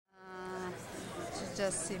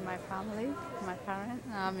just see my family, my parents,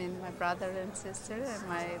 my brother and sister and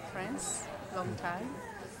my friends. Long time.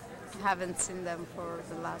 Haven't seen them for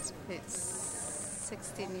the last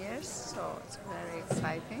 16 years, so it's very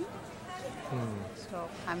exciting. So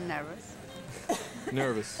I'm nervous.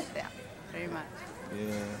 Nervous? Yeah, very much.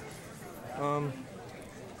 Yeah.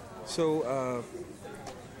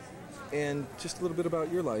 And just a little bit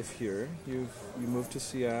about your life here. You moved to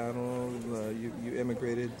Seattle. You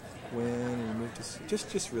immigrated when? And you moved to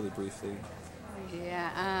just really briefly.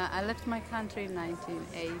 Yeah, I left my country in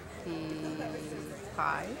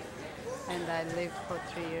 1985, and I lived for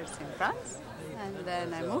 3 years in France. And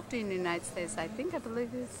then I moved in the United States. I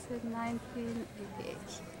believe it's in 1988.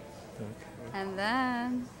 Okay. And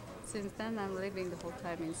then since then I'm living the whole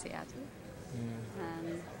time in Seattle. Yeah.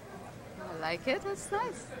 And I like it. It's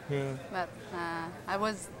nice. Yeah. But I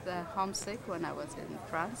was homesick when I was in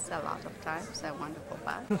France a lot of times. I want to go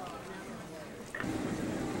back.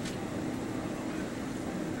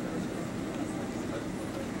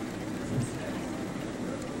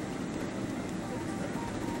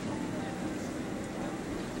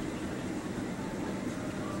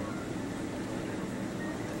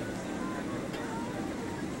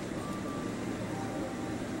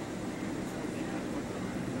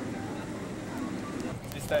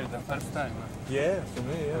 The first time. Yeah, for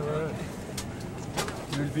me, yeah, right.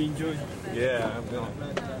 You will be enjoying. Yeah, I'm gonna.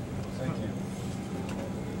 Thank you.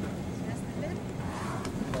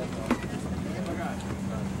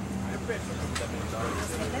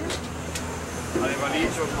 Aveva lì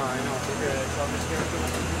ormai, no? Perché c'ho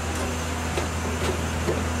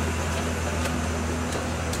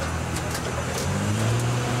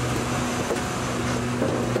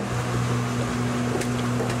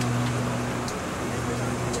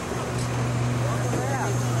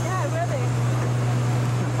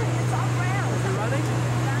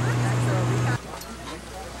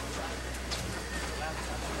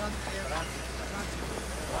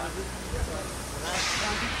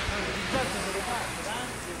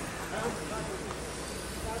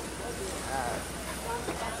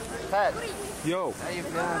Pat. Yo. How you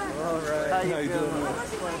feeling? All right. How you feeling?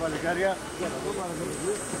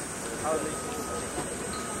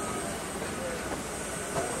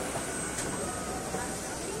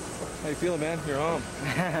 How you feeling, man? You're home.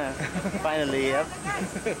 Finally, yep.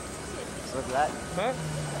 So glad. Huh?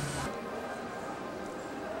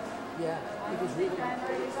 Yeah, it was really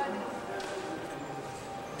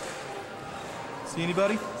See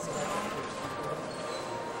anybody?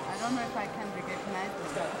 I don't know if I can recognize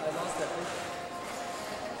them. I lost that.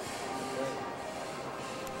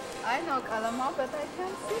 I know Kalama, but I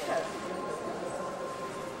can't see her.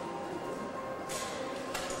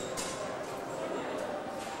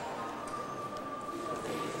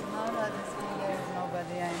 Now that is there's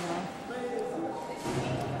nobody I know.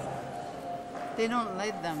 They don't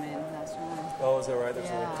let them in, that's why. Oh, is that right? There's a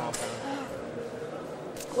Yeah. little compound.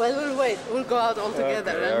 Well, we'll wait. We'll go out all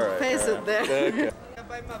together Okay, and all right, face all it there. right. Okay.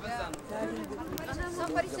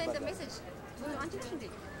 Somebody sent a message. Can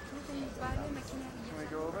we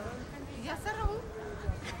go over there? Yes, sir.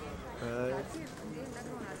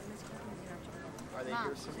 Are they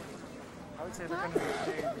here somewhere? I would say they're coming to the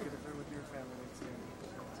shade because if they're with your family, it's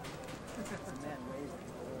a man raised.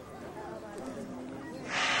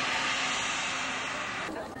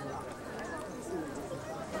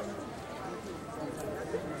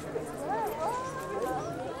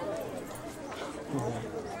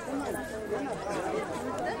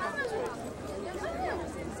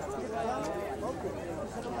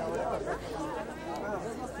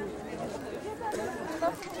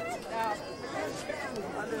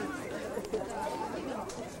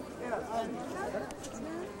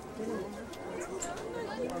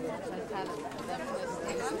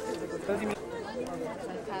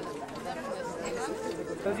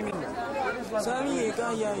 Sami,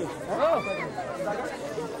 kan jij?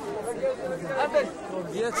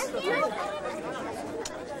 Yes.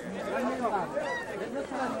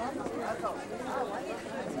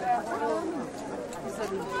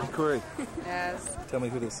 Corey, Yes, tell me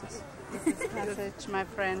who this is. this is Message, my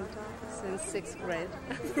friend, since 6th grade.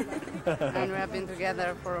 And we have been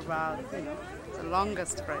together for about, the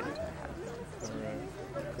longest friend I have.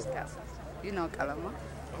 Discuss. You know Kalama?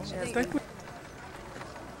 She has been.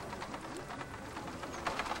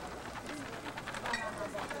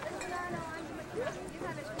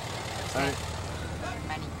 All right.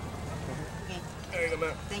 Money. Okay. There you go,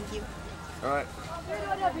 man. Thank you. All right.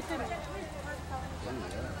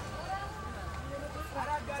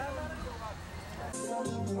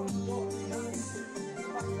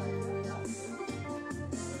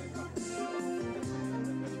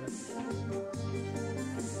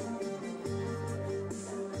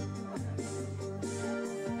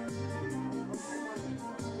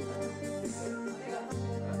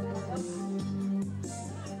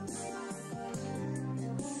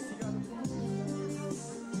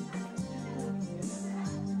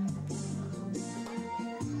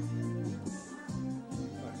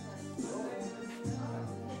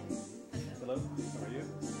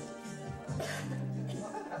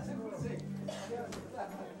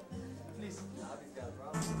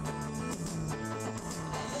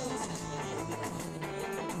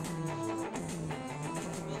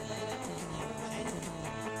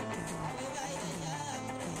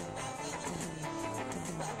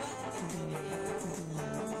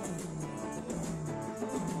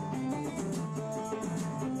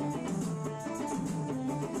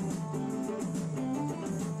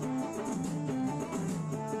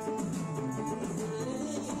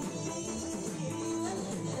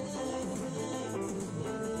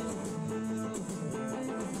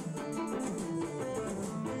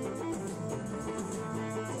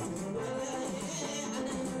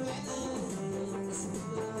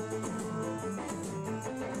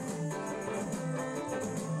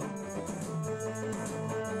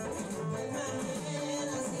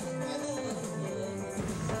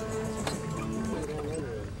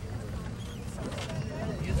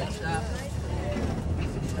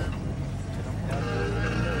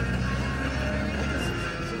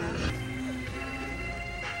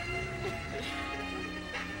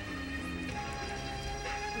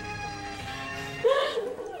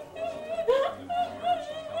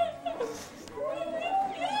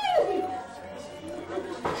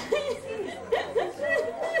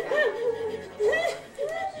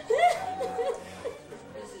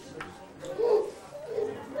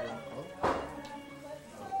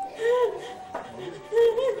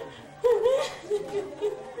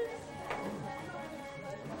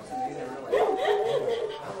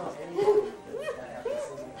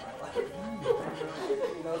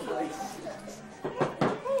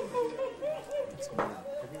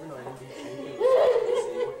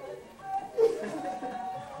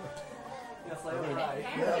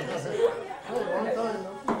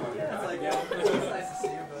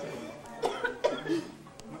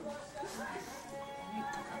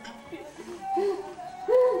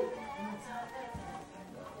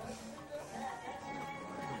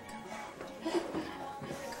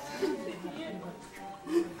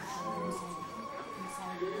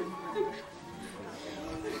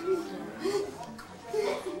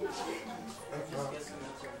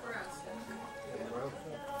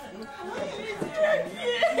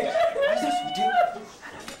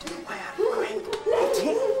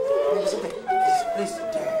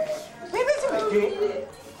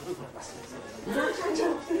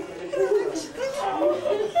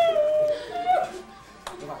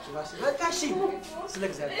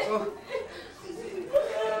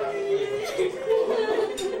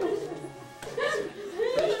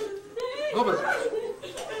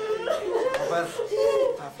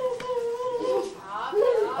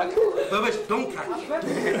 Don't crack.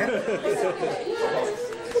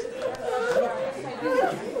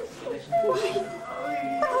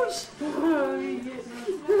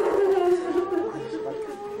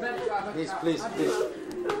 Please.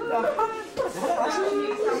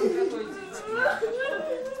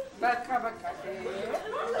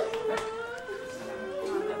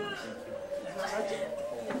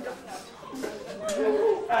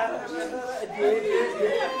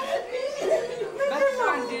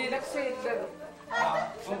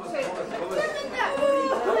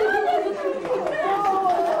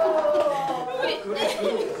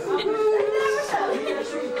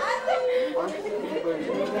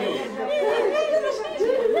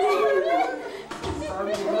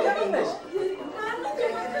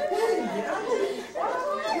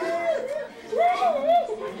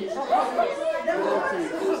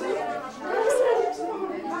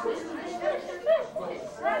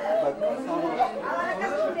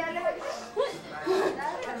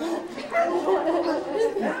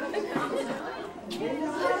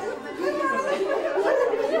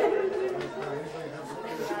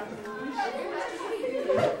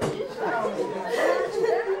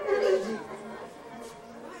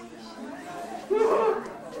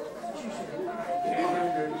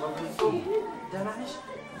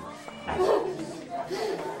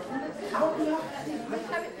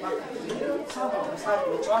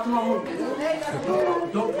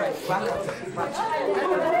 Don't cry. Back up.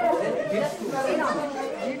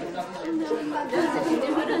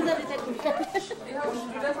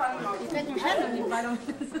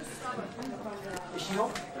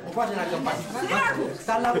 Bukan nak gempa.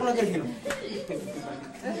 Salah pun lagi hilang.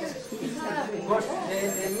 God,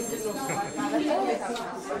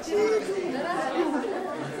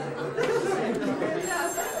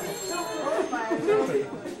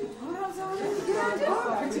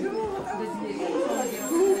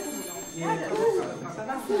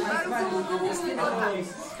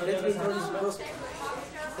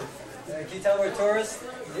 can you tell we're tourists?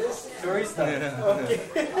 Yes, tourists. Okay.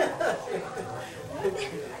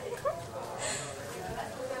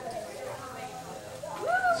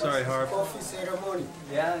 Sorry, Harp. Coffee ceremony.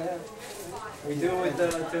 Yeah. We do it with the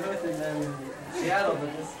Tuhut and then Seattle,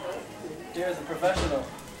 but this here's a professional.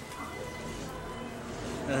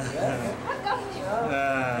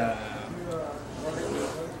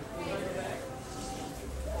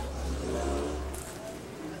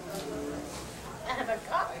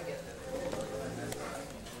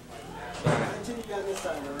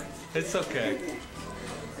 It's okay.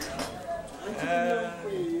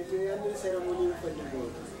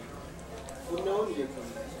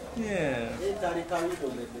 Yeah.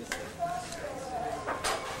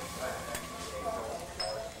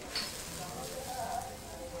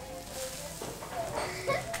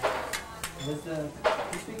 What's the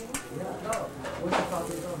what's the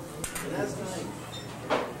coffee from? That's nice.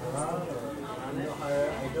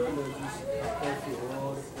 I don't know if it's coffee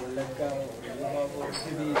or Lekka or Ababa.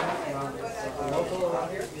 To be local around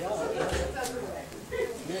here?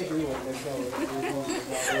 Maybe or Lekka or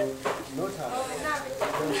no time.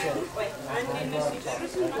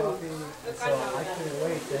 So I couldn't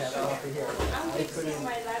wait to have coffee here.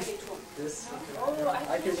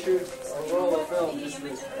 I can shoot a roll of film. This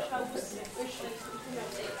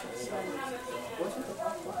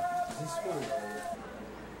one.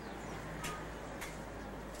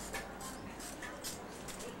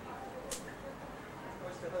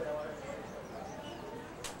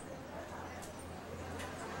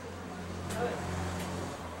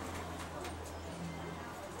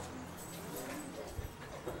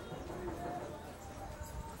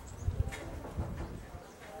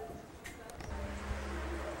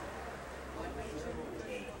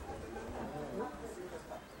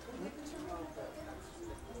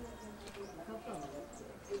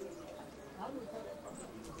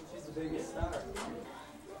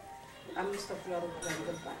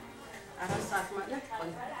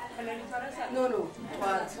 No,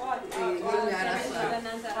 but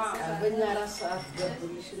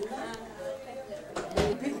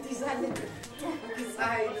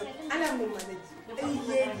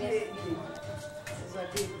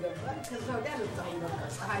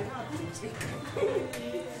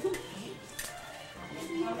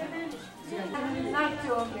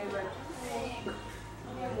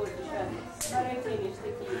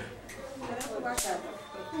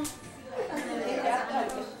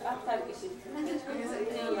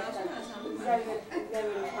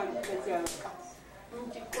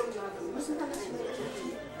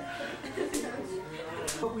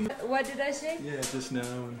What did I say? Yeah, just now.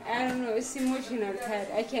 I don't know, it's emotional,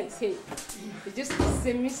 Ted. I can't say. It's just it's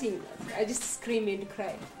missing. I just scream and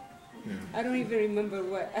cry. Yeah. I don't even remember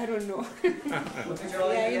what, I don't know.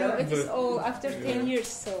 Yeah, you know, it is all after 10 years,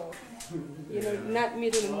 so, you know, not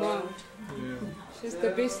middle mom. Yeah. She's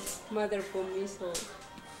the best mother for me, so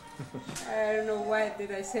I don't know why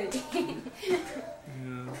did I say.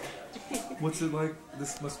 Yeah. What's it like?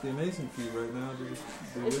 This must be amazing for you right now.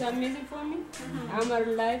 It's amazing for me. I'm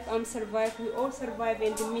alive, I'm survived. We all survive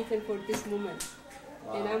and meeting for this moment.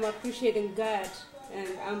 Wow. And I'm appreciating God, and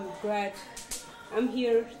I'm glad I'm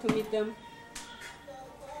here to meet them.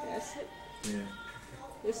 That's it. Yeah.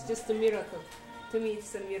 It's just a miracle. To me,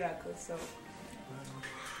 it's a miracle, so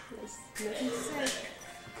there's nothing to say.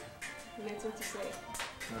 Nothing to say.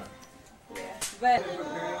 Yeah, but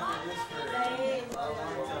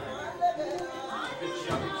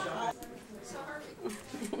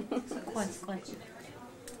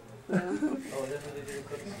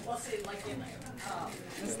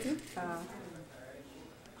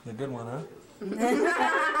The good one, huh?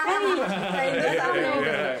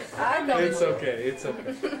 It's okay. It's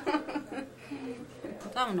okay.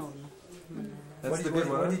 That's the good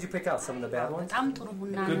one. What did you pick out? Some of the bad ones? Good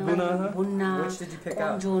buna, huh? Which did you pick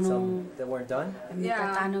out? Some that weren't done?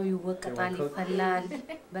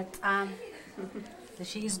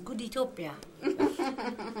 She is good Ethiopia. How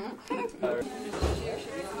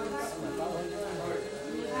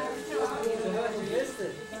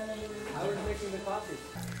are you making the coffee?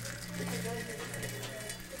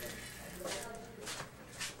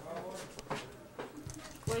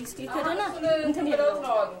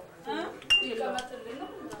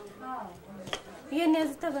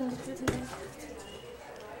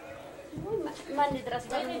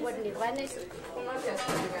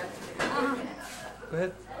 Go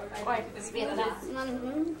ahead.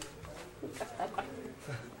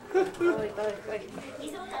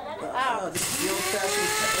 Oh, this is the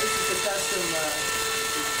old-fashioned, this is the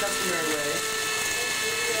customary way.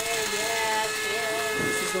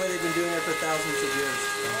 This is the way they've been doing it for thousands of years.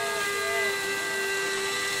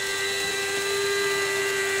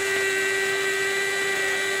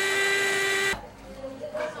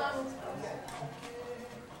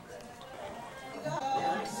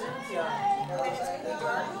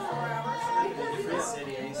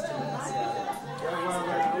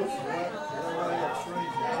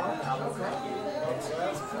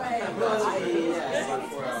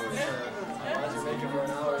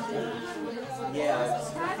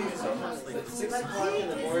 At 6 o'clock in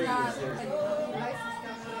the morning, is there?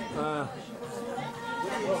 What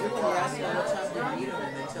do you do when you ask them what time to meet them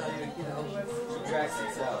and they tell you, you know, she tracks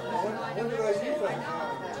itself? When did I use that?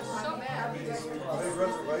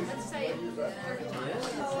 Reservations?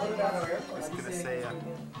 I was gonna say,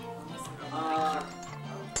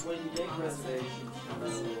 When you make reservations,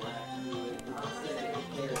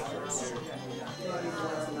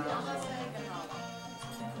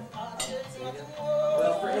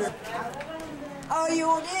 well, for Oh,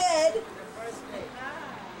 you did?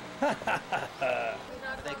 Are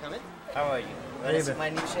they coming? How are you? Want Hey, to see man. my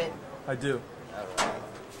new shit? I do. Alright.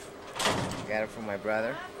 Got it from my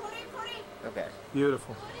brother. Okay.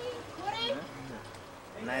 Beautiful.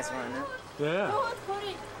 Nice one, huh? Yeah.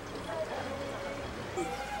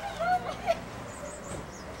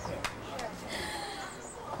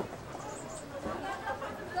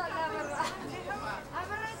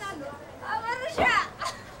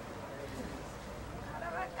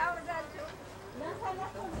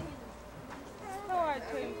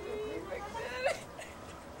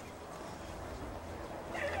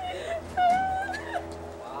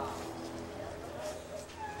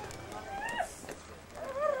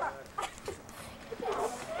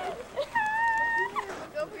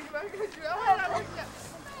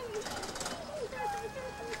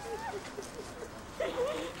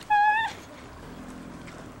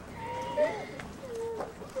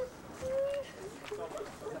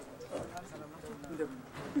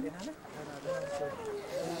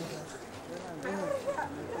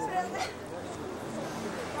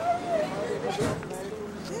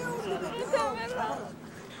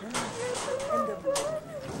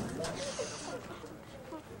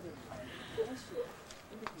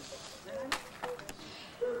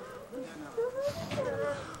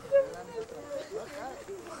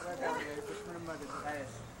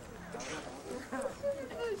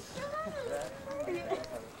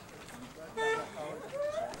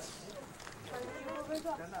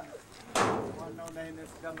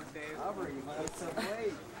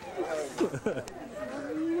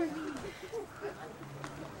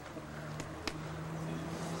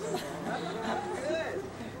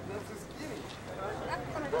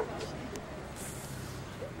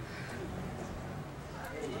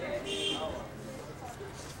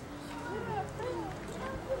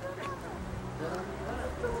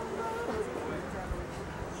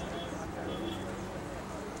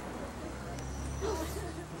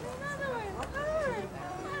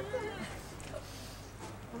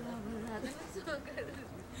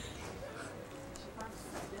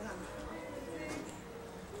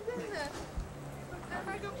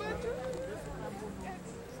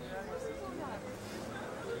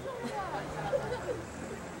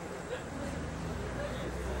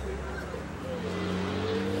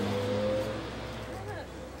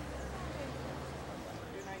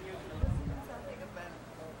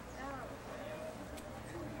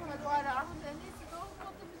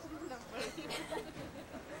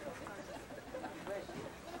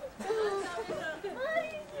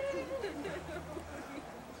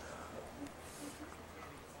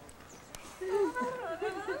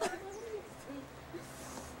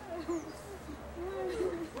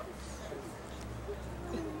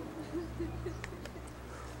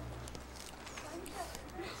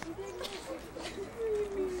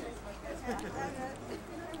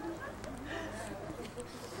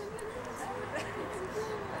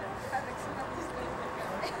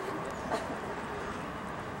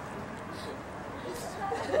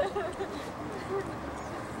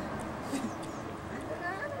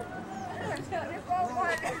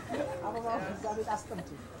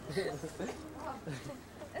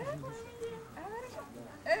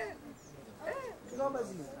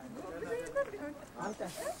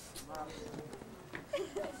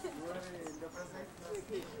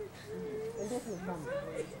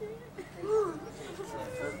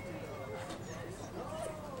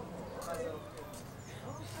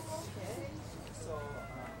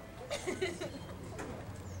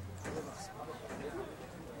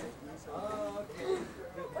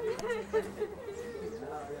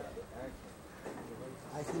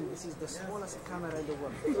 I think this is the smallest camera in the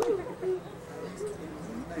world.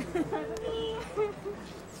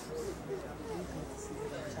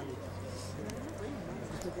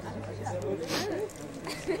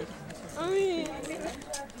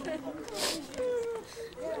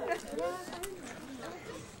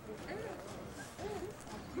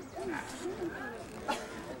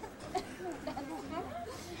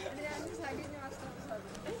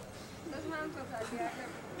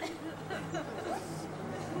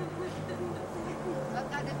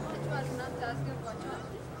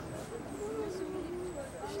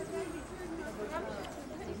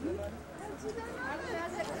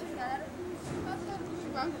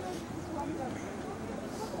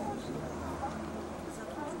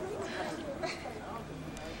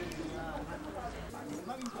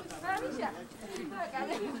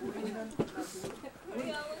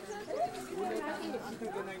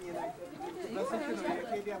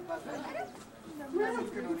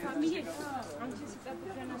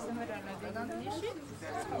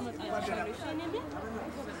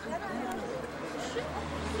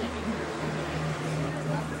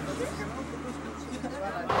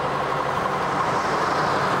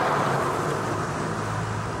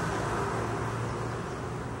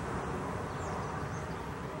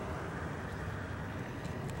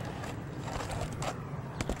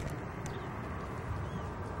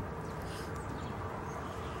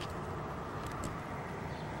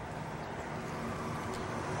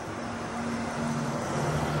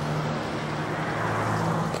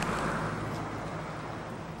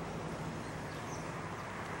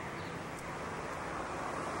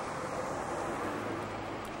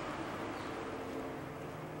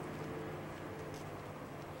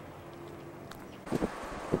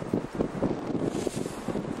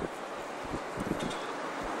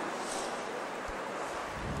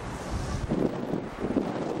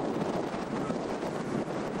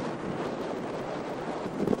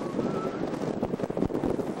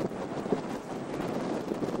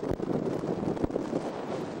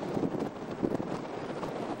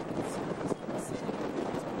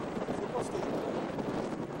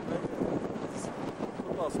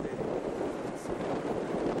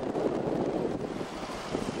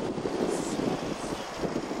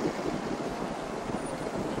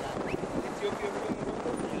 Ethiopian Reunion?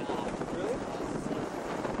 Really?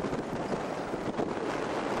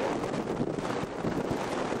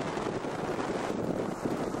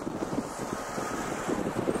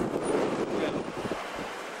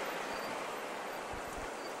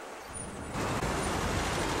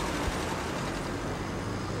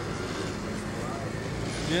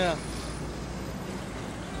 Yeah.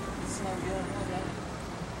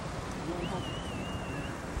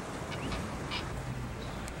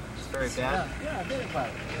 It's very bad. Yeah, very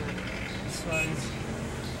bad. This one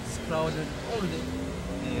is crowded all day.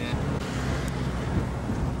 Yeah.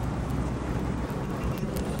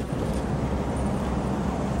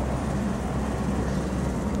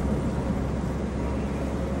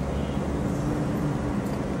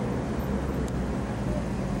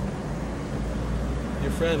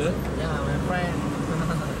 Your friend, huh? Yeah, my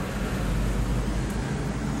friend.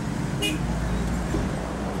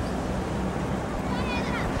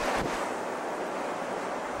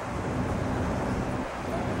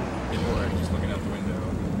 People are just looking out the window.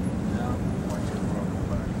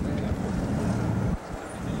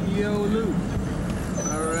 Yo, Luke.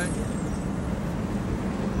 All right.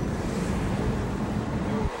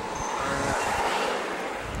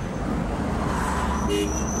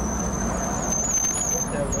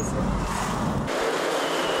 That was it.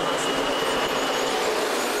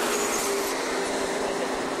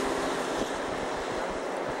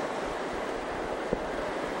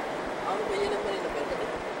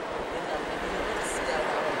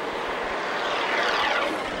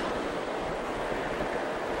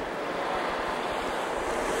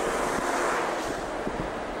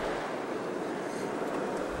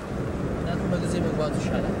 በጊዜ መግባቱ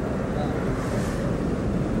ይሻላል።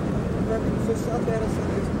 ሶስት ሰዓት ላይ አራት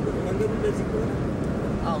ሰዓት መንገዱ እንደዚህ ከሆነ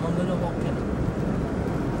አዎ መንገዱ ኦኬ ነው።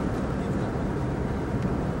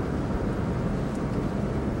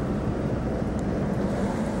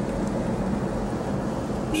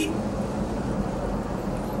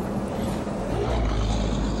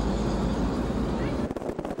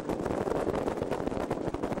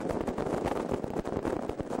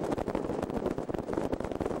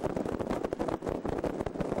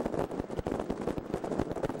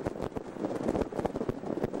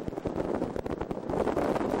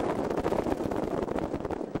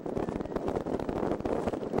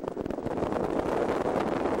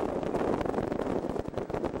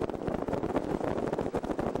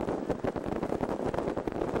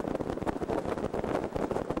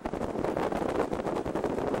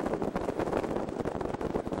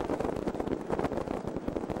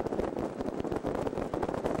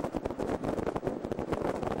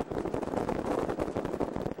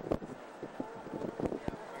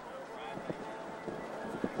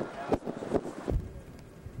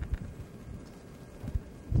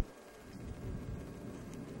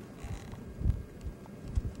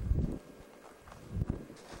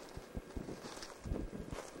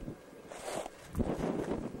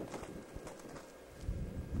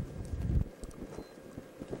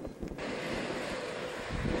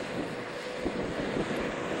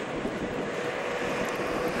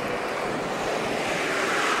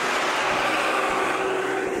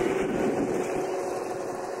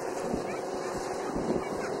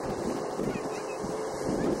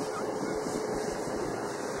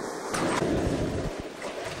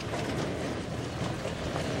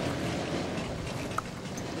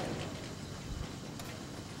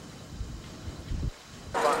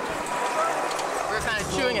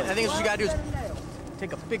 I think what you gotta do is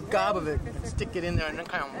take a big gob of it and stick it in there and then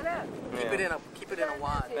kind of keep it in a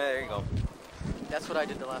wad. Yeah, there you go. That's what I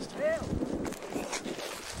did the last time.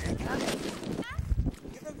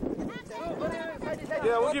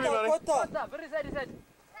 Yeah, we'll give you money.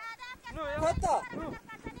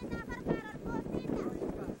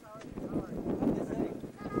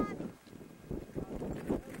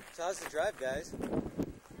 So how's the drive, guys?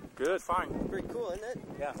 Good, fine. Pretty cool, isn't it?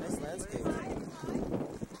 Yeah. Nice landscape. What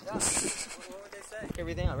would they say?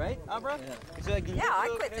 Everything all right, Abra? Yeah, I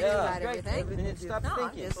quit thinking about everything. Minute, stop No, I'm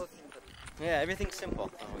thinking. just, Yeah, everything's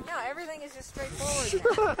simple. no, everything is just straightforward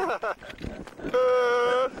now.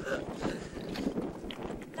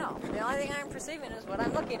 No, the only thing I'm perceiving is what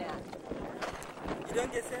I'm looking at. You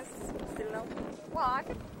don't get sense still now? Well, I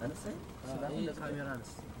could. Understand?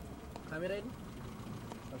 Camera ini?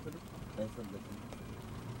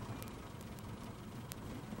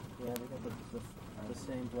 Yeah, they got the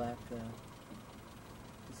same black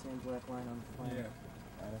line on the flag. Yeah.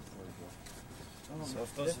 That's really good. So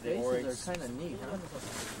if those are the Faces orange, are kind of neat, huh?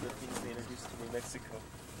 the things they introduced to New Mexico.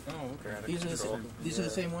 Oh, okay. These are the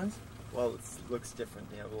same ones? Well, it looks different.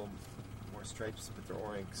 They have a little more stripes, but they're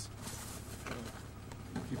orange.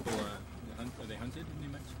 People, are they hunted in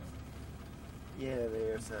New Mexico? Yeah,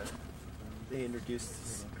 they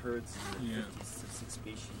introduced herds in the Yeah. 50s of 6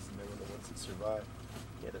 species, and they were the ones that survived.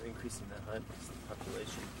 Yeah, they're increasing the hunt because the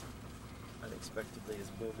population unexpectedly is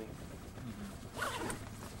booming.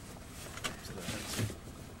 So the hunts.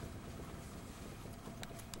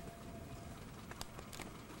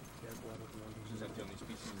 Is that the only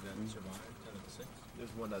species that survived out of the 6?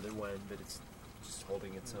 There's one other one, but it's just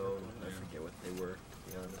holding its own. I Yeah. forget what they were, to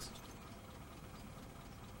be honest.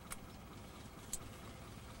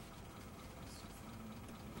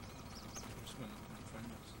 Just one friend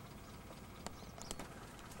was.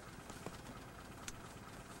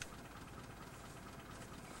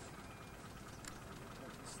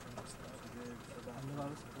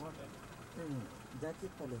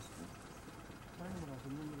 ጃኬት ተለስኩ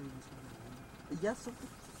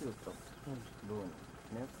እያሰብኩት ሲወጣው በሆነ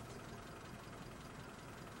ምክንያት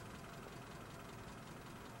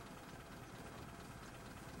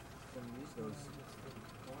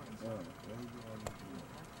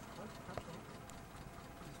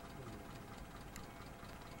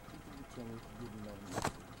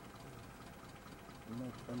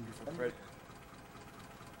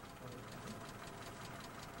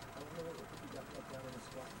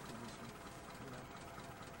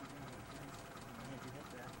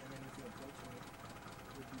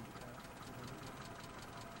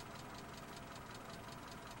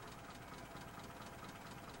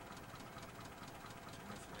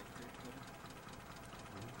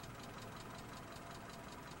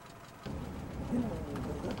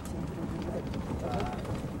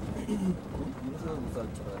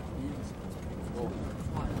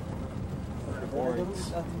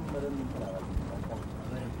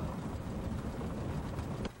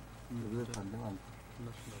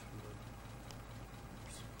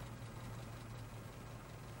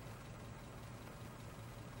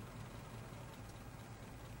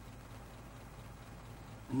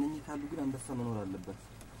እነኚህ ካሉ ግን አንበሳ መኖር አለበት።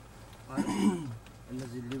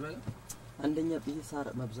 እነዚህ ሊበላ አንደኛ ይሄ ሳር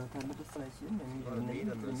መብዛት አለበት ሳይሆን የሚል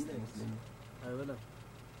አይመስለኝም። አይበላም።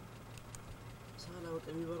 ሳላወጣ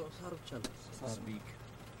የሚበላው ሳር ብቻ ነው። ሳር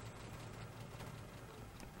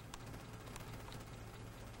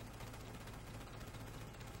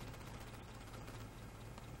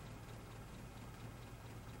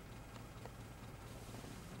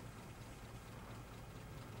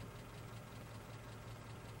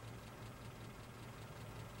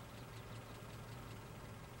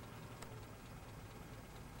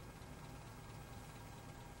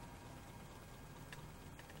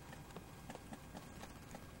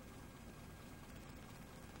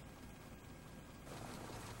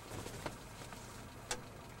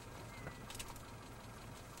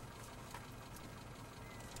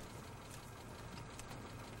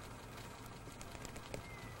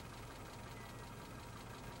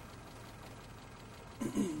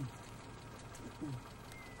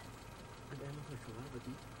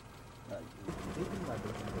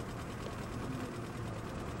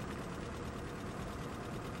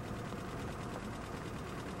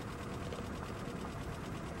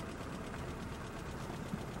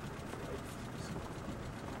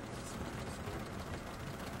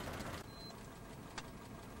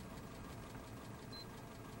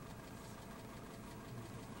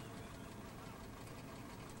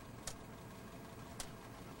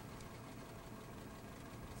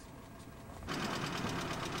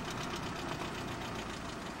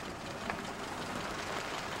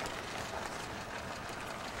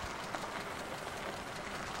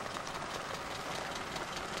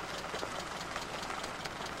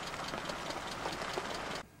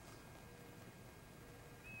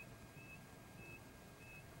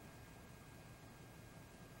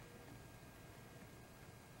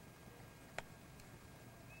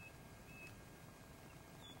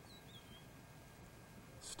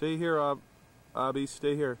Stay here, Abby.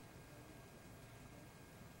 Stay here.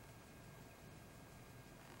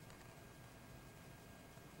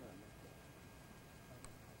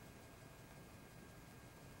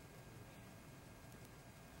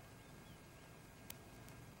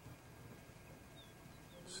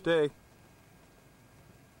 Stay.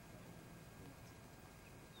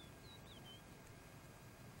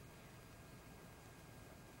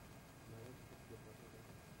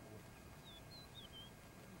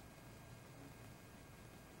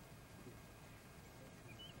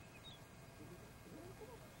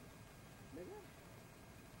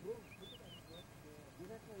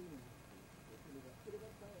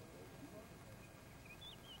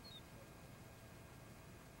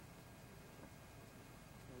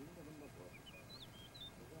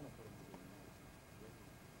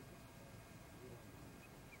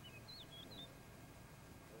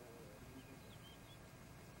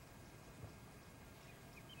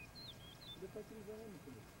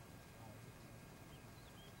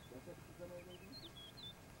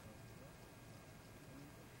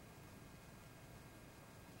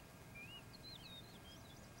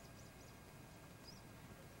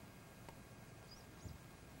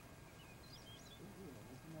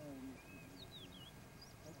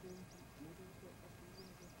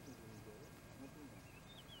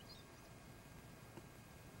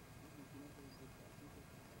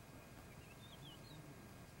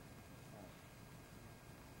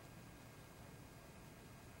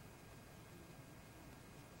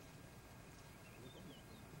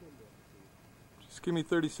 Just give me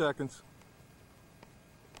 30 seconds.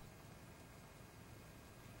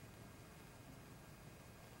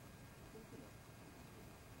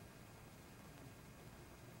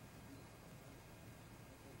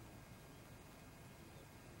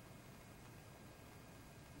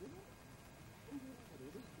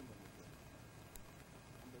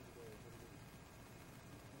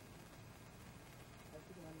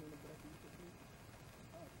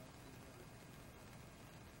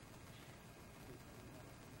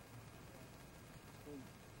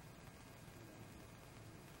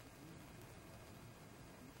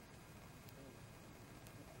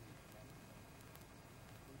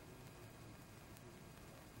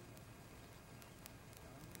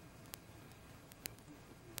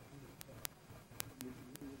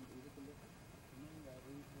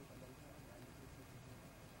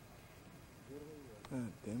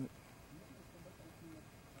 God damn it.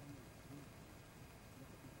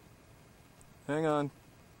 Hang on.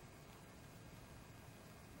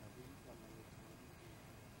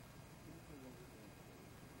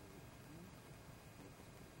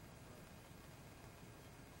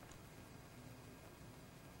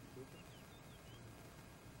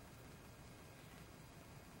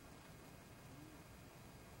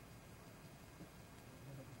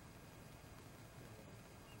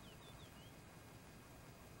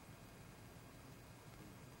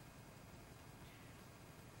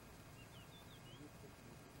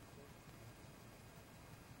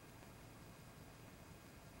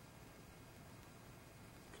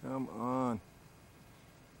 Come on.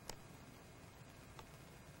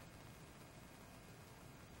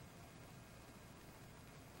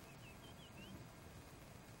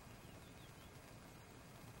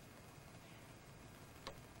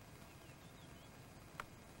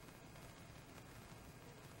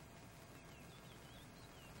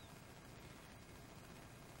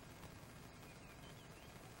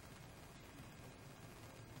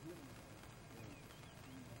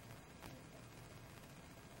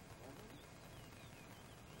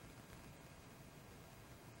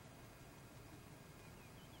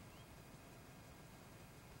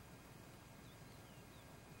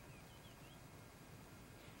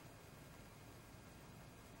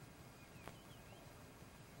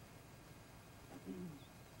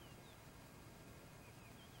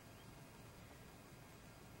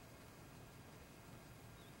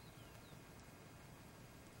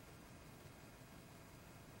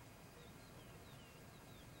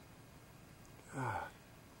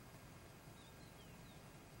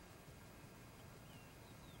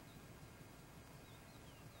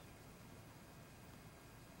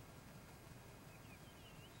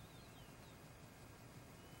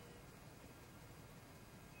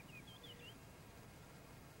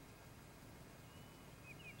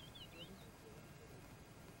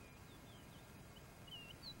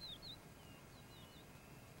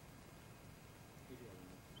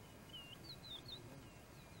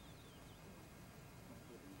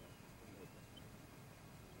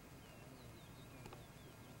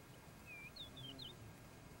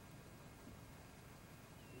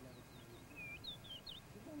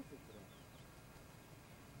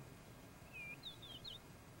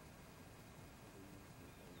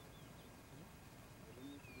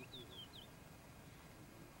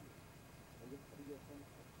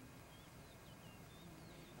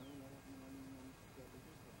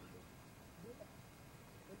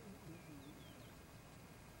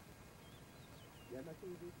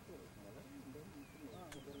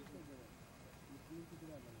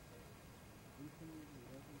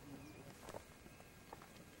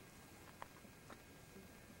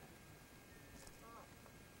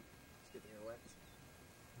 Get the earwax.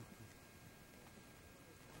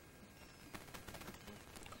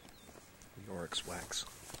 The oryx wax.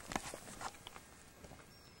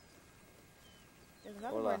 There's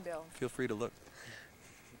another hornbill. Feel free to look.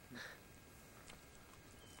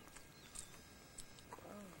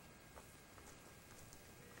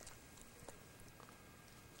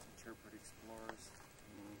 Interpret explorers.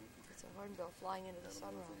 It's a hornbill flying into the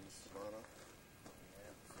sunrise.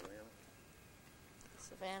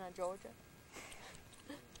 Savannah, Georgia.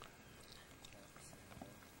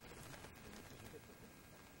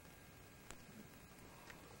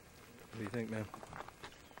 What do you think, man?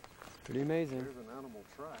 Pretty amazing. There's an animal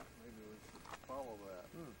trap. Maybe we should follow that.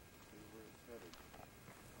 See where it's headed.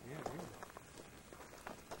 Yeah, really.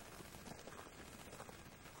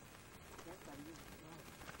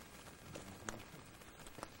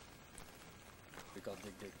 We call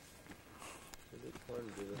Dick Dick.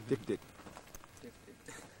 Dick Dick.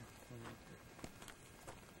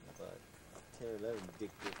 About 10 or 11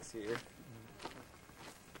 dick dicks here.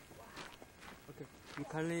 Okay. You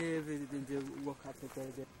can live in the walk up there.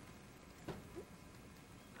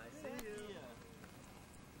 I see you.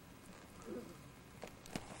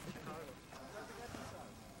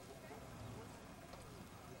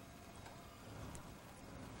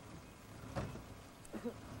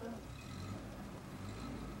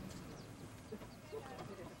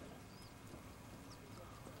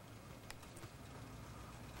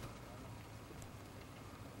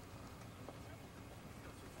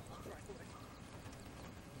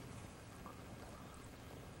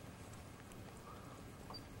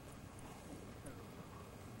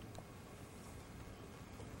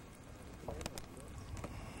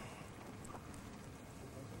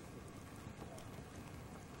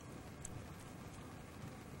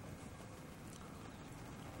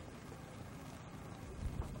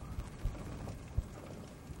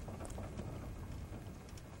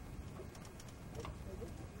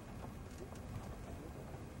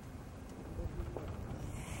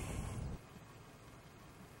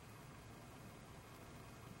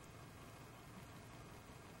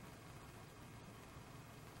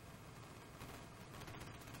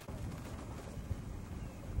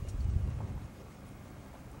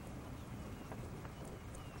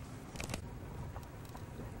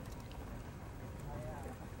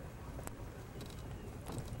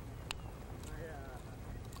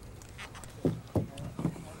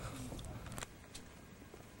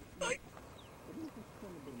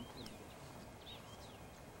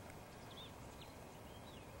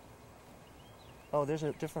 Oh, there's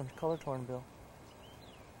a different colored hornbill.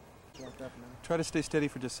 Try to stay steady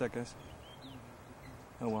for just a sec, guys.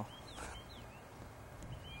 Oh well.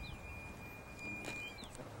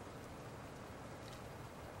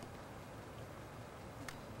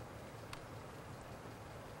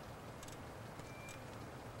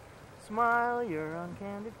 Smile, you're on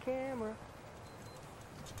candid camera.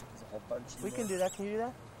 There's a whole bunch in We there. can do that. Can you do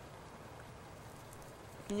that?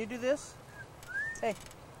 Can you do this? Hey,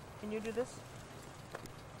 can you do this?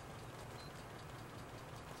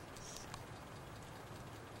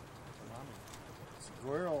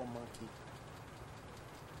 Squirrel monkey.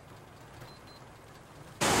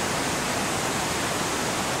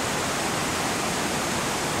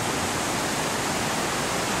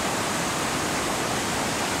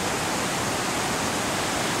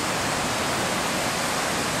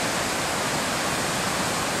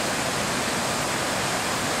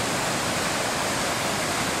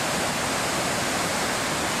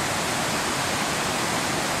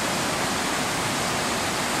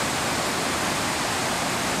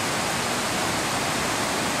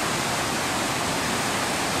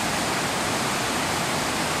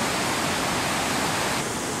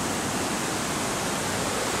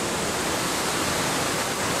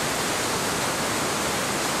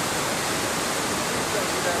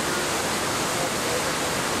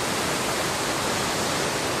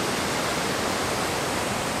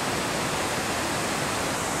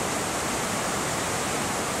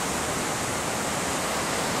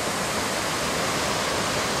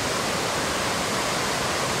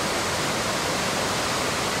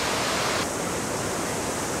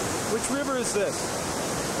 Which river is this?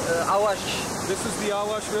 Awash. This is the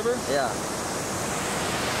Awash River? Yeah.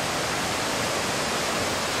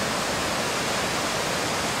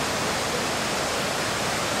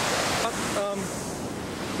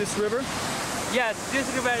 This river? Yes, this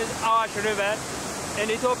river is Awash River. In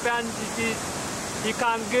Ethiopian, it is, you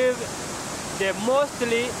can give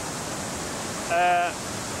mostly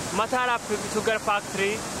Matara sugar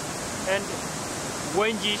factory and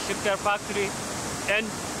Wenji sugar factory, and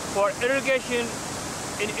for irrigation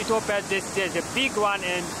in Ethiopia there's a big one,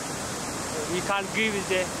 and we can give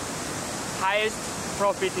the highest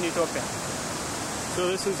profit in Ethiopia. So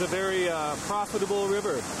this is a very profitable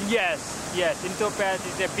river. Yes, yes. In Ethiopia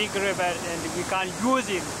it's a big river, and we can use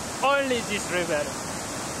it only this river.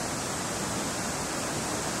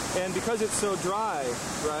 And because it's so dry,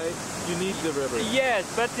 right? You need the river. Yes,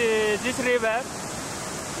 but this river,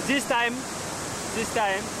 this time,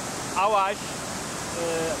 Awash,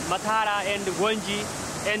 Matara, and Wenji,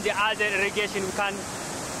 and the other irrigation we can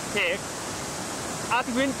take. At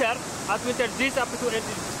winter, this up to it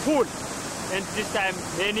is full, and this time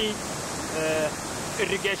many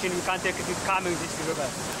irrigation we can take it coming this river.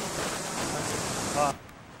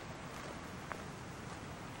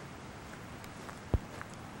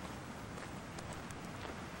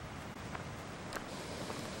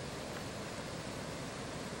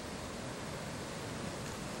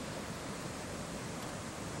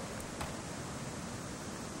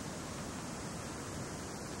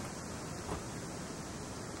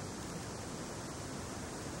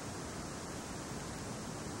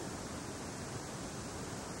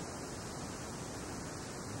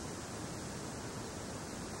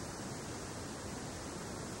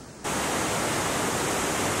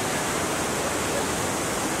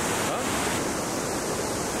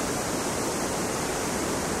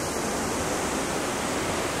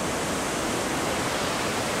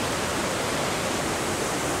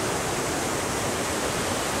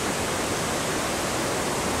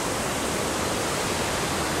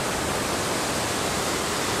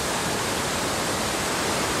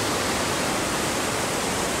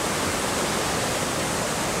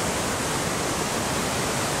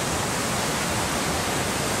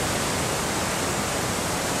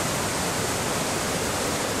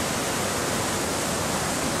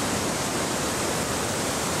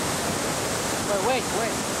 Wait.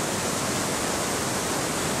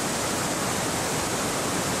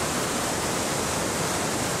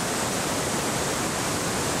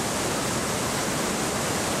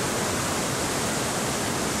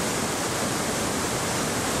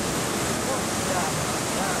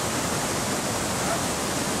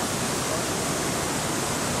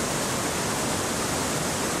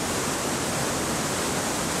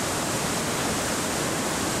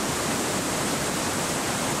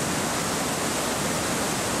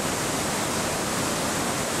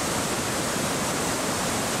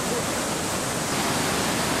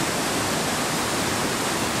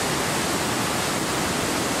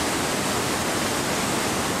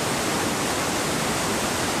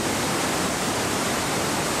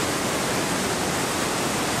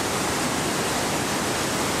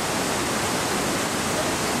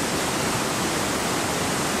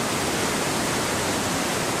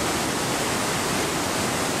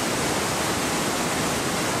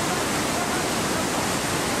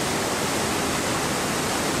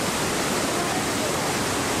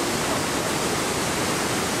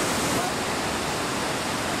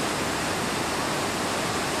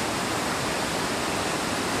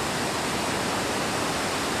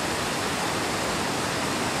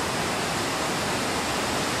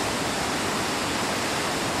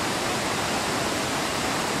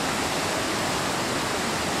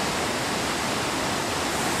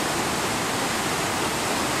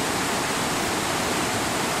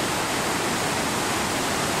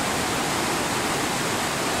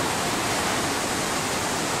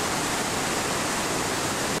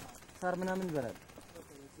 ሳር ምናምን ይበላል።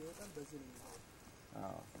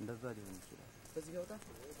 አዎ እንደዛ ሊሆን ይችላል። በዚህ ያወጣ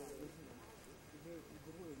ይሄ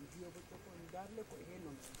ግሩ ልጅ የበጠቆ እንዳለ እኮ ይሄ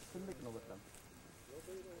ነው ትልቅ ነው በጣም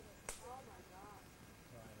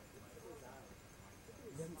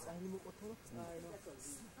ለምጻይ መቆቶ ፀሐይ ነው።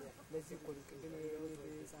 ለዚህ እኮ ቅድም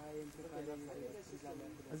ፀሐይ እንትን ካለ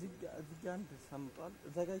እዚህ ጋር አንድ ሰምጧል።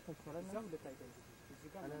 እዛ ጋር ይታችኋል። እዛው ለታይተን እዚህ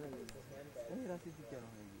ጋር እኔ ራሴ እዚህ ጋር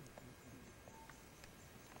ነው።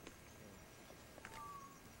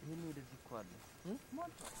 ይሄን ወደዚህ እኮ አለ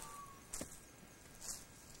ሞልቷል።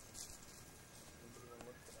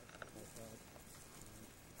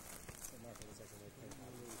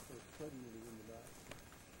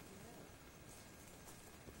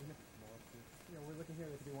 Yeah, we're looking here.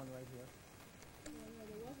 There could be one right here. Yeah,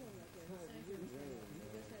 there was one right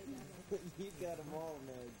there. You got them all,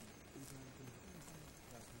 man.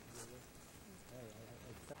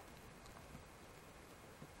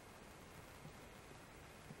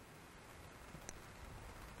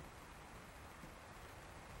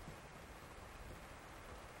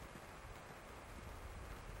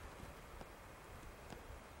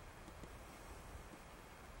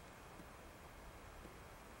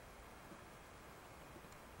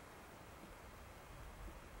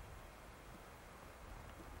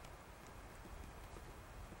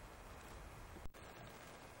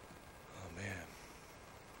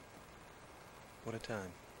 What a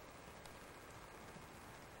time.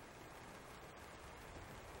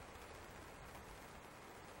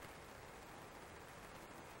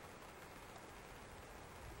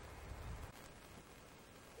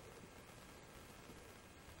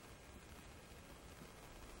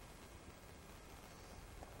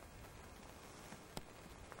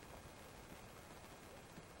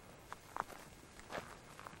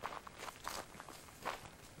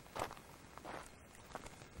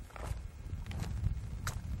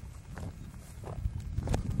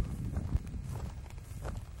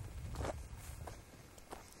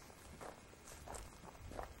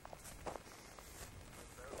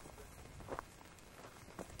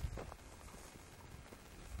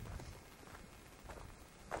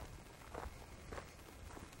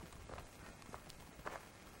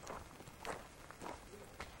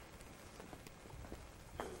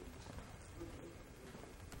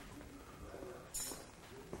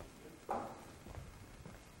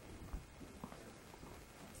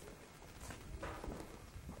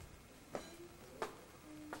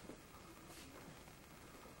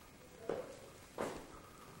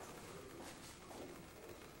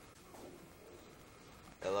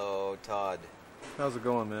 Hello, Todd. How's it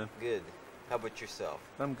going, man? Good. How about yourself?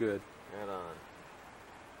 I'm good. Right on.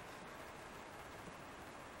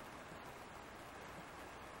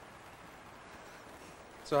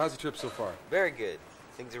 So how's the trip so far? Very good.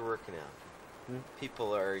 Things are working out.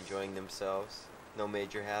 People are enjoying themselves. No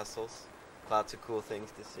major hassles. Lots of cool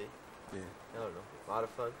things to see. Yeah. I don't know. A lot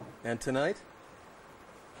of fun. And tonight?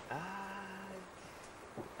 I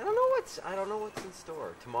don't know what's in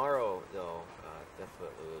store. Tomorrow, though,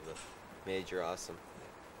 definitely will be major awesome.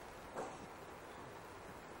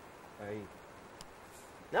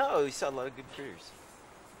 No, we saw a lot of good critters.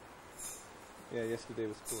 Yeah, yesterday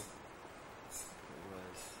was cool. It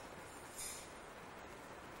was.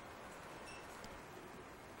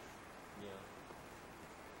 Yeah.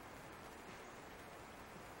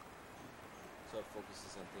 So it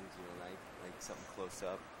focuses on things you like something close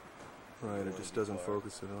up. Right, it just doesn't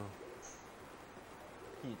focus at all.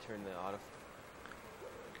 Can you turn the auto?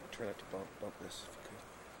 Try not to bump this if you could.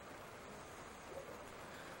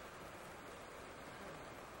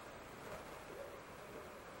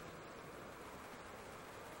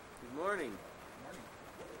 Good morning.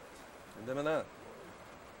 And then that.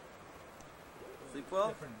 Sleep well?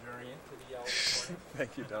 Different variant to the yellow.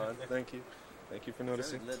 Thank you, Don. Thank you. Thank you for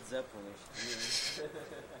noticing. Led Zeppelin.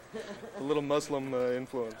 A little Muslim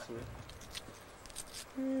influence.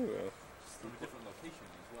 Well. From a different location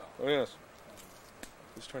as well. Oh, yes.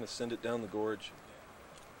 He's trying to send it down the gorge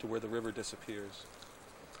to where the river disappears.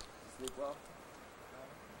 Sleep well?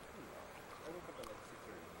 I woke up at like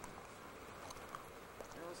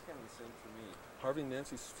 2:30. That was kind of the same for me. Harvey and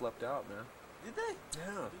Nancy slept out, man. Did they?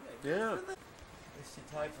 Yeah. Yeah. It's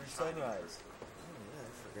time for sunrise. Oh, yeah, I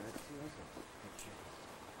forgot.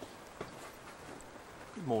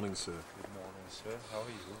 Good morning, sir. Good morning, sir. How are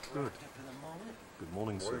you? Good. For the moment? Good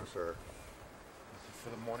morning, sir. Morning, sir. For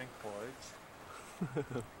the morning porridge.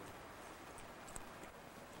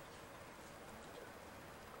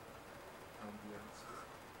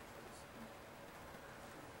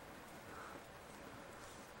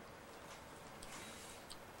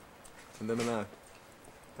 And them and I.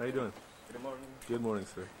 How you doing? Good morning. Good morning,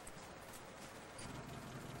 sir.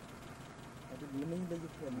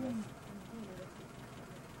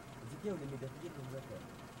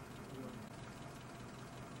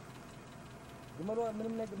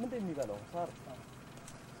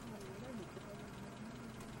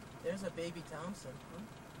 There's a baby Thompson, huh?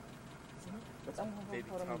 Isn't it? Baby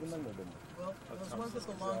Thompson. Well, those ones with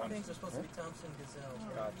the long things are supposed to be Thompson gazelles.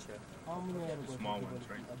 Gotcha. Small ones,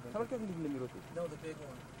 right? No, the big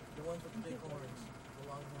one. The ones with the big horns. The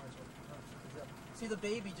long horns are Thompson gazelle. See, the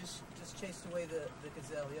baby just chased away the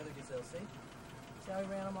gazelle, the other gazelle, see? See how he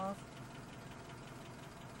ran them off?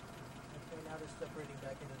 Okay, now they're separating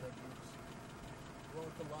back into their groups. The one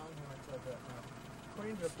with the long horns are the,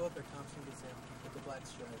 according to the book, are Thompson gazelle with the black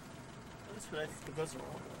stripe. That's what I think. Those are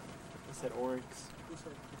all. I said oryx. Who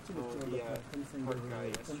said? The park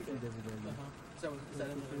guy yesterday. Is that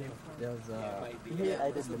another name? Yeah, it might be.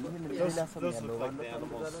 Those look like the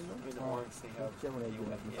animals. I mean, the oryx they have.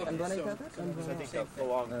 Because I think the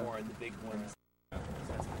longhorn, the big ones. I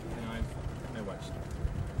watched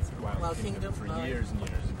Wild Kingdom for years and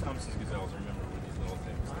years. And Thompson's gazelles, I remember, were these little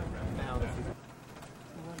things that ran like that.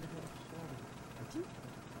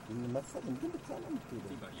 The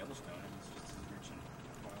thing about Yellowstone, I mean, it's just as rich in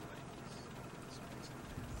wildlife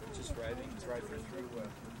as Just driving through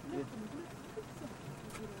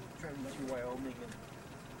Wyoming, and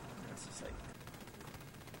it's just like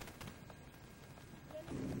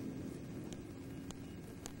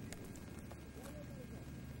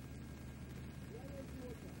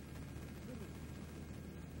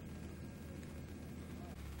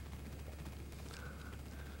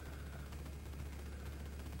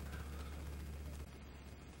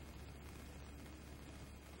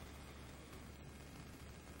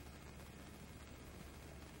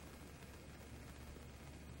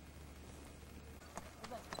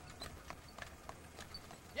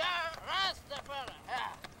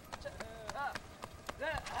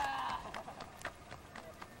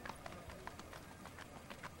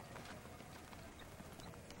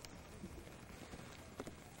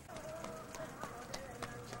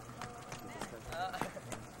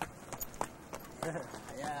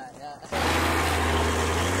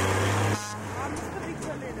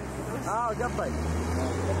اه قبل.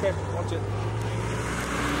 Okay, watch it.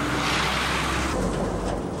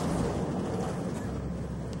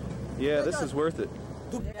 Yeah, this is worth it.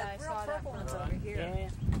 Yeah, I saw that one over here.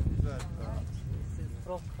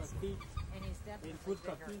 Frog coffee. And is that In food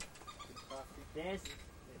coffee. Yes.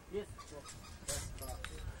 Yes.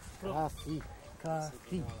 Coffee.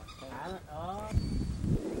 Coffee. Oh.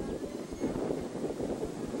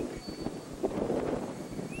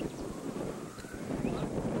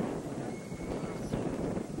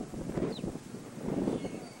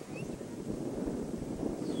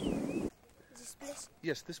 This place?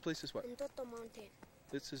 Yes, this place is what? Ntoto Mountain.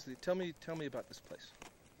 This is the. Tell me about this place.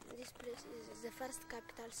 This place is the first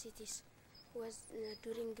capital cities. Was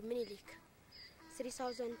during Minilik.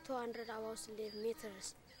 3,200 hours live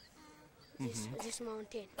meters. This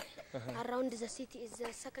mountain. Around the city is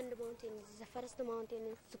the second mountain. The first mountain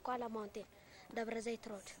is the Kuala Mountain, Dabra Zayt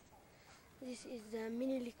Road. This is the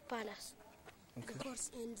Minilik Palace. Okay. The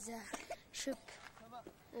horse and the ship.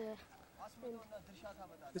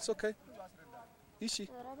 It's okay. Ishi.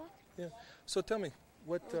 Rabat? Yeah. So tell me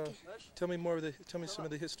what. Okay. Tell me more of the. Tell me some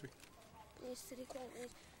of the history. History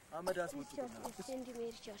Amadas this church is Saint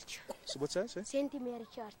Mary Church. So what's that? Say? Saint Mary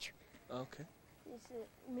Church. Okay. It's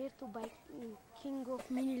made to by King of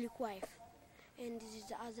Minilik wife. And this is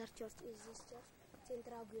the other church, is this church, Saint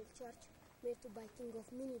Raguel Church, made to by King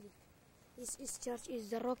of Minilik. This church is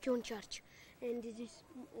the Rokion Church. And this is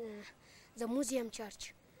the Museum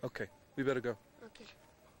Church. Okay. We better go. Okay.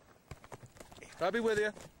 I'll be with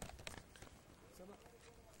you.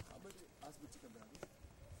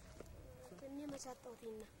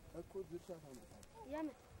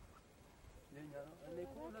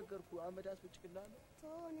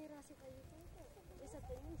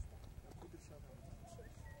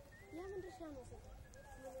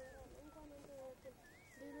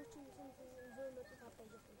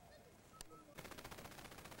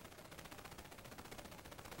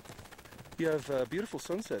 You have beautiful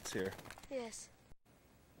sunsets here. Yes.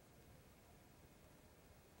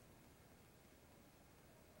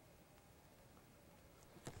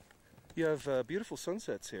 You have beautiful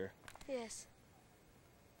sunsets here. Yes.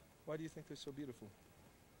 Why do you think they're so beautiful?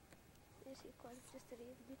 Yes, it's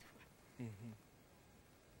beautiful. Mm-hmm.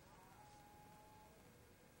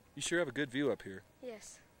 You sure have a good view up here.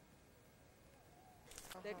 Yes.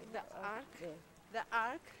 The ark. The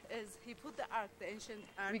ark is, he put the ark, the ancient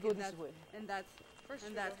ark, in that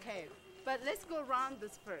cave. But let's go around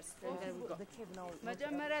this first, and then we go. The cave now. Now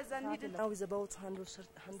Now is about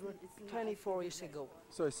 124 years ago.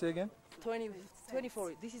 Sorry, say again?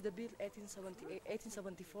 24. This is the build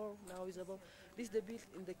 1874. Now is about, this is the build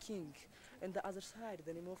in the king. And the other side,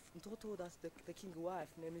 the name of Ntoto, that's the king wife,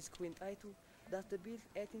 name is Queen Taitu. That's the build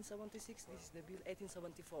 1876, this is the build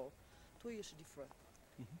 1874. 2 years different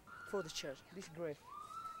for the church. This grave.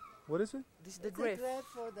 What is it? This is the grave.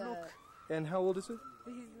 for the... Look. And how old is it?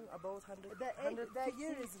 This is about 100. The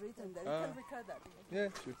year is written there. You can record that. Yeah,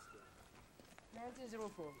 sure.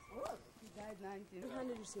 1904. Oh, he died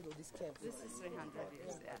 300 years ago, this cave. This is 300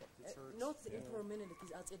 years, yeah. Not the Emperor Menelik,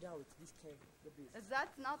 is at Edawit, this cave. The build. Is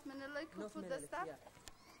that not Menelik who Not put Menelik, the stuff? yeah.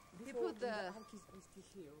 He Before, put the... ark is still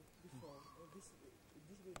here, before. This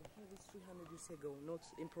way, the cave is 300 years ago, not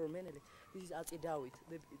Emperor Menelik. This is at Edawit,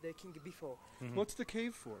 the king before. What's the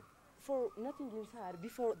cave for? For nothing inside,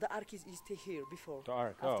 before the ark is still here, before. The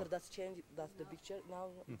ark, After that's changed, that's the picture. Now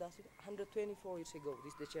that's 124 years ago,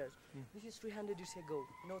 this is the church. This is 300 years ago,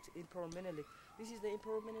 not Emperor Menelik. This is the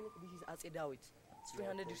Emperor Menelik, this is at Edawit. It's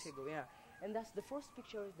 300 years ago, yeah. And that's the first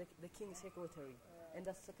picture is the king's secretary. And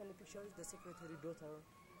the second picture is the secretary daughter.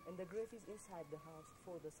 And the grave is inside the house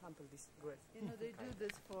for the sample, this grave. You know, they do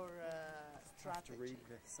this for strategy.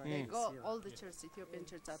 They go, all the churches, Ethiopian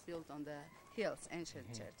churches are built on the hills,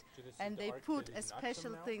 ancient church. And they put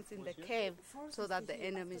special things in the cave so that the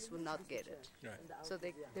enemies will not get it. Right. So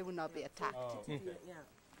they will not be attacked. Yeah.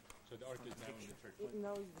 So the ark is now in the church.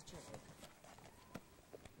 Now is the church.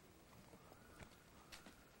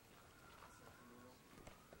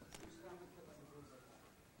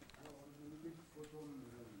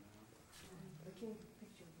 The king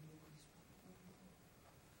picture.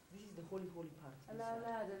 This is the holy part.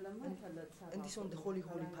 And this one the holy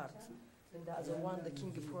part. And the other one the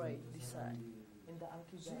king pray this side. And the ark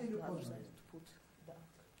is the other side to put the ark.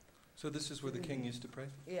 So this is where the king used to pray?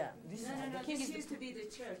 Yeah. This This used to be the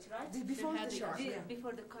church, right? Before the church.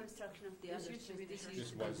 Before the construction of the other church, this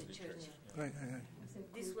used to be the church. Right.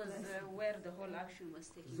 This was where the whole action was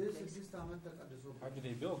taking place. How did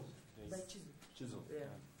they build? By chisel. Chisel.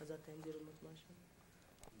 Yeah. At that time they were not much.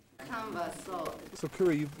 canvas, So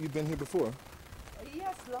Kuri, you've been here before?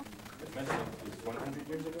 yes, long. It meant it was 100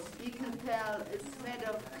 years ago? You can tell it's made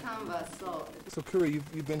of canvas, So Kuri,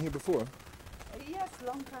 you've been here before? yes,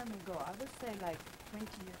 long time ago. I would say like 20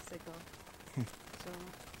 years ago. So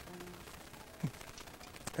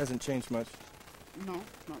Hasn't changed much. no,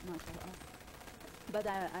 not much at all. But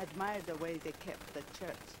I admire the way they kept the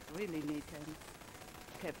church really neat and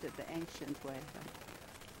kept it the ancient way.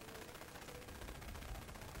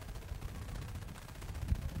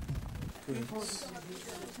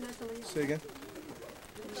 Say again?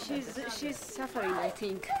 She's suffering, I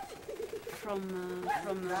think, from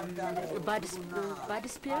bad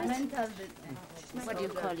spirits. What do you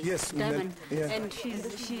call it? Yes, demon. yeah. And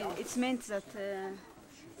it's meant that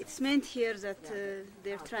it's meant here that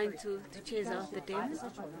they're trying to chase out the demon.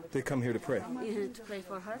 They come here to pray. Yeah, to pray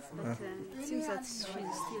for her, but it seems that she's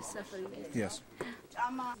still suffering. Yes.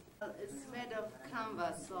 It's made of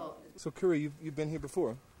canvas, So Kuri, you've been here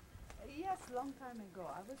before? yes, long time ago.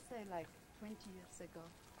 I would say like 20 years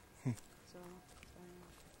ago. So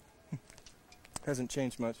Hasn't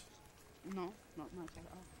changed much. no, not much at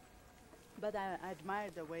all. But I admire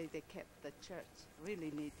the way they kept the church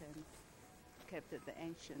really neat and kept it the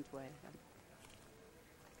ancient way.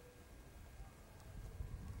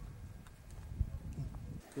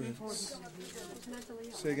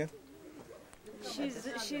 Say again?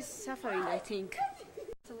 She's suffering, I think.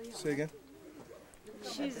 Say again?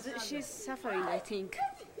 She's suffering, I think,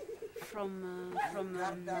 from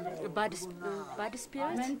bad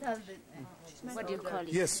spirits. What do you call it?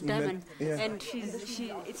 Yes, demon. yeah. And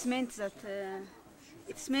it's meant that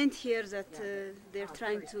it's meant here that they're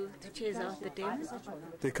trying to chase out the demon.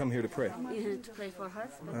 They come here to pray. Yeah, to pray for her,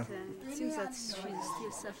 but it seems that she's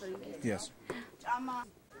still suffering. Yes.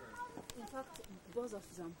 In fact, both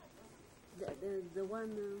of them. The one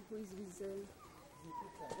who is with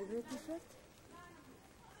a great effect.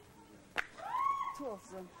 Two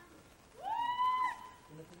of them.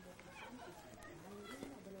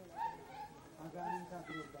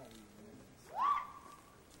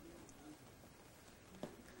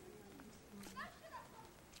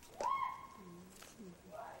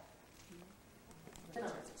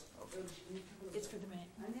 It's for the man.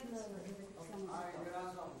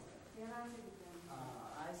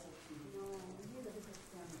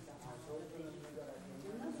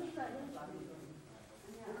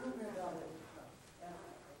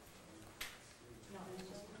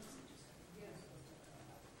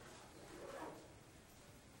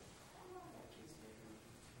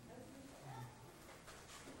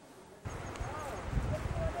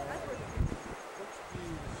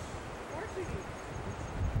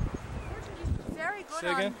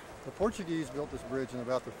 Say again? The Portuguese built this bridge in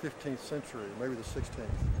about the 15th century, maybe the 16th.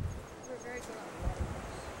 We're very good on water.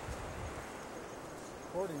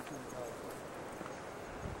 According to the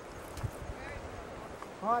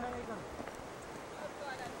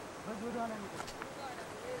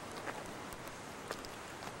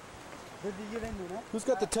Who's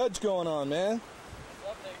got the tudge going on, man?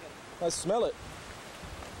 I smell it.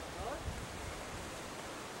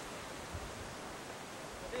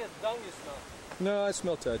 I think it's dung you smell. No, I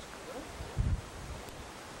smell tudge.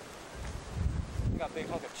 I got a big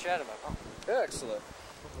hunk of chat in my mouth. Excellent.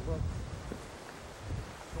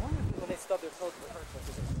 When they stub their toes, it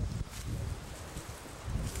hurts.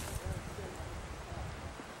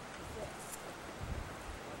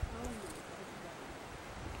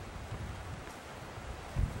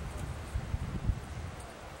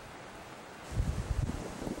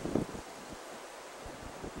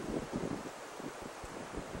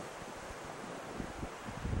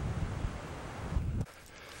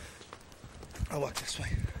 I'll walk this way.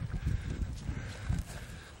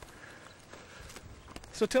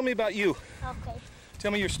 So tell me about you. Okay.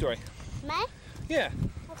 Tell me your story. Mine? Yeah.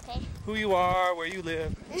 Okay. Who you are, where you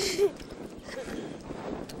live.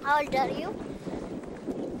 How old are you?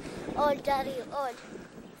 Old are you? Old.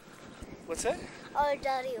 What's that? Old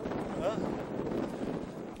are you?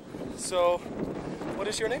 So, what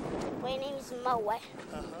is your name? My name is Mawa.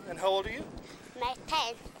 And how old are you? My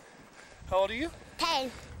 10. How old are you?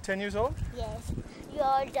 10. 10 years old? Yes. You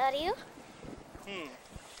old are you?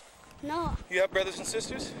 No. You have brothers and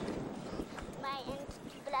sisters? My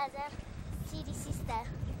brother, three sister.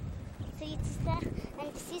 Three sister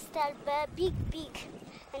and sister big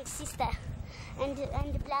and sister and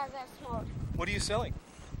brother small. What are you selling?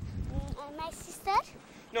 My sister?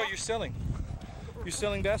 No, you're selling. You're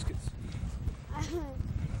selling baskets.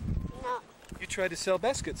 No. You try to sell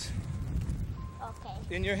baskets.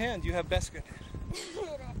 Okay. In your hand, you have basket.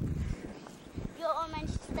 You are my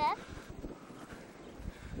sister?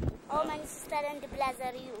 Oh, my sister and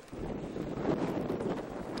brother, you.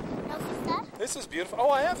 No sister? This is beautiful. Oh,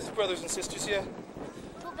 I have his brothers and sisters, yeah.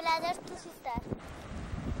 2 brothers, 2 sisters.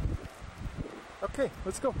 Okay,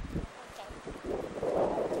 let's go.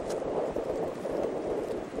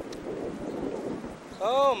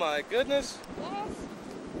 Oh my goodness. Yes.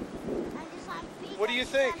 And this one big. What do you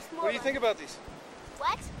think? What do you think about these?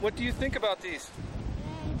 What? What do you think about these?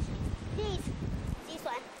 This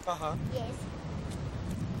one. Uh-huh. Yes.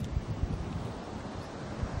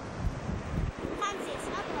 Come this,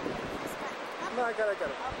 no problem. This one. No, I got it.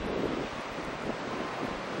 Okay.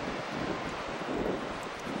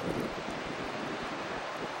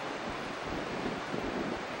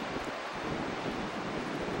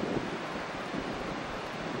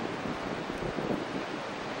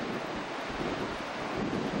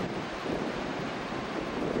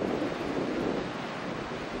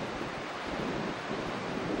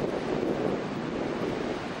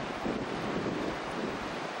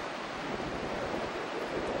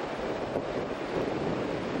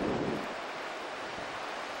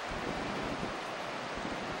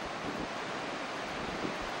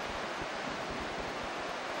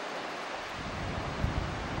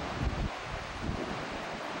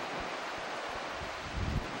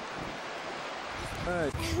 All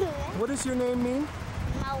right. What does your name mean?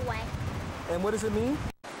 Mawai. And what does it mean?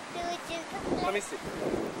 Let Let me see.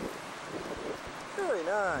 Very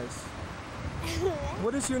nice.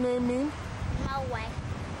 What does your name mean? Mawai.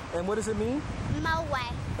 And what does it mean?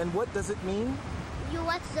 Mawai. And what does it mean? You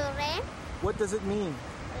want the rain? What does it mean?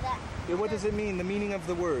 Yeah, what does it mean? The meaning of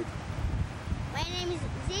the word. My name is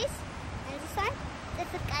this and this one.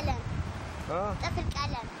 That's a kalam. Ah. That's a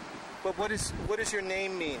kalam. But what does your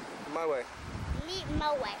name mean? My way. Me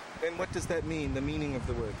Mawai. And what does that mean? The meaning of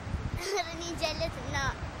the word. No,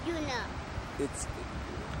 you know. It's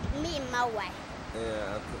Me Mawai.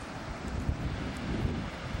 yeah.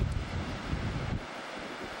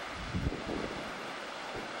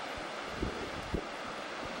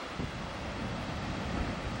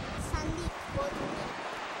 Sandy Boduni.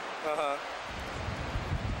 Uh-huh.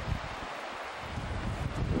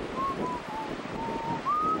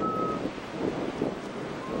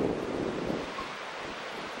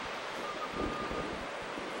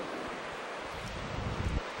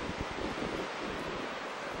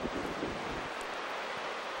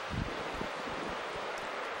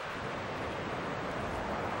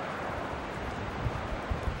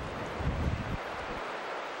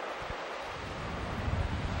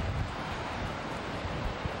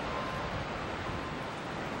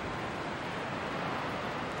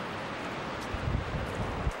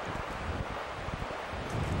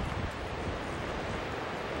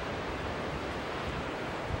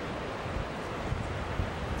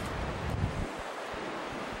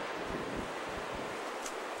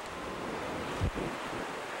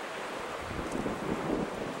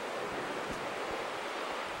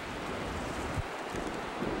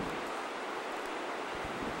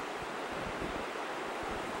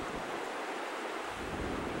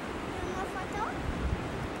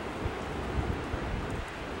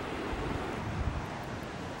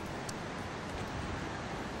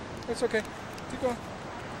 It's okay. Keep going.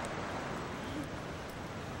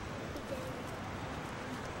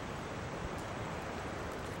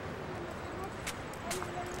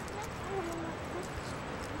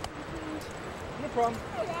 No problem.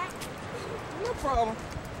 No problem.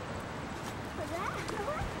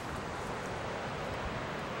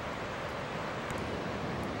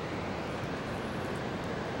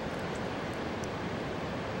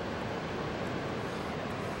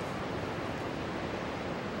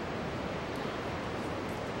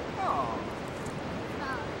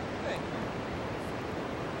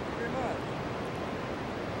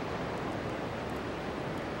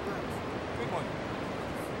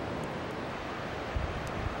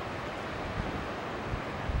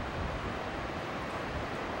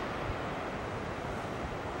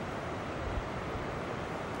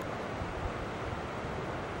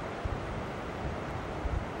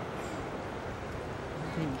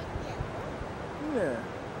 Yeah.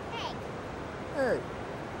 Hey.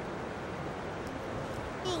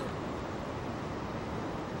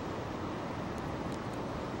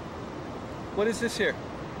 What is this here?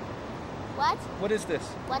 What? What is this?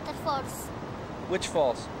 Waterfalls. Which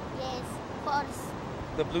falls? Yes, falls.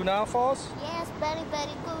 The Blue Nile Falls? Yes, very,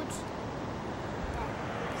 very good.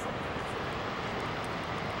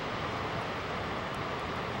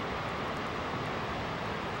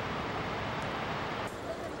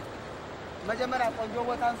 መጀመሪያ ቆንጆ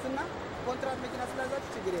ቦታ አንስና ኮንትራት መኪና ስላዛች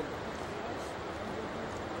ችግር የለም።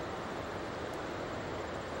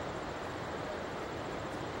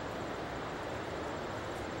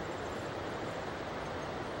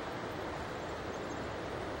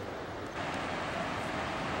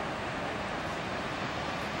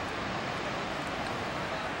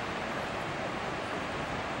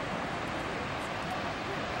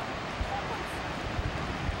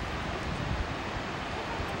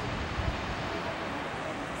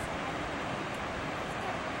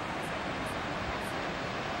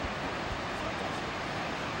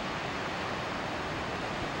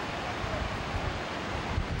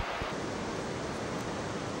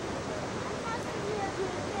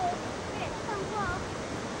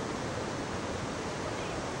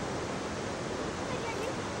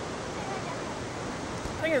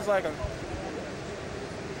 think it's like a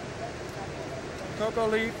cocoa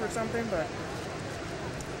leaf or something, but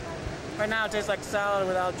right now it tastes like salad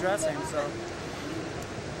without dressing, so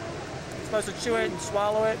you're supposed to chew it and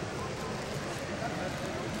swallow it.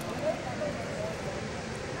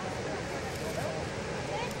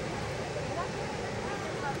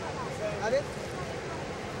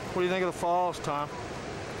 What do you think of the falls, Tom?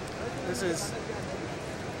 This is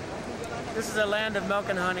a land of milk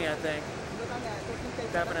and honey, I think.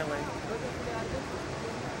 Definitely.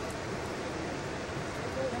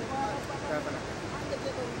 Definitely.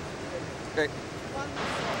 Okay.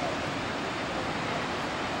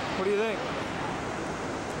 What do you think?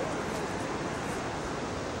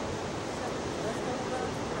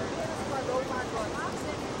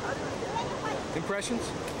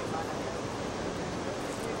 Impressions?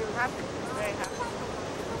 Happy, very happy.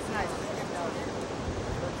 It's nice.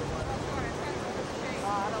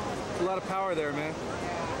 A lot of power there, man.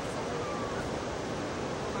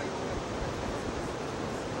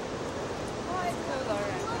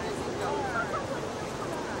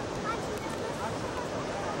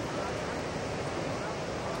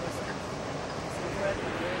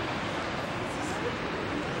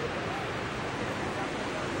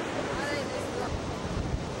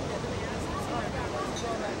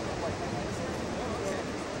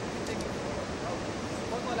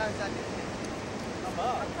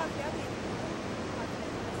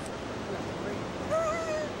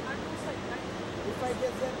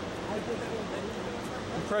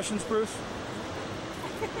 Impressions, Bruce?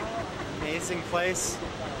 Amazing place.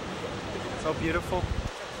 So beautiful.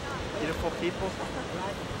 Beautiful people.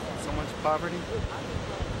 So much poverty.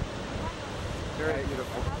 Very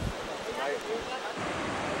beautiful.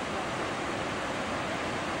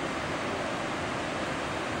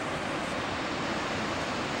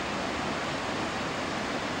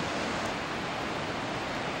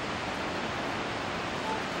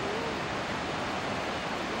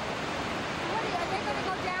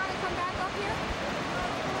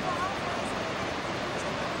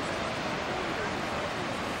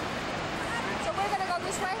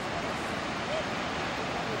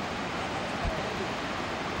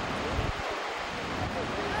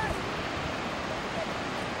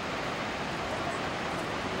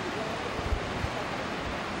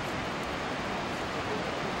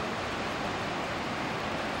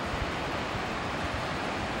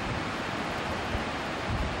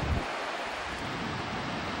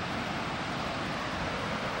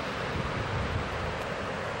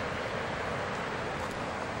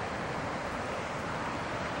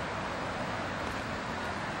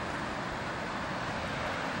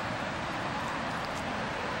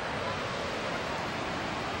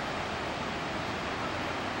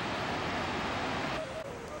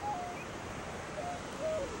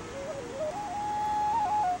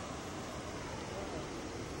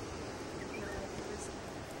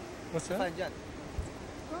 What's that?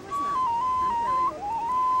 What was that?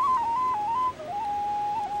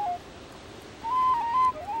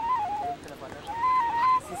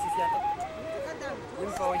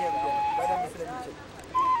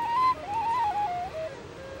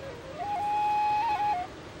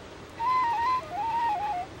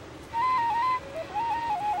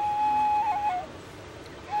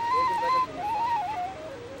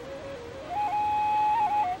 I'm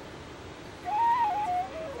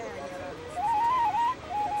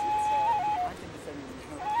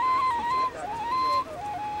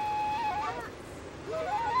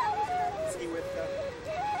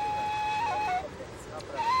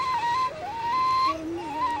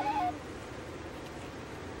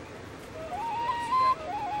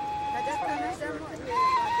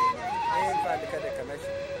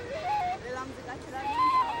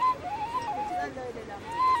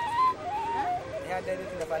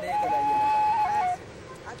telling you.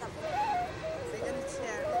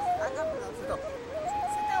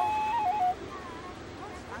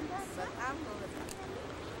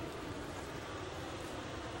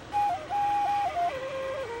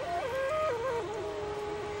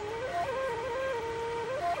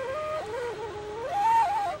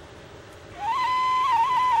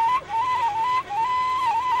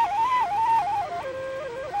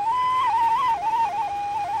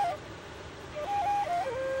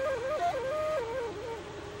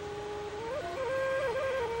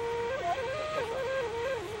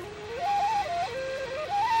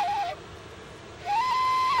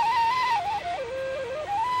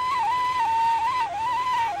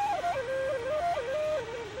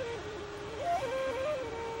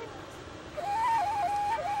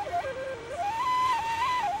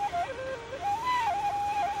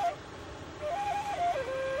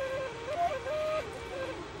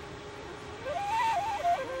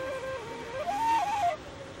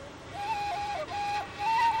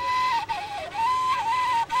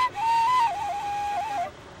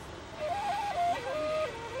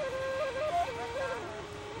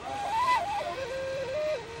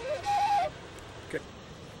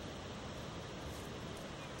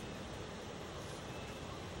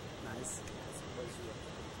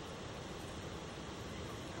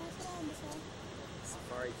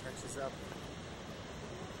 Safari catches up.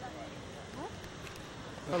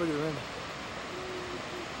 Oh, look at the rain.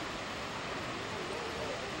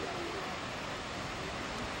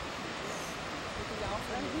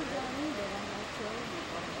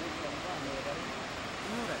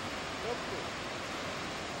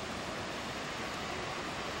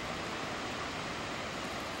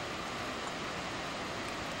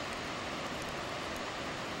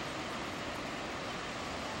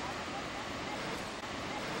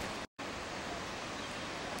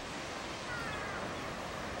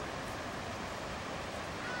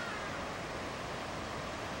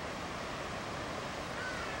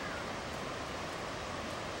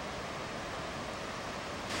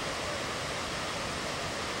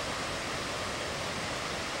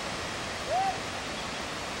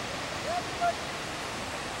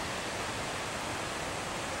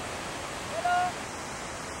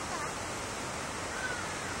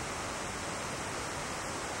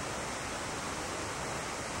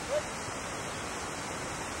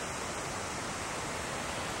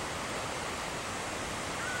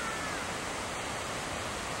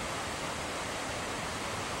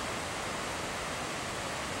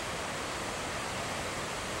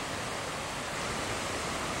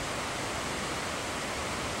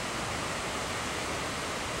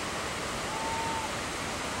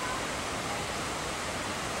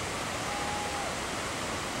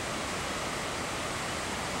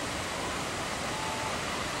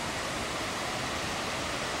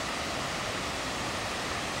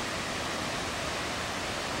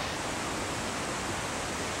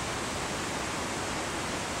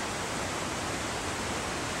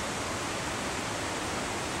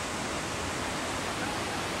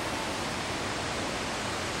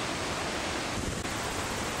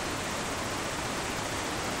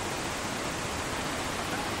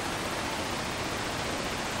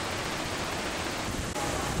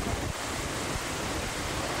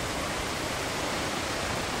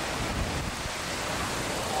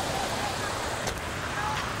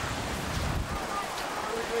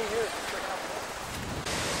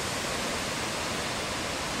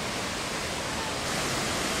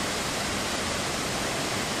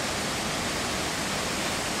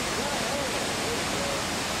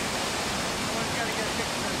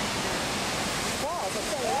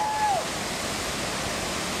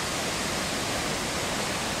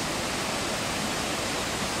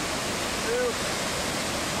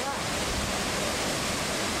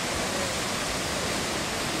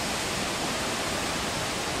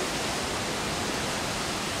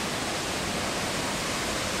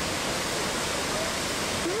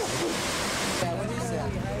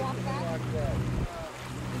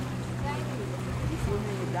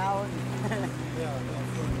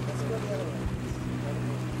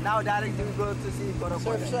 Now directly we go to see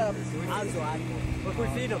Surf's up. What we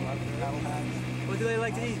feed them? What do they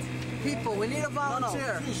like to eat? People, we need a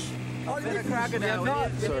volunteer. Fish. Only a crocodile. We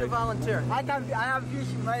need a volunteer. I have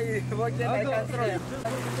fish in my bucket. I can throw it.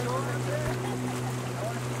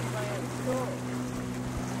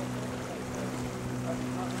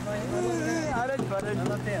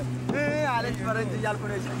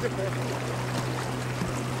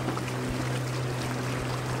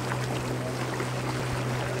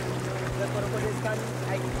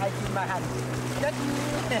 I keep my hand.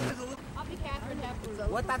 I'll be Catherine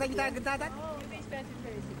Hepburn. What are you talking about?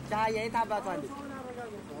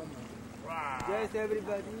 Yes,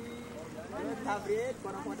 everybody.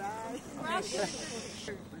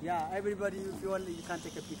 Yeah, everybody, if you want, you can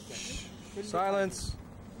take a picture. Silence.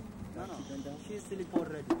 No. She's asleep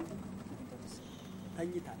already.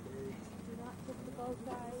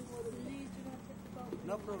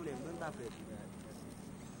 No problem, don't afraid.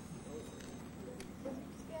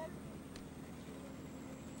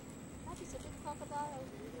 That's a big crocodile.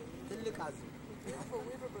 Beautiful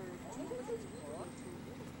river bird.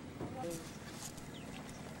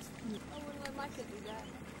 I wouldn't let my kid do that.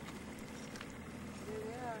 There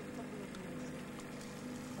they are.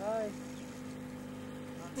 Hi.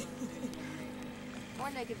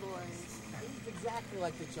 More naked boys. It's exactly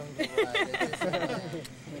like the jungle ride.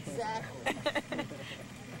 Exactly.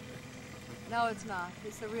 No, it's not.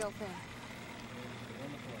 It's the real thing.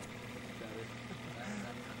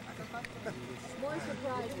 More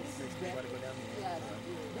surprises. Yes.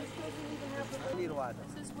 This doesn't even happen.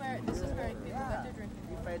 This is where people get their drinking.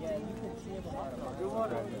 If I drink, you can see him.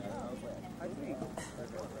 Water. I drink.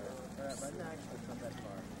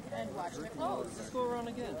 And watch their clothes. Let's go around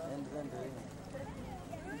again.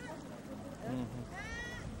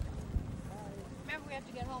 Remember, we have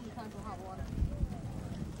to get home in time for hot water.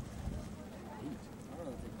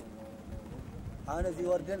 አሁን እዚህ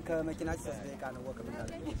ወርደን ከመኪናችን 3 ደቂቃ ነው ወክ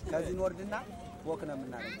የምናደርገው። ከዚህ እንወርድና ወክ ነው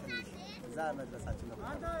የምናደርገው ትንሽ እዛ መድረሳችን ነው።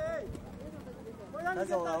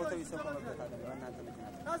 ከዛው አውቶቡስ ሰቆመበት አለ እናንተ መኪና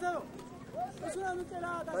ከዛው እሱ ነው ምጥላ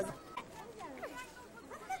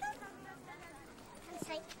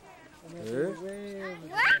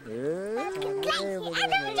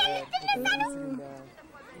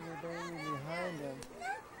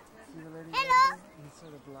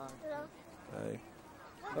Hello. Hey.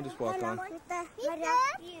 I'll just walk on.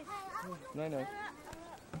 No.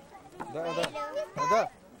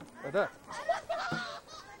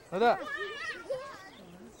 Ada.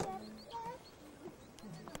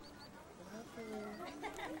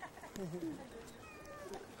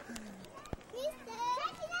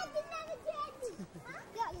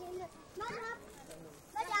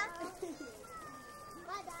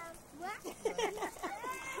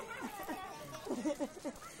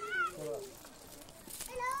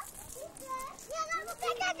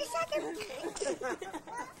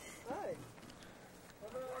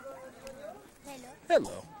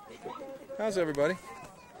 Hello. How's everybody?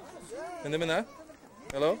 And them and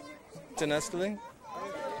hello? Tenestling?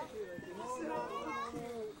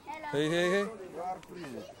 Hey.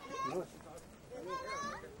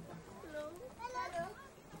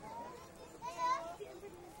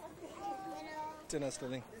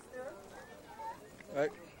 Tenestling.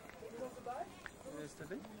 Right?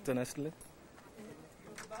 Tenestling.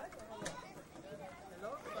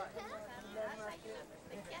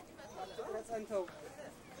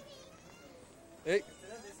 Hey.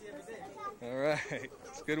 All right.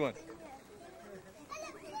 It's a good one.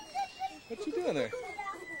 What you doing there?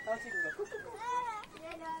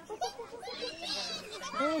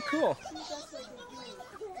 Oh, cool.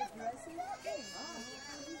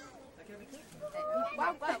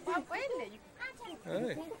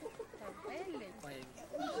 Hey.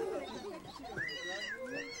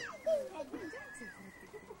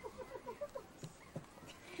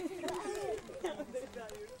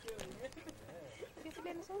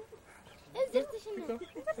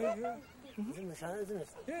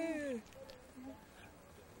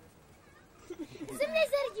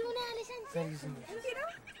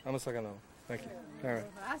 I'm a second now. Thank you. All right.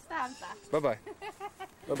 Bye-bye.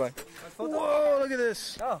 Bye-bye. Whoa, look at this.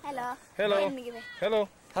 Oh. Hello. Hello.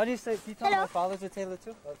 How do you say Peter? My father's a tailor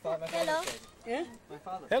too? Hello. Yeah? My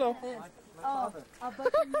father. Hello. My father.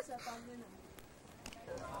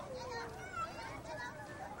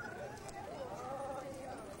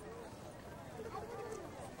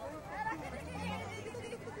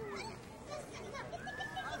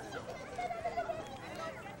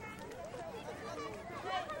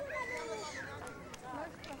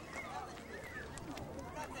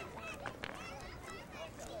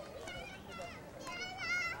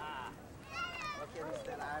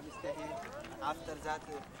 After that,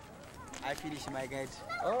 I finish my guide.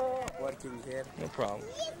 Oh, working here. No problem.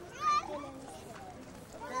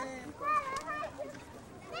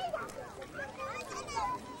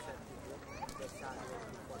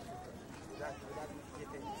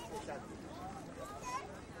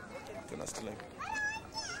 Tenestling.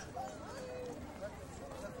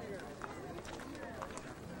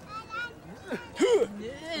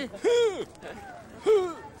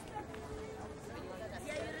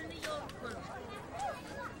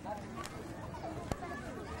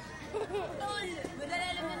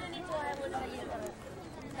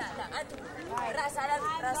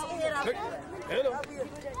 Hello.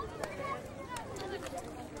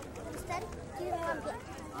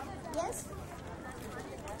 Yes.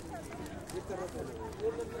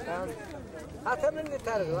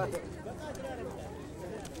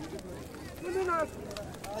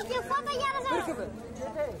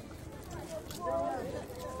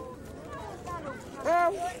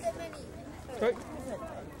 Hey.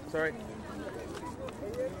 Sorry.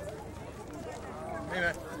 Hey,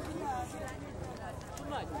 man.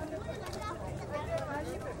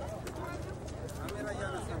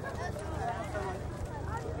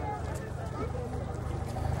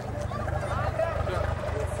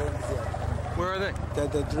 Where are they?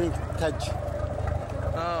 The drink touch.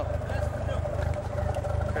 Oh.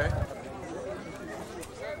 Okay.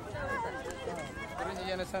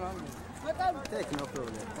 Take no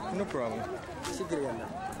problem. No problem. Shukriya.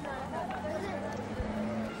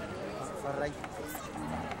 All right.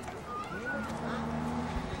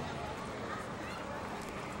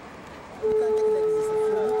 You can take like this. If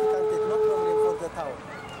you look, you can take no problem for the tower.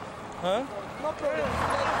 Huh? No problem.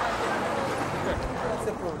 That's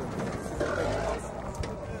the problem.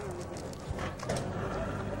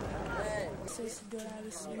 Says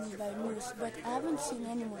dollars by news, but I haven't seen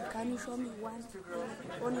anyone. Can you show me one?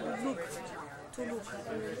 Only the book. to look.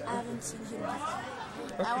 I haven't seen him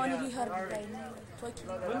before. I only heard by talking.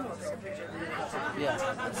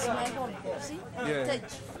 Yeah. It's my home. See? Yeah.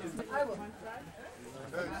 Touch.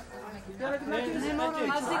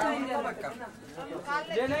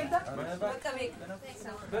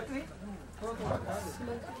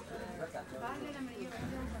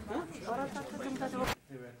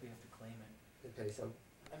 Theoretically have to claim it.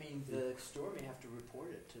 I mean, the store may have to report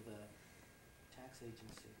it to the tax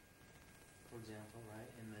agency, for example, right?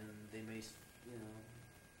 And then they may, you know,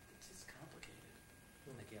 it's just complicated.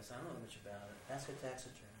 I guess I don't know much about it. Ask a tax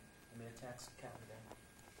attorney. I mean, a tax accountant.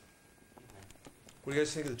 What do you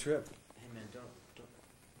guys think of the trip? Hey man,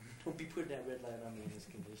 don't be putting that red light on me in this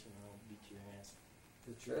condition, or I'll beat your ass.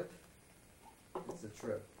 The trip? It's a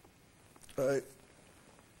trip.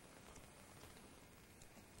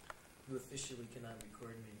 You officially cannot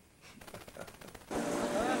record me.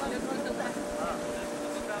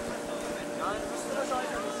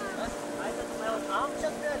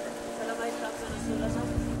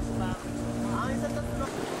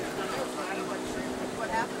 What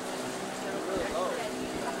happened?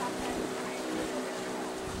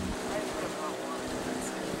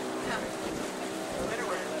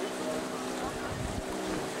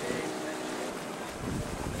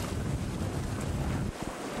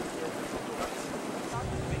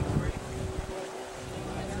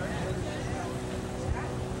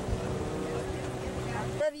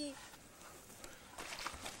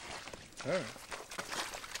 All right.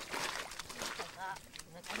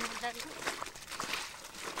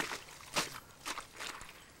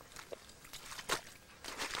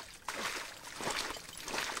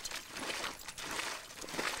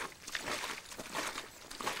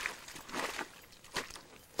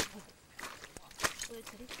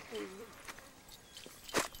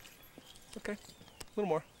 Okay, a little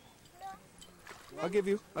more. I'll give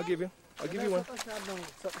you one.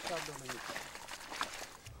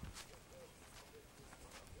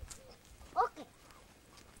 Okay.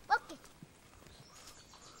 Okay.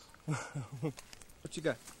 What you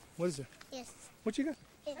got? What is it? Yes. What you got?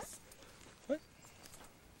 Yes. What?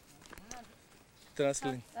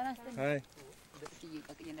 Здравствуй. Hi.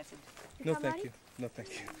 No, thank you. No, thank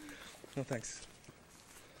you. No, thanks.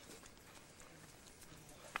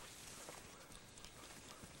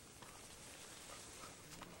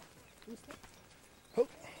 Oh.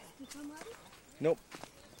 Nope.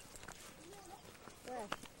 Where?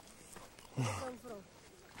 Come from?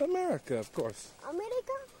 America, of course.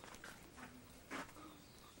 America?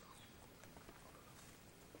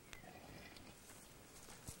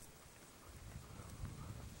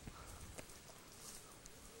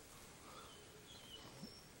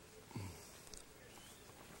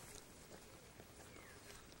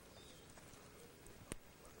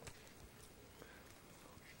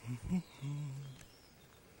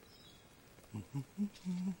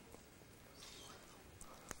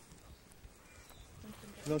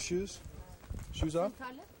 No shoes? Shoes off?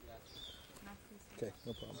 Okay,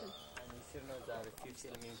 no problem.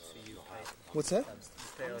 What's that?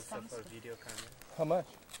 Video camera. How much?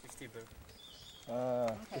 50 bucks.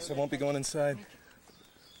 Guess I won't be going inside.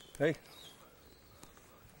 Hey.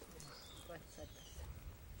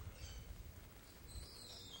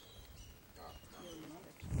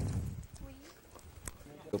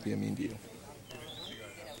 It'll be mean to you.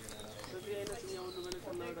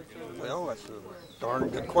 Well, that's a darn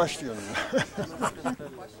good question.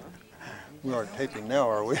 We aren't taping now,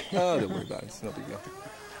 are we? Oh, don't worry about it. It's no big deal.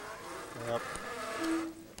 Yep.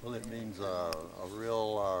 Well, it means a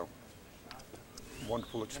real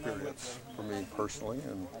wonderful experience for me personally,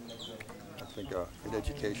 and I think a good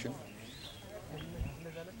education.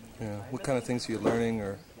 Yeah. What kind of things are you learning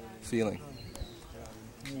or feeling?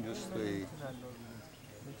 Just the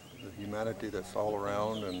humanity that's all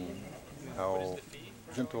around, and how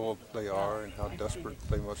gentle they are, and how desperate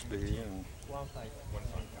they must be, and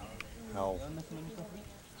how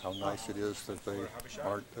nice it is that they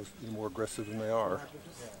aren't any more aggressive than they are.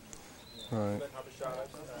 All right.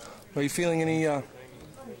 Are you feeling any?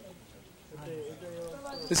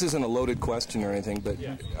 This isn't a loaded question or anything, but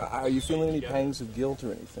are you feeling any pangs of guilt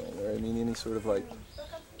or anything? Or I mean, any sort of like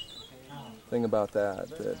thing about that?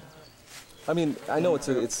 I mean, I know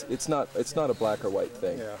it's not a black or white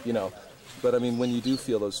thing, you know. But I mean, when you do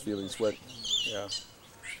feel those feelings, what? Yeah, it's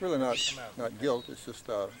really not guilt. It's just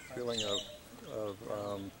a feeling of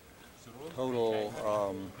total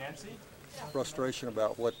frustration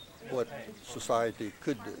about what society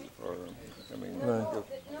could do. Or, I mean,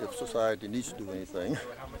 if society needs to do anything,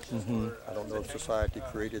 I don't know if society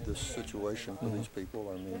created this situation for these people.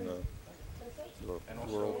 I mean, the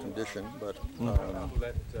world condition, but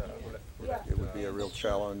it would be a real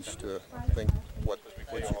challenge to think what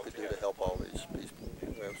you could do to help all these people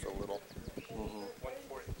who have so little.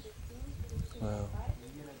 Wow.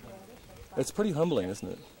 It's pretty humbling, isn't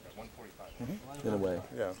it? In a way.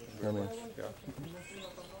 Yeah. I mean,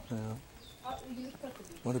 yeah.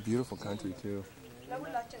 What a beautiful country, too.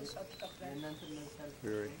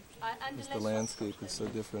 Very. Just the landscape is so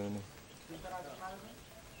different.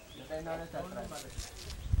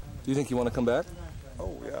 Do you think you want to come back?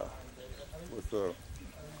 Oh, yeah. With the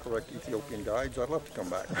correct Ethiopian guides, I'd love to come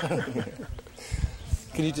back.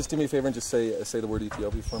 Can you just do me a favor and just say the word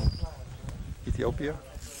Ethiopia for me? Ethiopia?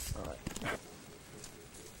 All right.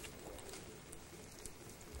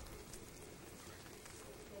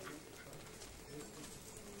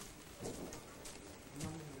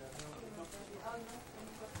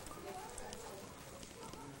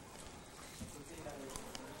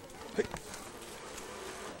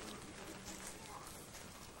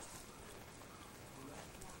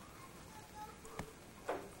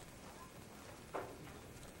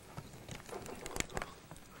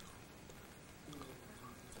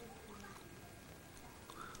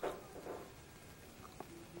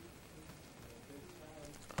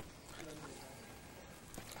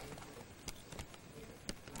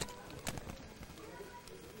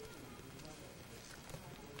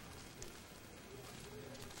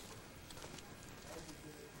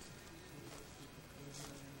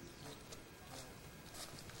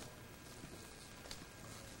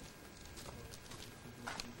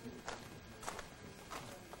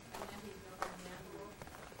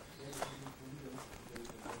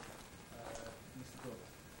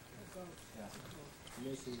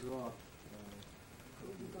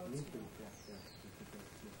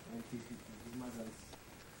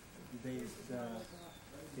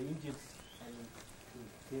 The Egypt and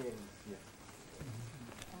here.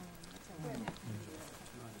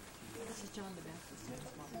 This is John the Baptist.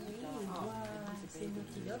 C'est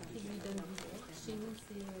notre pilote qui lui donne vie. Chez nous,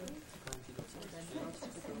 c'est John the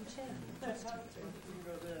Baptist.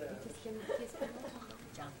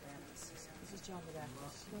 This is John the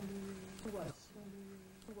Baptist. Who was?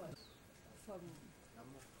 From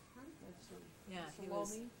yeah, he was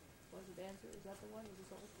the dancer. Is that the one? Is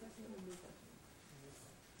this Old Testament or New Testament?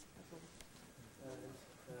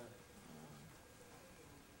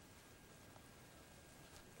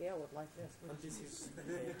 Gail would like this. This is a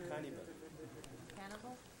cannibal.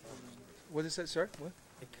 Cannibal? What is that, sir? What?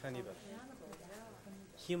 A cannibal.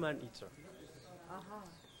 Human eater.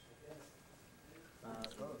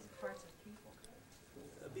 Parts of people.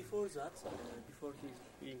 Before that, before he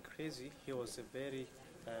being crazy, he was a very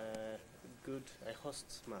good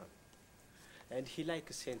host man. And he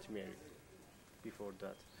liked Saint Mary before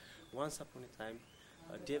that. Once upon a time,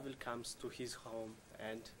 a devil comes to his home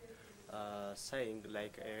and saying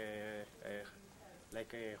like a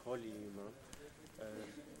holy man,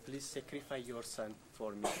 please sacrifice your son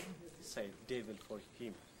for me, say devil for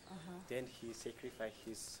him. Then he sacrificed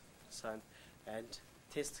his son and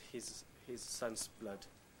test his son's blood.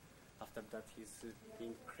 After that he's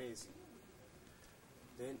being crazy.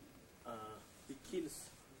 Then he kills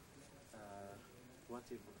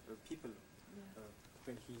people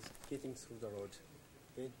when he's getting through the road.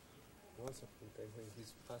 Then once upon a time when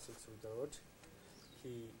he's passing through the road,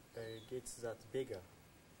 he gets that beggar.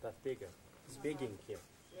 He's begging him.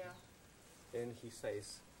 Yeah. Then he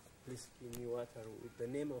says, please give me water with the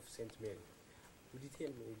name of Saint Mary. Would you tell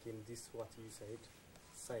me again this what you said?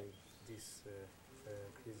 Say this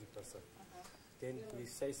crazy person. Then he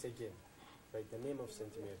says again, by the name of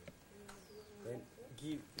Saint Mary. Then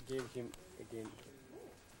gave him again.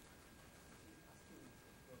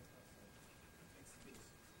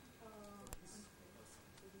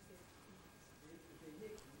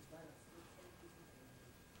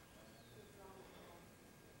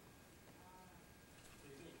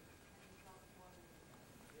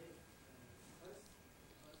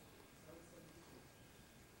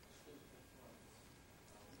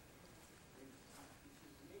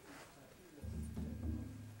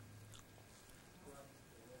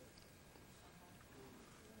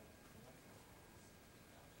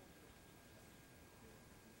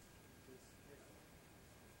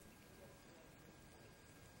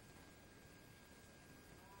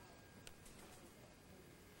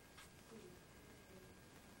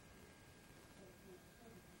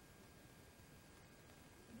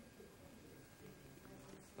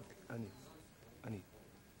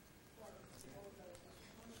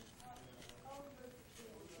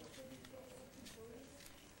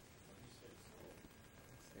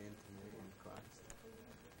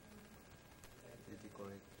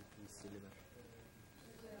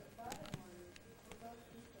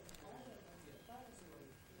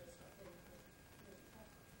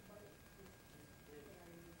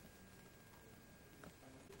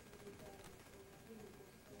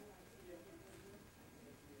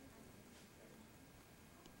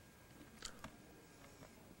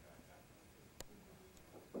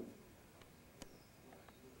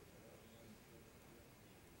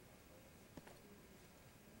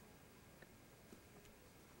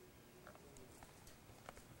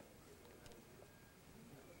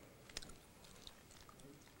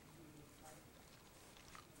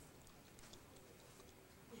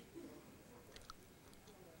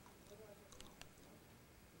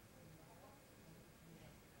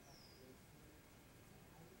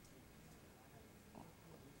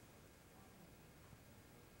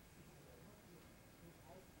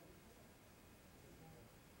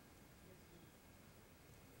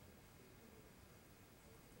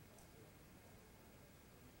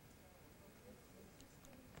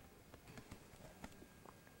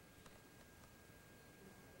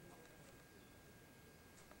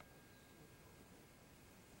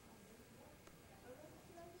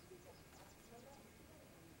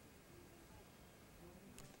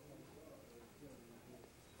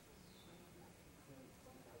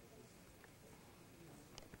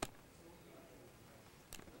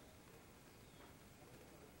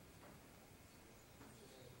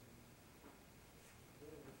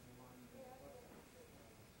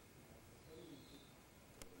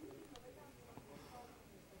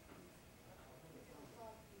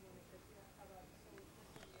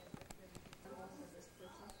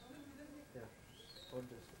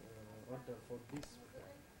 for this.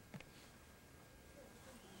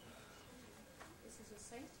 This is a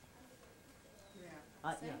saint?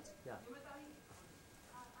 Yeah, yeah.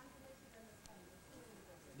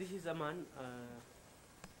 This is a man,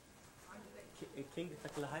 King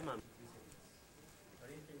Taklahaiman.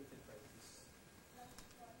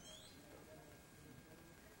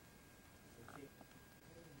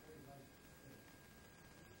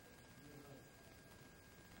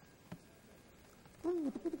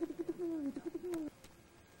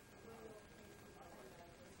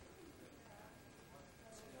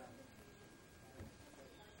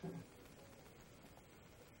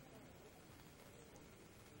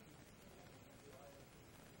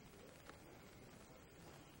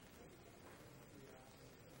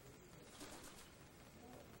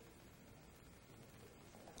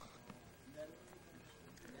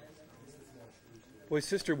 Boy,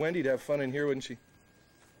 Sister Wendy'd have fun in here, wouldn't she?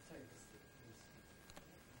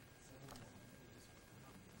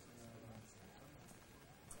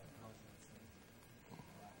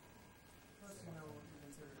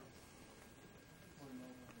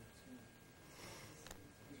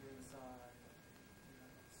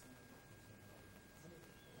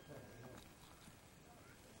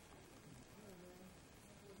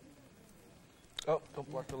 Oh, don't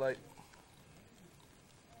block the light.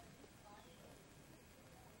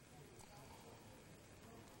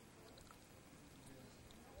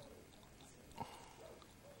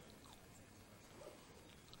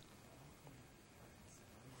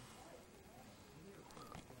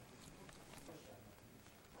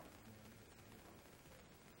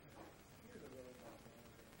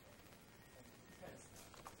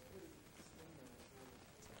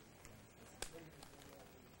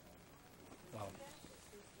 Wow.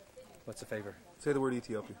 What's the favor? Say the word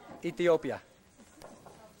Ethiopia. Ethiopia.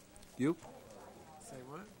 You? Say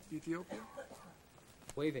what? Ethiopia?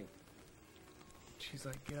 Waving. She's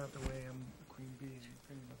like, get out the way, I'm a queen bee, and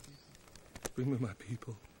bring me my people. Bring me my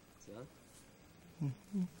people. Son?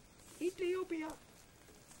 Ethiopia!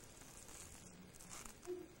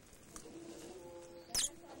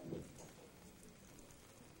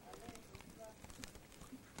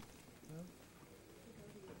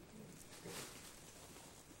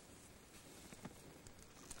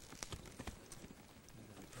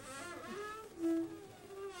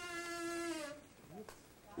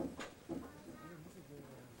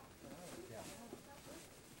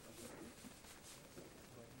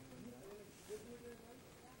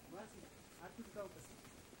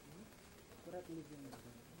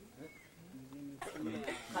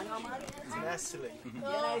 Nestle.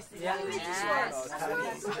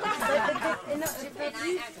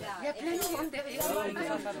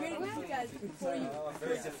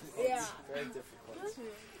 Very difficult. Yeah. Very difficult.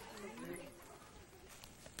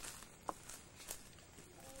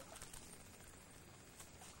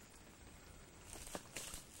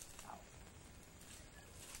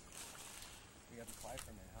 We got to fly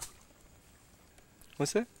from there, huh?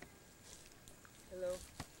 What's that? Hello.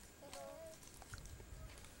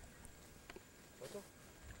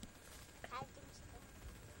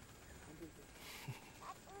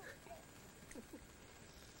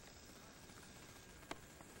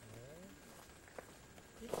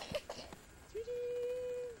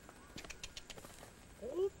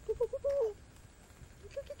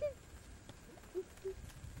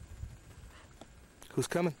 Who's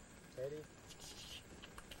coming? Ready?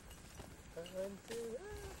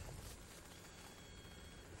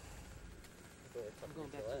 I'm going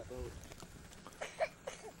back to the boat.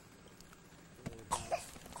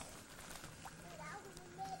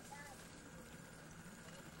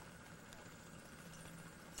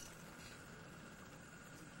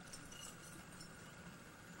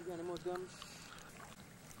 You got any more gums?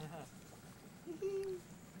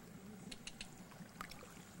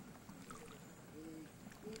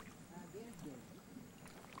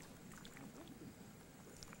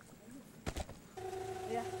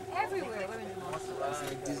 Yeah, everywhere.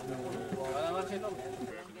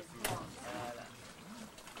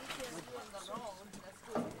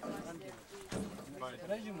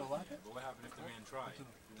 What happened if the man tried?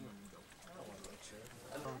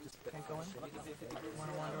 Can't go in? Want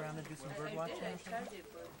to wander around and do some bird watching or something?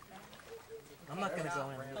 I'm not going to go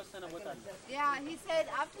in. Yeah, he said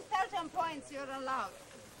after certain points you're allowed.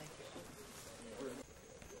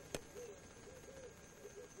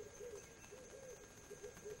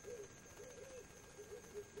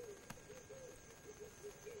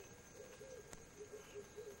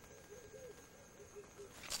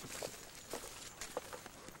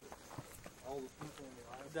 All the people in the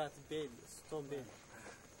island. That's Bell, Stone Bell.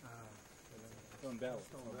 Stone Bell.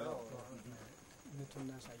 Stone Bell. እንትን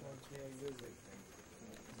እናሳያቸው።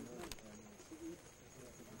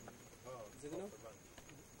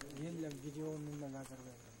 የለም ቪዲዮውን እንነጋገር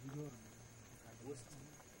ቪዲዮ ውስጥ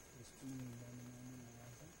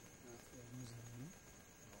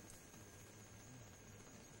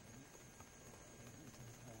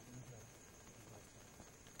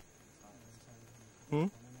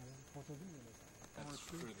That's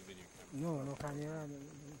for the video camera. No, no camera.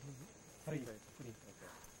 Free.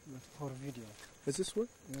 But for video. Is this what?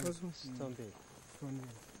 Yeah. Stone big. Stone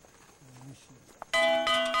big.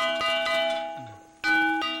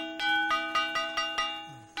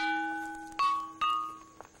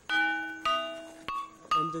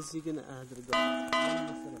 እንደዚህ ግን አድርገው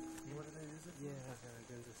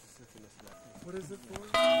What is it for?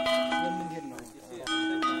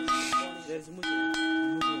 There's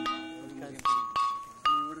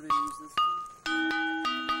What do they use this for?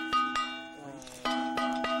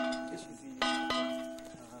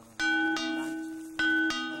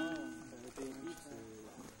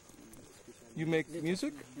 You make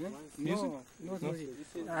music? Music? No, no.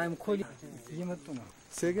 I'm calling.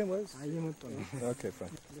 Say again, what? Okay,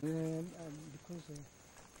 fine. Because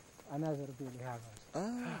another bill have us.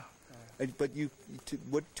 But you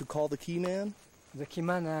to call the key man? The key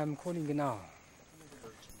man I'm calling now.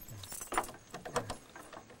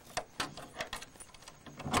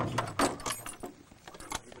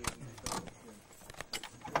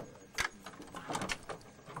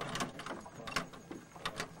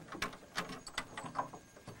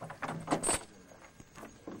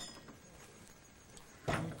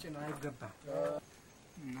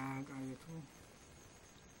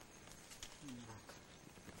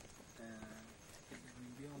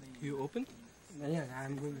 You open? Yeah,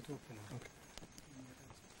 I'm going to open it. Okay.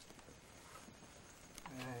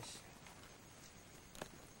 Yes.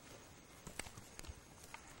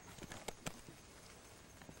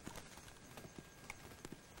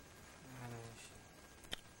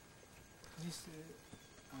 This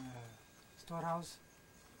storehouse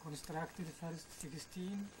constructed first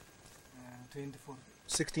 1624.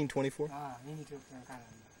 1624? In Ethiopian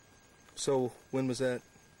calendar. So when was that?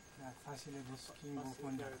 Fasilides King of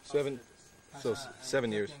Wonder. 7 years. After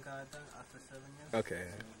 7 years. Okay.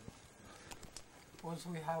 Also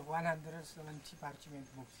we have 170 parchment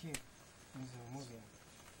books here in the museum.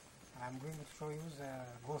 I'm going to show you the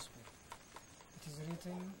gospel. It is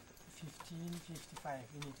written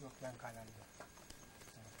 1555 in Ethiopian calendar.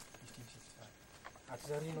 1555. At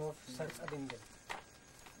the reign of Sir Adingle.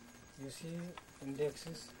 You see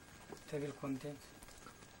indexes, table content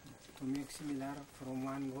to make similar from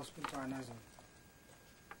one gospel to another.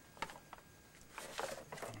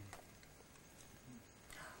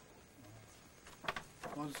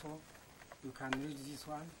 Also, you can read this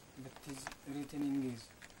one, but it is written in English.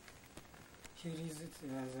 Here is it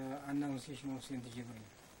as an annunciation of Saint Gabriel.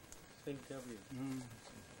 Saint Gabriel.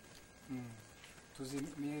 To the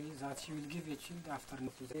Mary that she will give a child after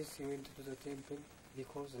 90 days. She went to the temple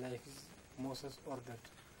because like Moses ordered,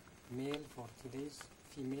 male 40 days,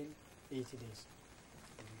 female 80 days.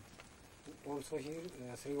 Also here,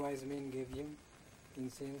 3 wise men gave him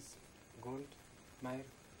incense, gold, myrrh,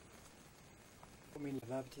 many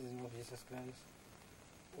baptism of Jesus Christ.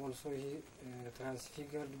 Also he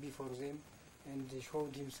transfigured before them and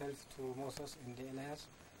showed himself to Moses and Elias,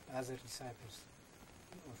 other disciples,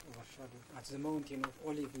 overshadowed at the mountain of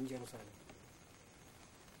Olive in Jerusalem.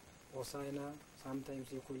 Hosanna,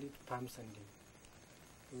 sometimes you call it Palm Sunday.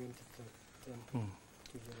 We went to the temple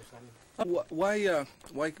to Jerusalem.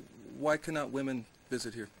 Why cannot women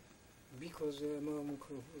visit here? Because the monk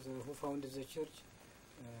who founded the church,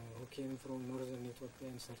 who came from northern Ethiopia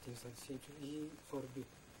in 13th century, he forbid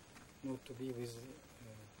not to be with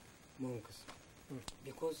monks.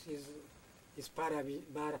 Because his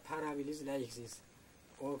parable is like this: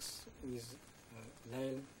 ox with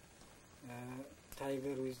lion,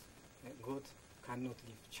 tiger with goat cannot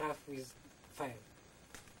live, chaff with fire,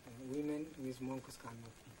 women with monks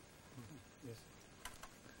cannot live. Yes.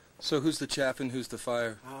 So who's the chaff and who's the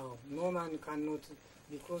fire? No man cannot,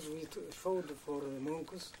 because we showed for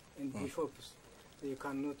monks and bishops, they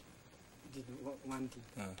cannot did one thing.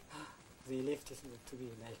 They left it to be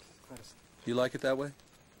like first. You like it that way?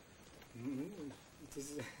 It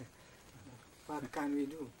is. What can we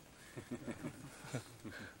do?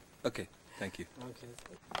 Okay, thank you. Okay.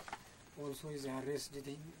 Also, they arrested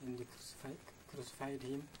him and they crucified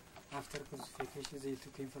him. After crucifixion, they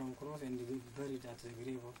took him from cross and buried at the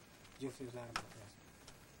grave of Joseph Lalibella.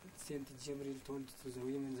 Saint Gabriel told to the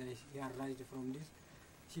women that he arised from this.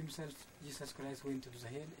 Himself, Jesus Christ, went to the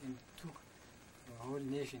hell and took whole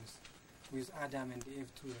nations with Adam and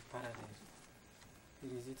Eve to paradise.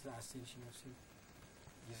 Here is it, the ascension of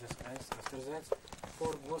Jesus Christ. After that,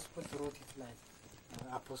 4 Gospels wrote it like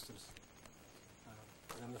apostles.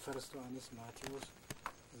 Then the first one is Matthew,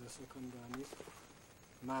 the second one is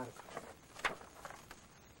Mark.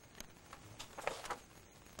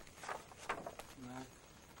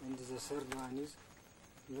 And the third one is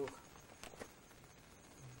Luke.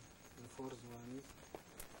 The fourth one is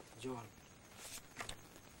John.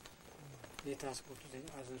 Let us go to the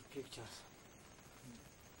other pictures.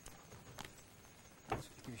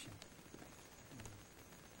 Constitution.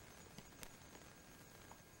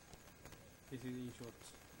 This is in short.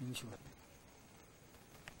 In short.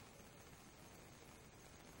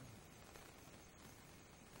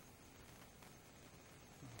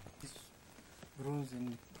 This bronze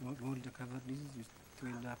and gold cover, this is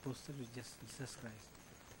 12 apostles, just Jesus Christ.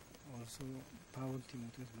 Also Paul,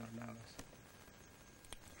 Timothy, Barnabas.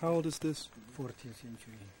 How old is this? 14th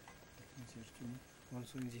century.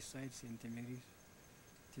 Also in this side, St. Mary's,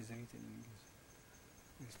 it is written in English.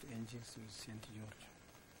 Next to angels with St. George.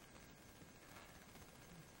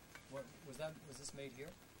 What was this made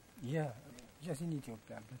here? Yeah, just in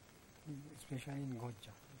Ethiopia, but especially in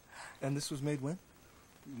Goja. And this was made when?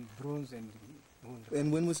 In bronze and gold.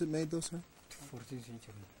 And when was it made, though, sir? 14th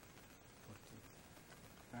century.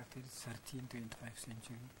 After 13th, 25th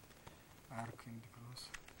century, Ark and the cross.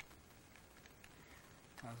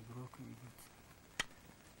 It was broken, but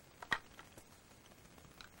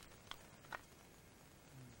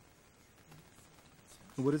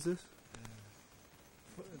What is this?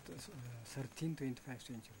 13th, 25th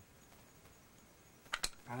century.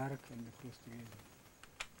 Ark and the cross together.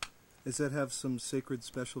 Does that have some sacred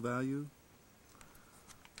special value?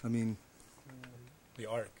 I mean... The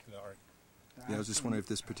ark. Yeah, I was just wondering if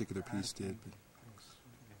this particular piece did.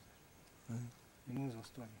 But, you know the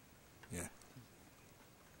story? Yeah.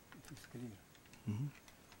 It is clear. Mm-hmm.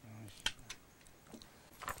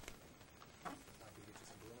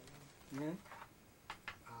 Yeah?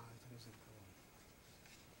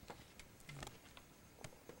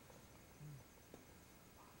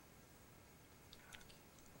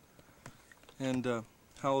 And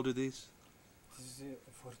how old are these? This is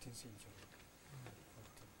 14th century.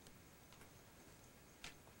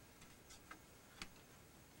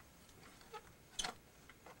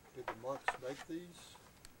 Did the monks make these?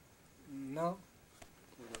 No.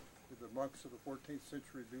 Did the monks of the 14th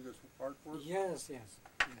century do this artwork? Yes.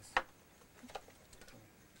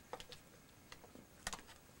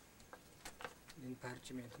 In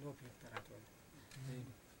parchment, no paper at all.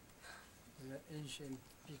 The ancient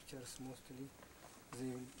pictures mostly,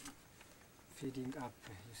 they feeding up,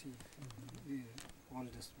 you see, all the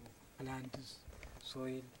plants,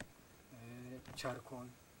 soil, charcoal,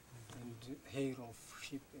 and hair of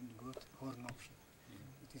sheep and goat, horn of sheep.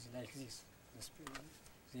 It is like this,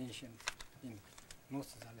 the ancient in not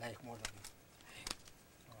like modern.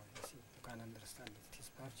 You see, you can understand it is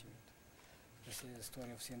parchment. This is the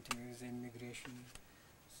story of St. Mary, the immigration,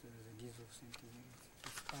 so the deeds of St. Mary, it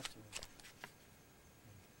is parchment.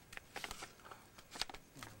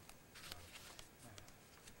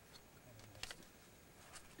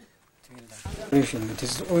 It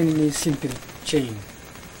is only simple chain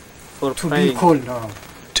for to praying. be cold.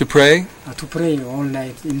 To pray? To pray all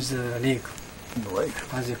night in the lake. In the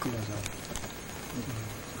lake? As a close.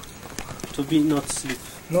 To be not sleep.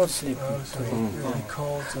 Not sleep.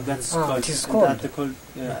 Cold. So that's cold. It is cold. That's the cold.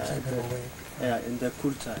 Yeah, in the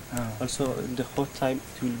cool time. Also, in the hot time,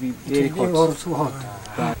 it will be very hot. Or too hot.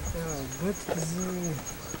 But it's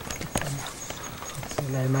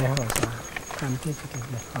like my house. I can take it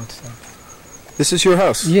outside. This is your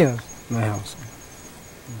house? Yeah, my house.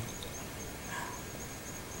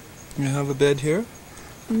 You have a bed here?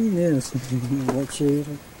 Yes, a chair,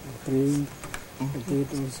 praying, a bed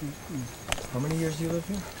also. How many years do you live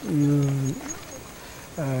here?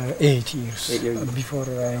 8 years. 8 years. Before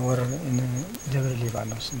I was in Jebel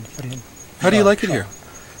Libanos in Friend. How do you like it here?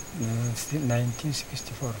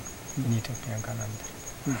 1964 in Ethiopian calendar.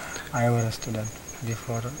 I was a student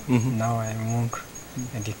before. Now I am a monk,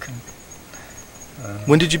 a deacon.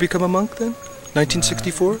 When did you become a monk then?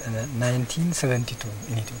 1964? 1972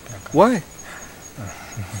 in Ethiopia. Why? It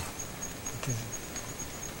is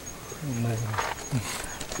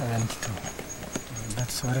 72.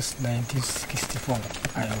 That's first 1964.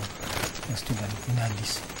 I was a student in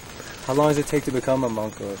Addis. How long does it take to become a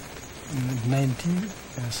monk?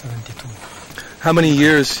 1972. How many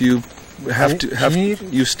years you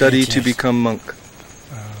you study to become monk?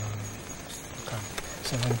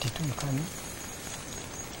 72.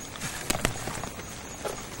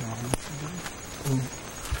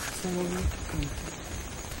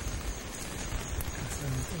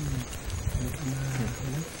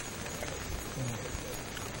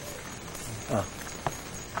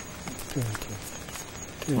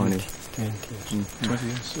 20. 20 years. 20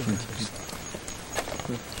 years.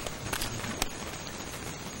 Good.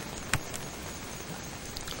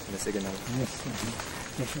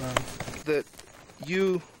 That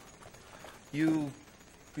you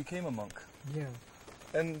became a monk. Yeah.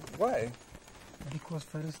 And why? Because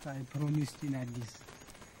first I promised in Addis.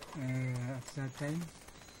 At that time,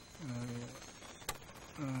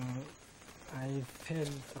 I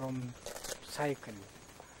fell from cycle.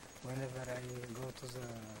 Whenever I go to the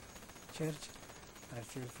church, I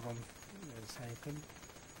fell from cycle.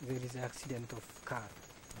 There is accident of car.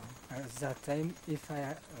 At that time, if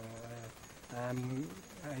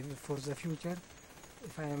for the future,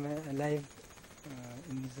 if I am alive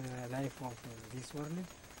in the life of this world,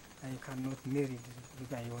 I cannot marry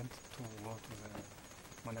because I want to go to the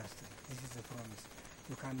monastery. This is the promise.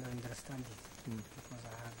 You can understand it because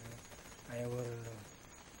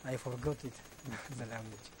I forgot it, the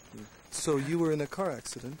language. So you were in a car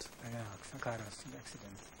accident? Yeah, a car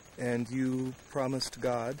accident. And you promised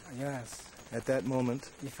God? Yes. At that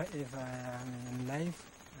moment? If I am alive,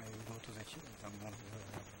 I will go to the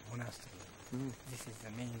monastery. This is the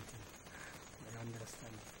main thing. I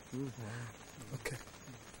understand. Okay.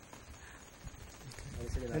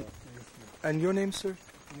 And your name, sir?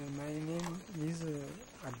 My name is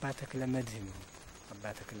Abataklamedin.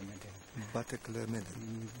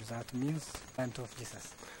 That means Aunt of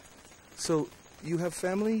Jesus. So you have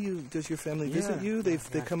family? Does your family visit you? They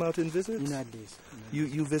come out and visit? In Addis.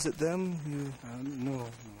 You visit them? No.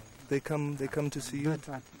 They come to see you?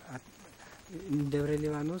 But in Debre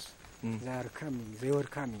Libanos, they were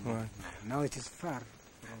coming. Right. Now it is far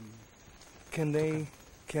from.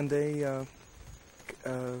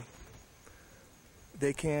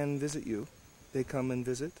 They can visit you? They come and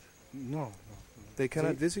visit? No. They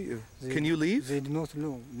cannot visit you? Can you leave? They do not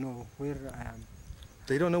know where I am.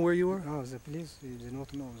 They don't know where you are? No, the place, they do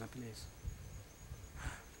not know the place.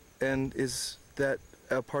 And is that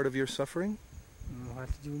a part of your suffering? What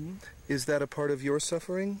do you mean? Is that a part of your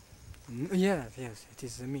suffering? Yes, it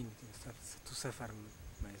is the mean to suffer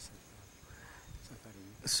myself.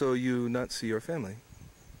 Suffering. So you not see your family?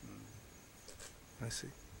 I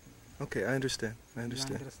see. Okay, I understand. You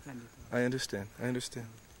understand it. I understand.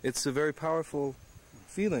 It's a very powerful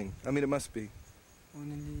feeling. I mean, it must be.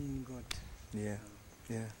 Only in God. Yeah.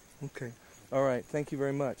 Okay. All right. Thank you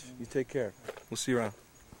very much. You take care. We'll see you around.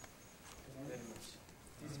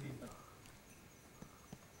 These people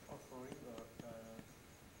offering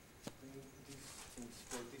these things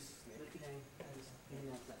for this snake.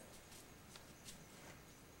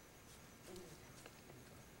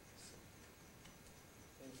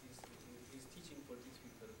 And he's teaching for these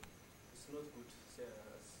people. It's not good.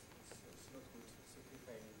 It's not good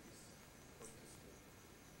sacrificing this for this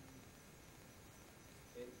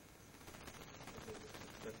thing.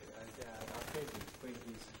 And they are afraid when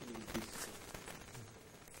he's killing this.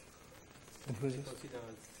 And who is this? Consider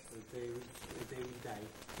they will die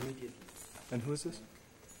immediately. And who is this?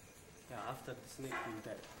 Yeah, after the snake will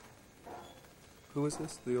die. Who is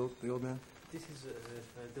this? The old man? This is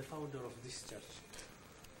the founder of this church.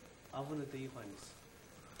 Abuna de Iohannis.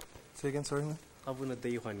 Say again, sorry, man? Abuna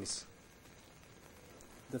de Iohannis.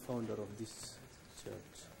 The founder of this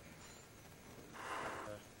church.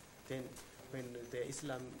 Then when the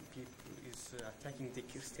Islam people is attacking the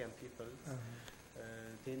Christian people,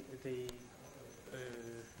 then they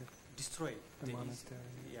destroy the monastery.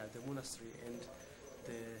 The monastery and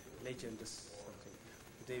the legends.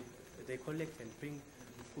 Something. They collect and bring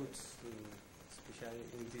foods, especially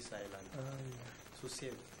in this island, to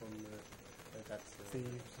save from that.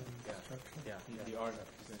 The art,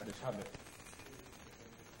 the habit.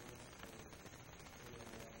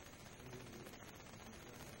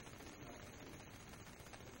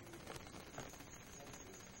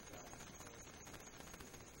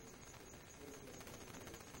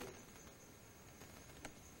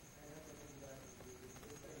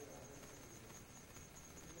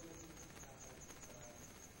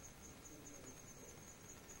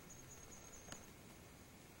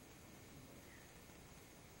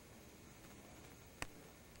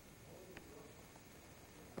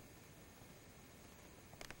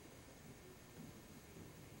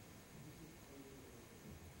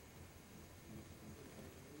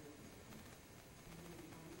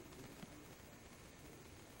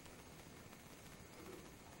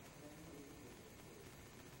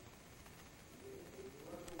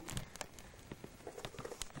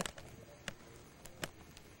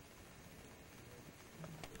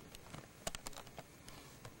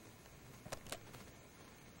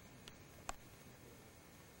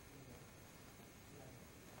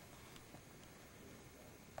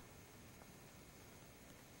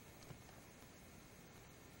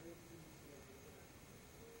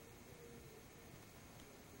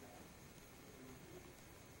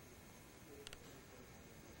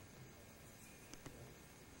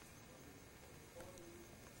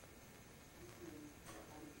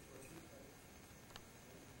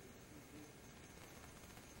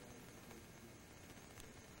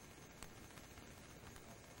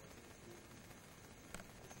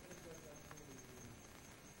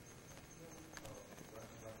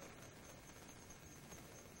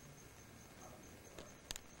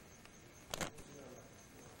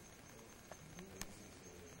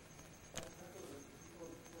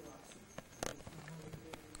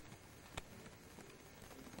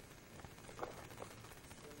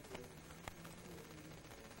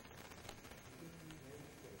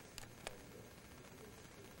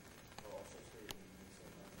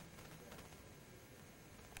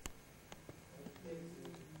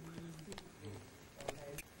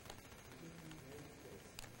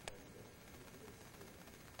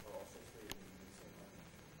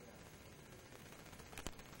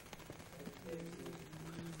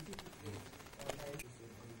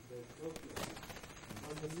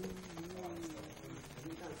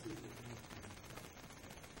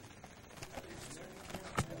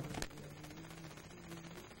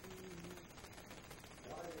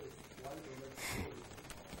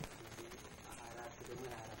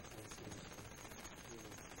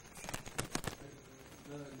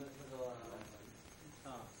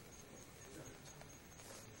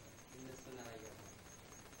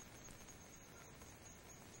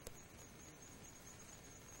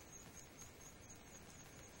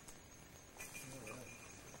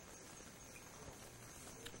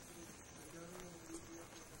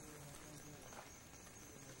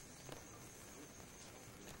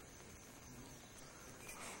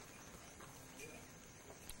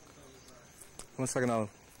 One second, I'll.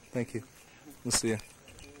 Thank you. We'll see you.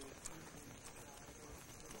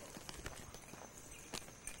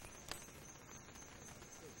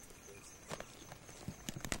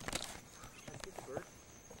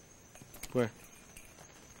 Where?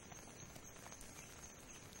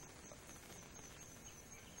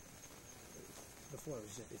 Before it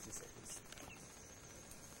was just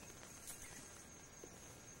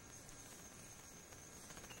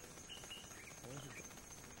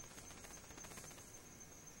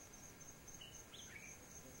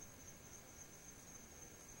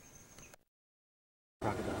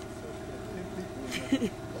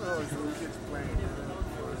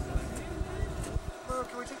Well,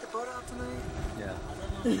 can we take the boat out tonight? Yeah.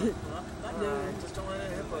 Alright, just don't let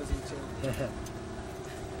any hippos eat you.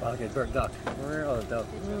 Well, okay, bird, duck. Where are the duck?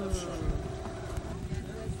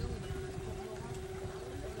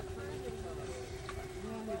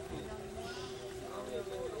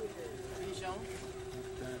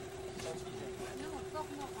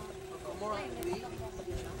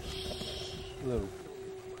 Hello.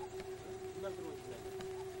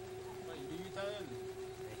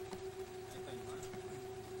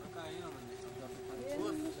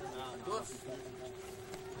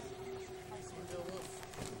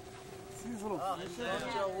 These little fishes. I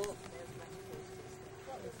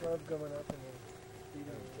love going up and feeding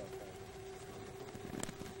them.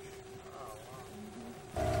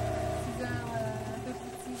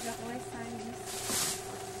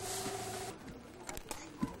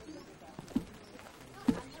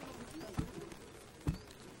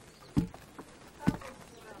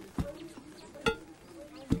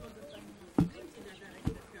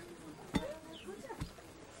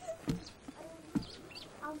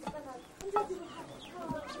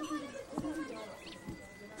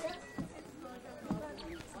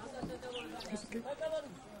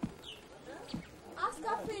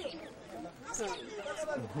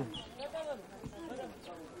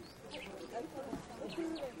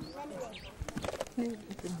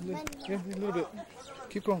 Yeah, a little bit.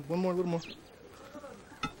 Keep going. One more, a little more.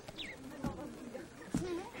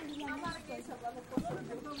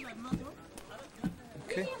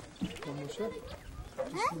 Okay. One more shot.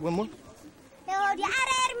 Just one more.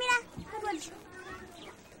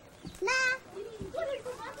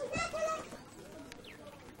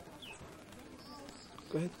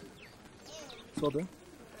 Go ahead. It's all done.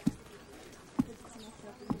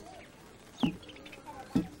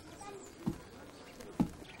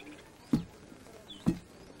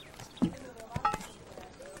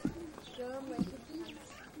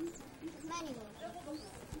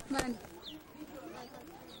 Man.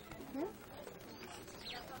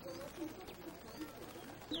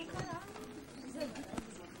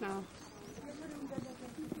 No.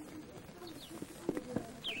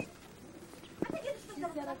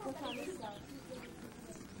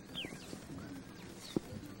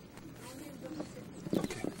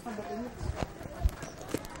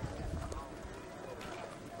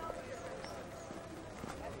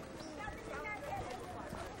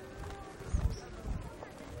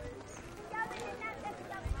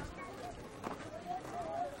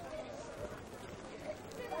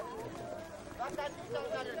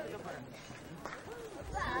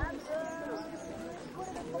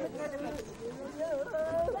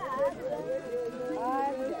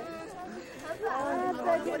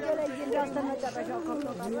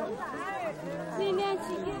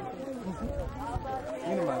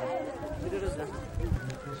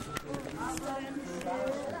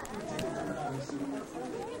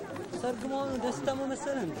 ሰርግ መሆኑ ደስታ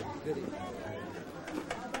መሰለህ እንዴ?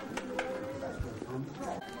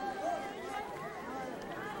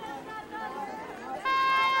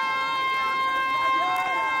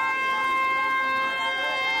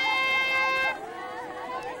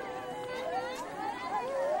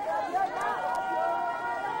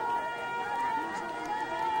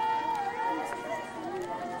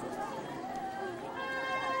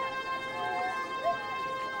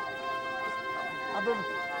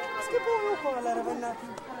 እስኪ ቦዩ እኮ ኧረ በእናትህ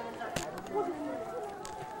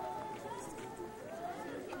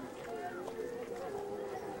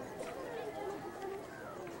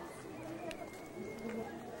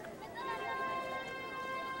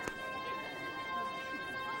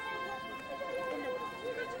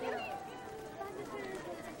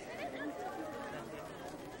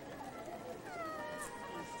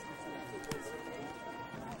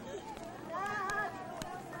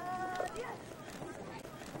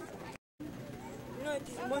No, it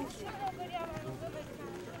is a monkey.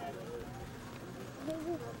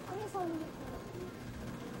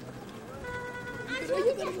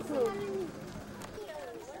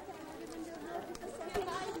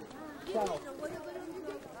 Ciao.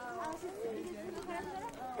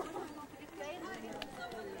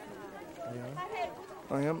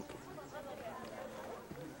 I am.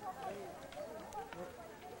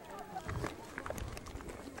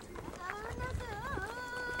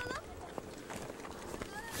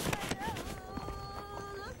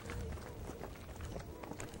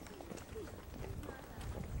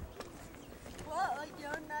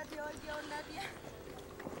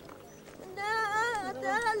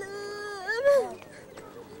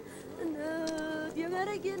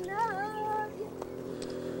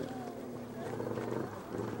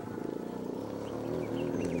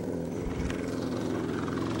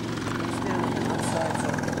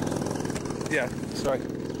 Yeah, sorry.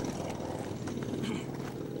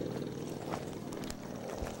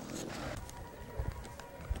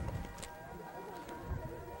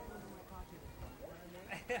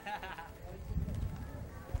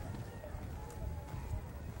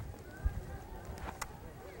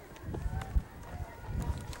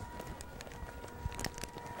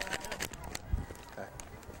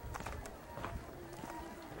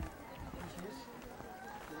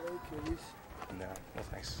 No, no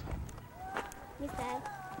thanks. Mister.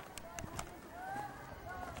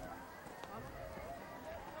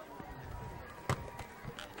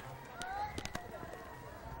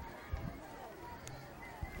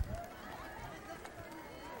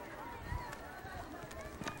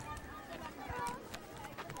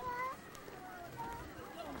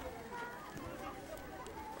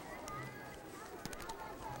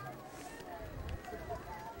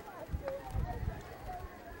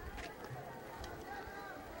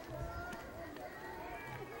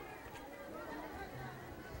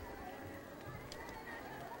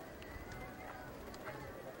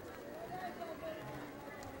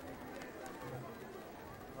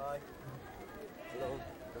 Hi. Hello.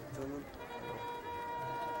 Good afternoon.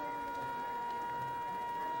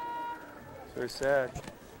 Very sad.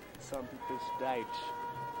 Some people died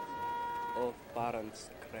of parents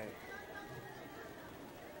crying.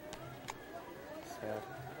 Sad.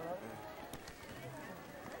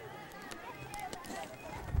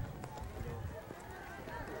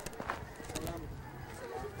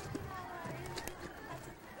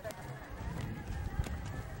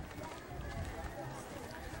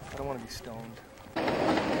 I don't want to be stoned.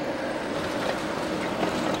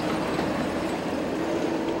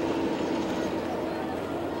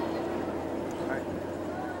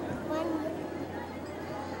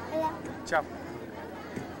 Ciao.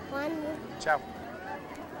 Ciao.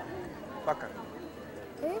 Пока.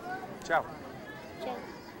 Ciao.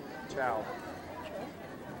 Ciao.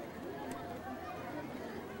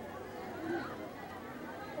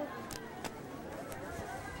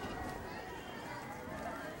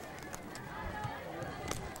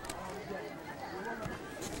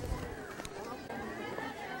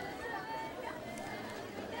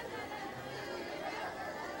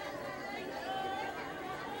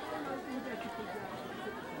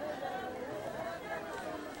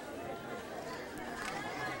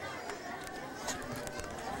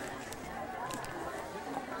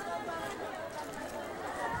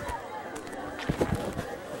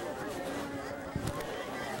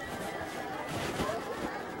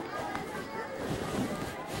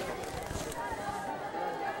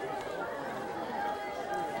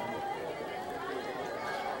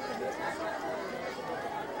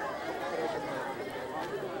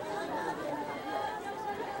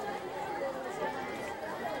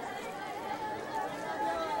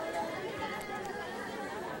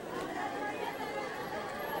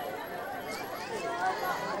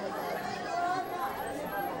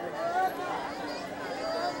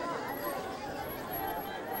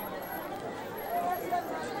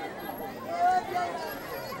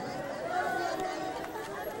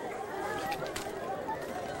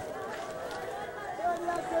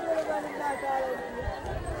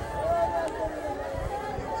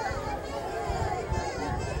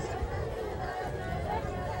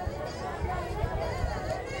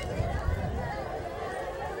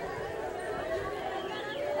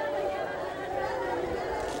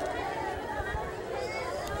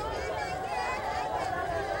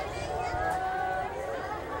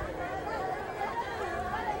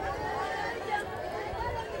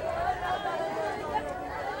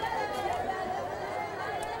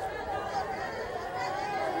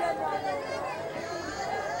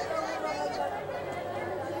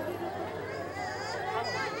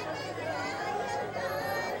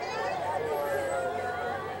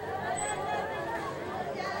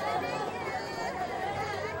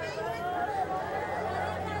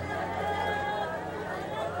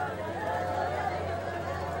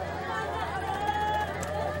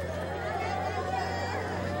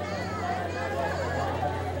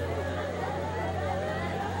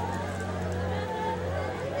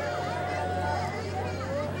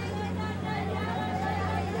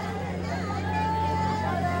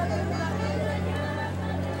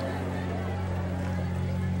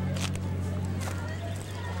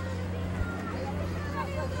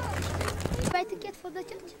 for the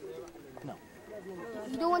church? No.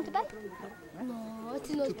 You don't want to buy? No,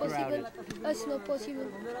 it's not possible. It's not possible.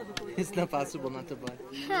 It's not possible not to buy.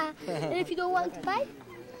 And if you don't want to buy,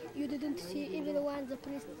 you didn't see everyone, the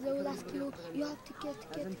priest, they will ask you, you have ticket.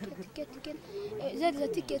 There is a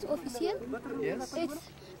ticket official. Yes.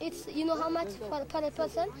 It's you know how much per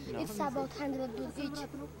person? No. It's about $100 each.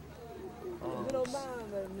 Oh.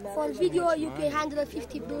 For video, you pay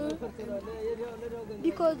 $150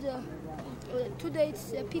 because today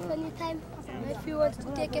it's Epiphany time. If you want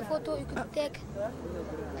to take a photo, you could take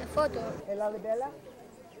a photo. Lalibella?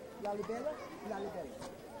 Lalibella? Lalibella.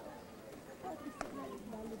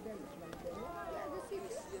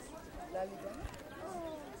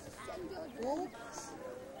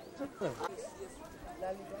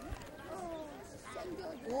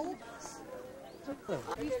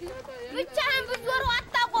 ብቻህን ብትዞሩ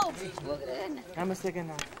አታውቀውም።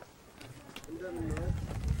 አመሰግናለሁ።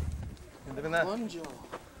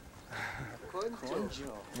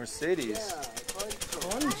 Konjo. Mercedes.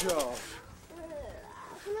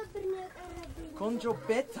 Konjo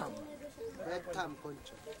betam.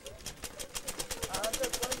 Konjo.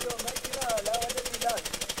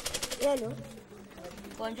 Hello.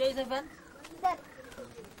 Konjo is a fan?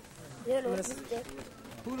 Hello.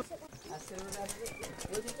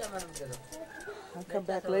 I'll come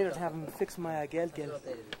back later to have him fix my agelgel.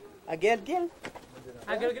 Agelgel?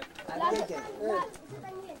 አገልግል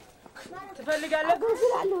ትፈልጋለህ?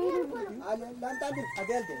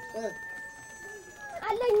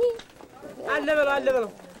 አለኝ አለ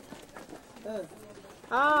በለው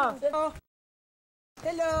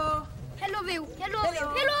ሄሎ በይው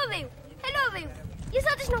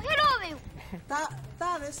ይሰጥሽ ነው ሄሎ በይው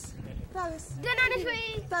ታብስ ደህና ነሽ ወይ?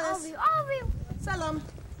 አዎ በይው ሰላም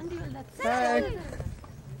እንዲህ በላት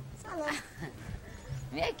ሰላም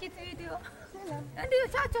make it video እንዲሁ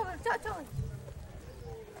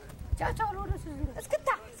ቻቻው ለወደሱ እስክታ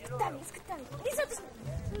ይሰጥሽ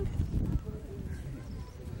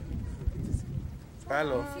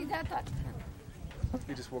Hello. See that one?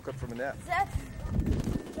 You just woke up from a nap. That.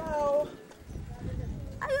 Ciao.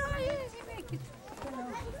 You make it.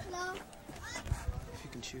 Hello. If you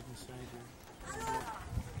can shoot inside here.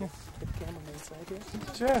 Put the camera inside here.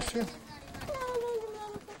 Sure.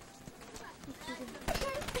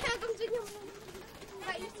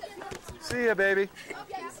 See ya, baby.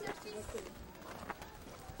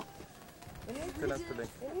 Grazie.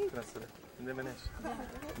 Indemnish.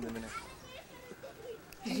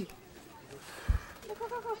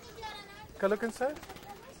 Can I look inside?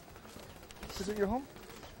 Is it your home?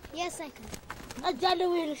 Yes, I can. أجعله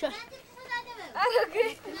وين شو؟ Okay.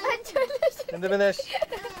 Indemnish.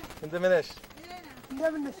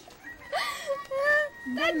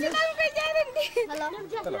 Hello.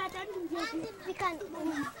 We can.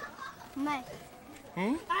 My.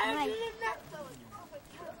 My.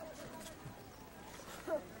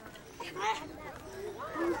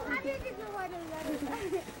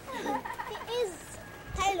 He is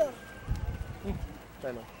Taylor.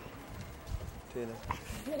 Taylor.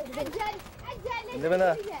 Indemna.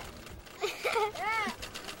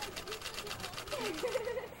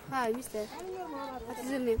 Hi, mister. What is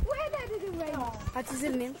your name? What is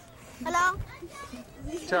your name? Hello.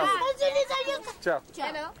 Ciao. Ciao.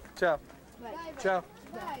 Hello. Ciao. Ciao.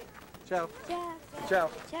 Ciao. Ciao.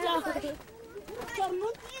 Ciao.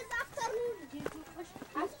 Afternoon.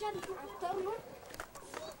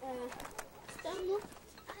 Afternoon.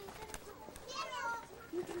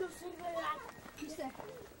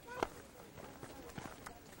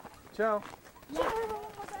 Ciao.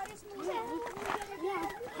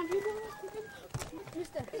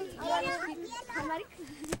 Mister,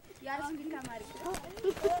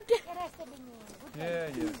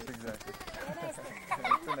 Yes, exactly.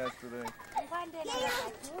 That's a nice thing.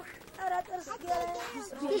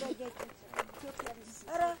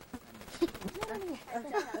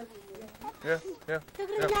 Yeah.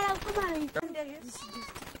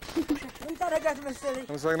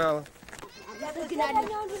 አመሰግናለሁ።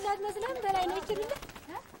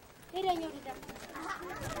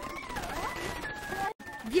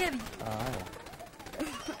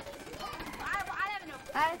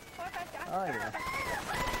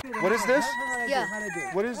 What is this? Yeah.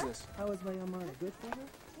 What is this? How is my Amara? Good for her?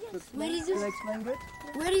 Where is this? Can I explain good?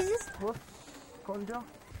 Where is this? Konjo?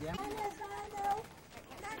 Yeah.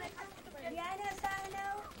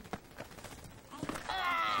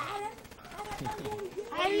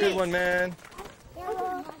 Good one, man. Hello.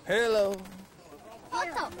 Hello.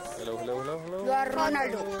 Hello. You are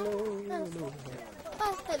Ronaldo.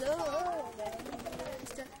 Hello.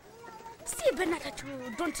 See, Benatachu,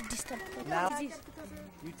 don't disturb. Now,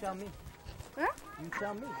 you tell me. You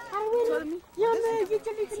tell me.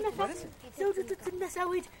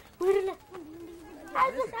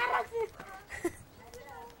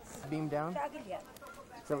 Beam down?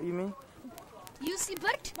 Is that what you mean? You see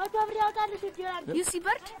bird? You see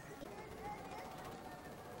bird?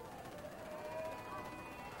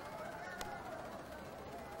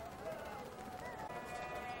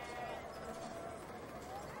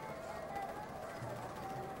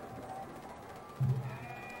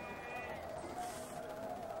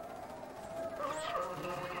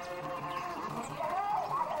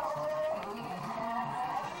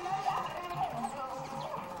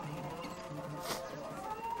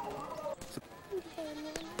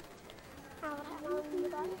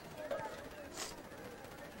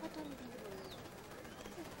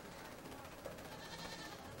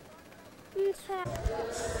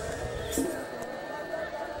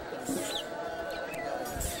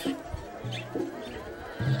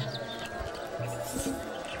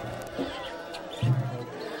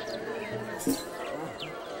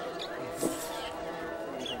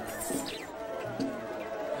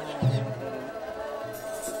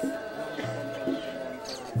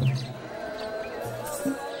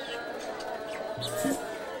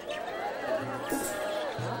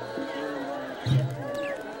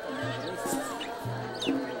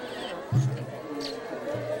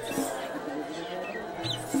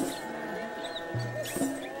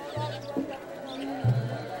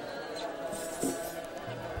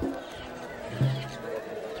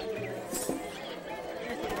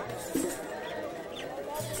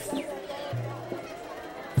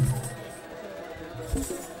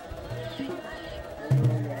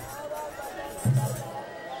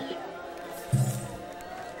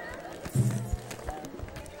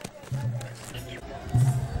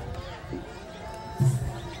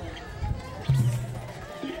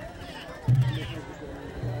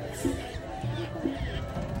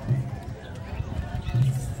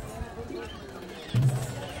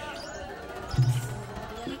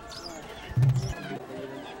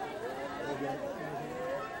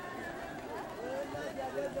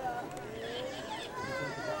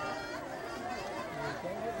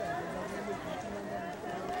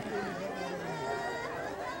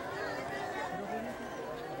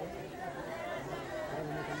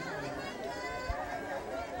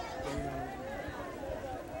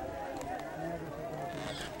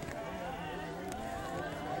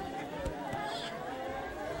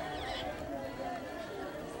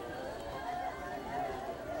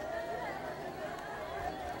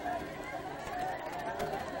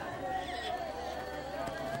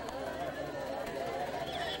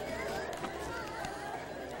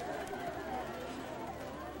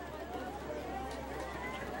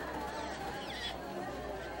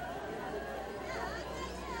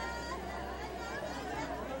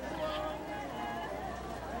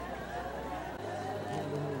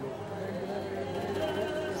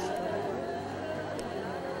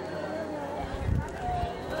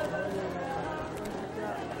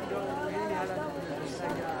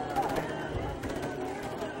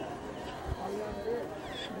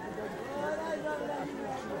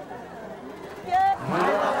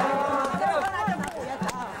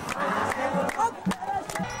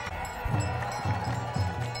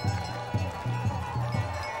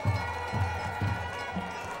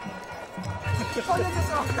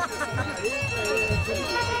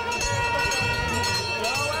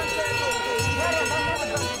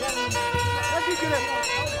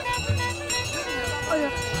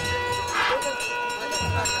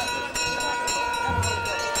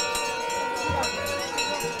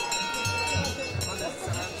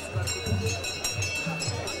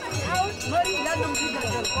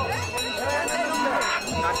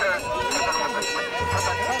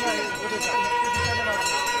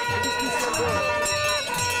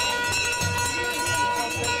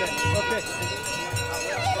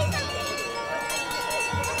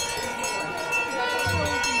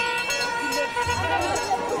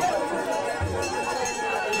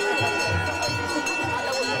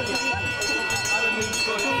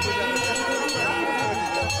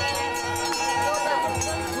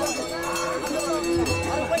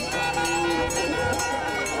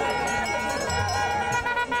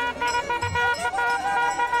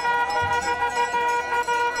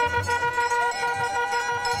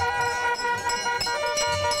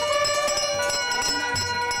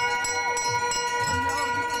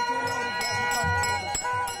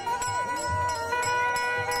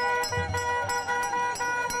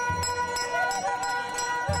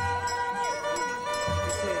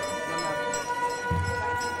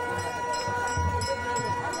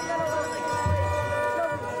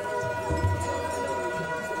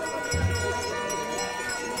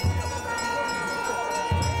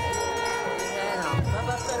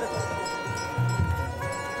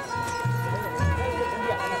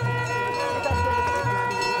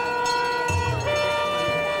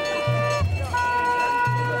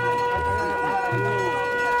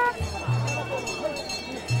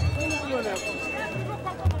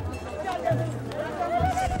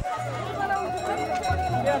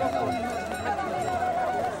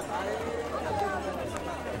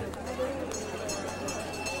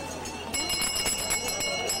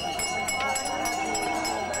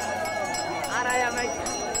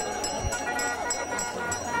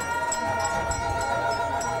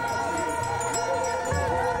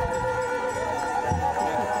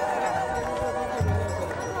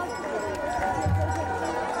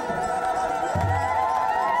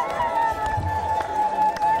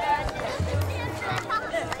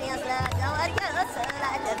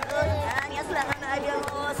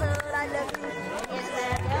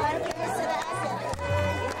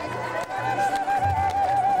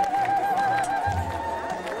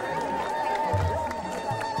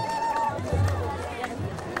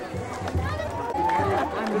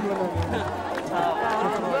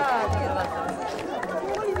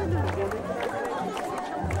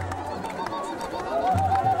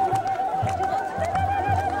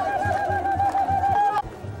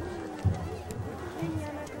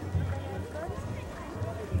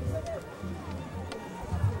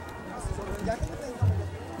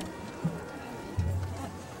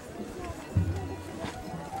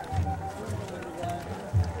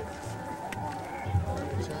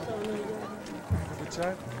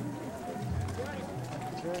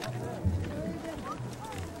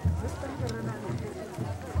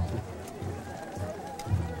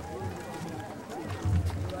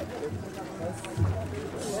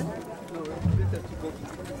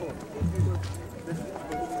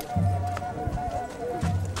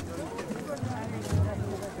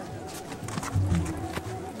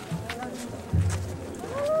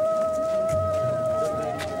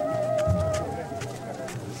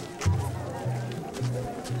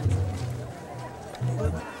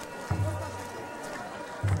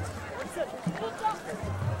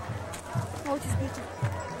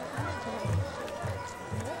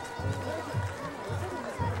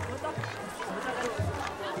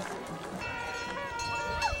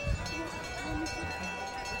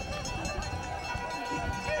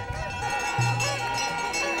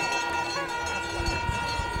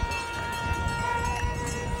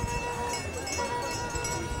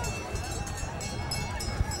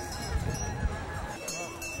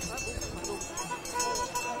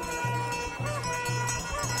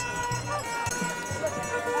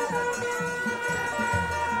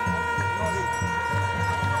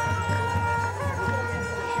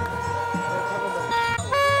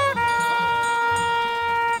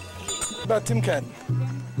 About Timkat.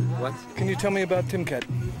 What? Can you tell me about Timkat?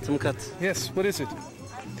 Timkat? Yes, what is it?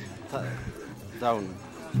 Down.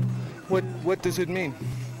 What does it mean?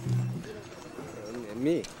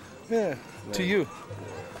 Me? Yeah, to you.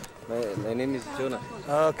 My name is Jonah.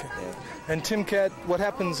 Okay. Yeah. And Timkat, what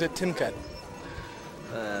happens at Timkat?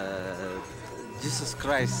 Jesus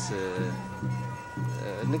Christ.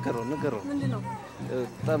 ንገሩ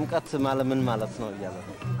ጥምቀት ማለት ምን ማለት ነው እያለ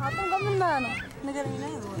ነው።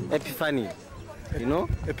 Epiphany. You know?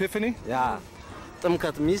 Epiphany? Yeah.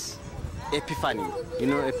 ጥምቀት means Epiphany. You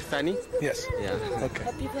know Epiphany? Yes. Yeah. Okay.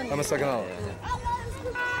 I'm a second hour.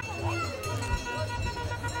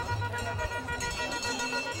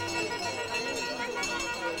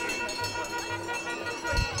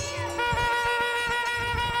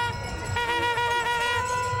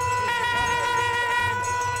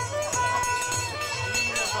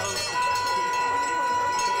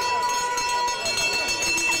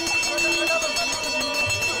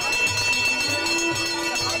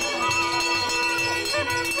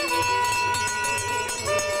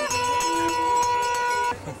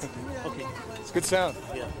 It's good sound.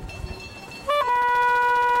 Yeah.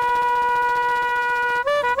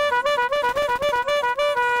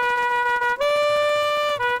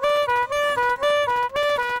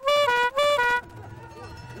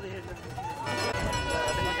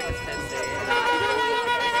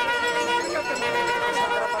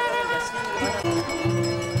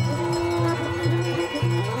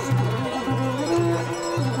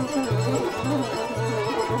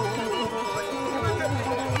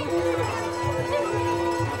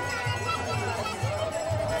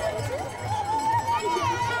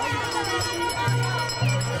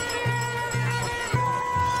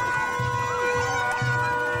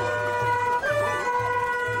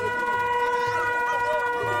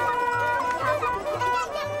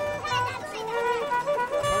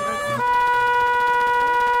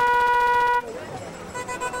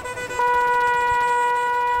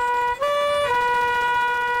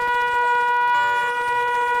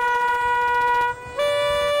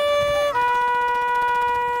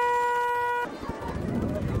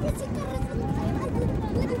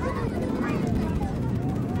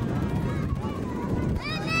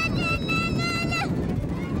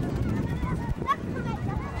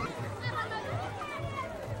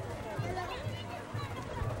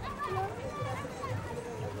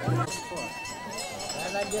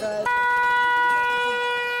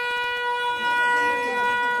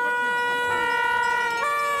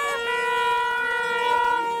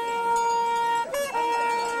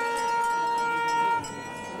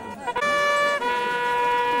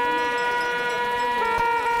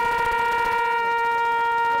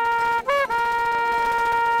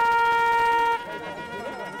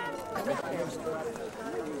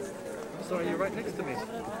 right next to me.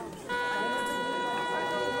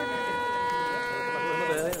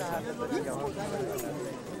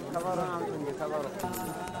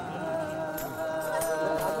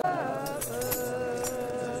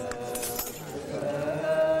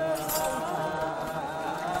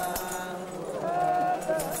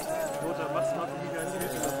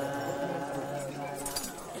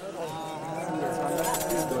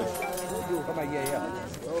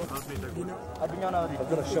 I've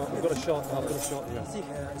got a shot here.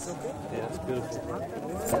 Yeah, it's okay. Yeah, it's beautiful.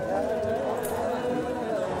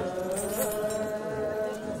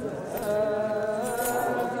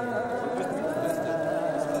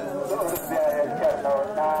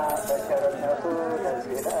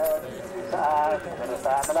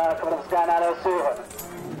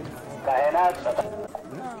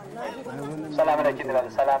 ሰላም ለኪን ይላል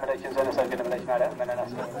ሰላም ለኪን ዘነሰግድ ብለሽ ማለት ምን ነው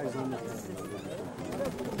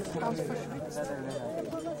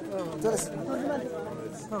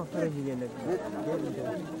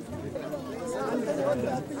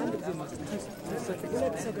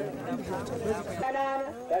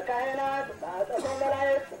በካህናት በአጠፎ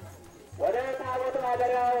መላእክት ወደ ታቦት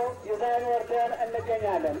ማደሪያው ይዘን ወርደን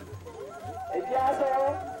እንገኛለን። ኢያሱ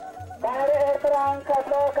ባህረ ኤርትራን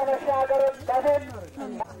ከፍሎ ከመሻገሩ በፊት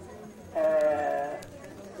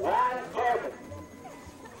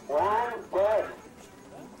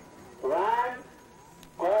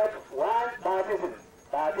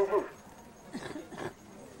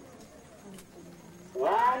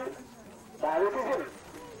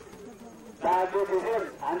baptism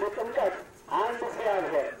አንድ ጥምቀት አንድ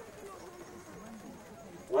እግዚአብሔር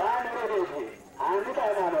ዋን ሪሊጅን አንድ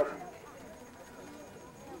ሃይማኖት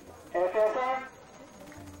ኤፌሶን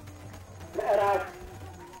ምዕራፍ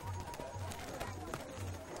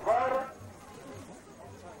 4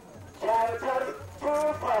 chapter 2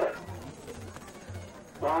 part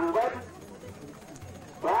one God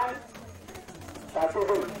one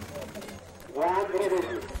baptism one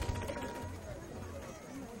religion.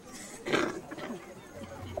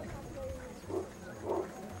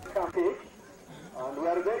 And we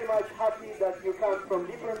are very much happy that you come from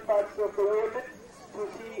different parts of the world to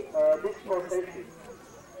see this procession.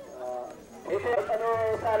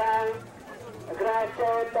 ሰላም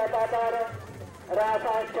እግራቸውን ተጣጣር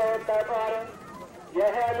ራሳቸውን ተጣጣር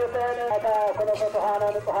የሄዱትን ኩለፈቱሃነ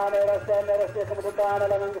ንጹሐነ ረስተን ረስቴ ክብድታነ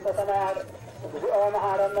ለመንግሥተ ሰማያት እግዚኦ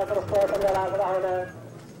መሐረነ ክርስቶስ እንበላስራሁነ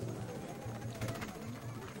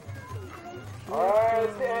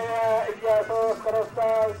ኢየሱስ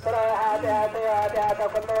ክርስቶስ ስራ ኃጢአተ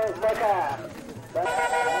ኩሉ ሕዝበከ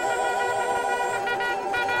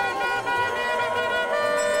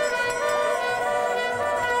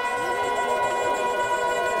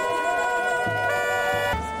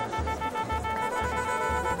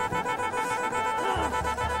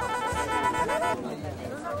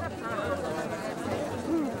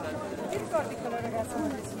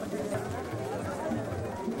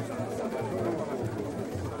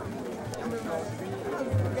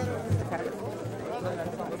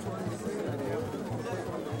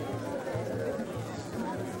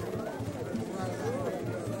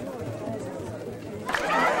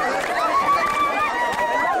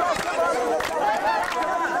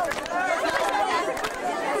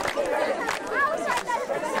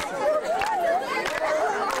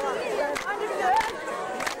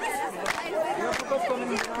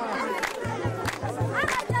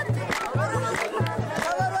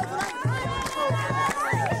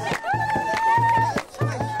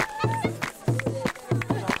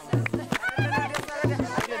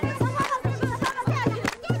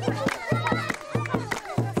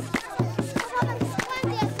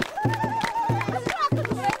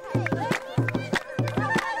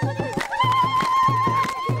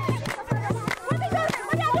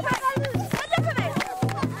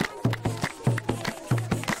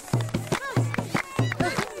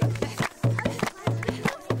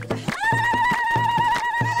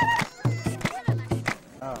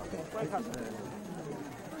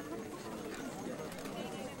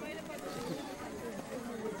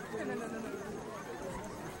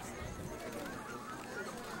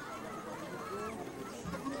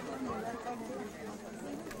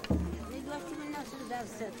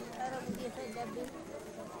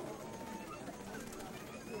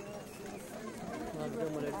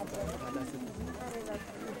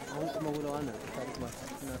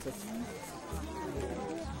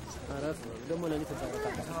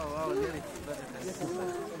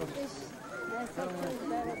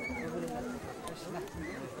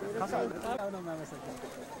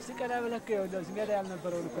ሲቀዳ ብለህ እንደው ሲገዳ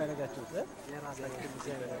ያልነበረውን እኮ ያደረጋችሁት የራሳችሁ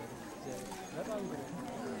በጣም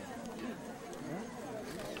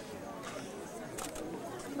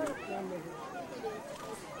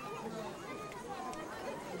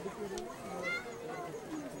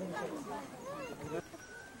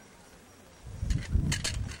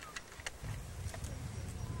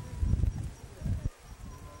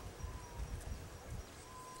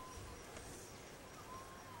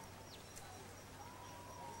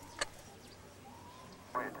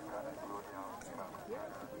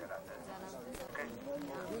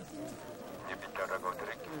የሚደረገው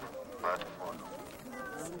ድርጊት መጥፎ ነው።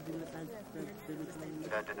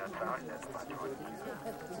 ለድነት ሳይሆን ለጥፋት ይሆን።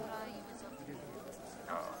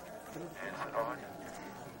 ይህ ስለሆነ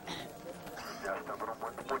የሚያስተምሩ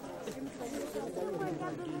ወንድሞች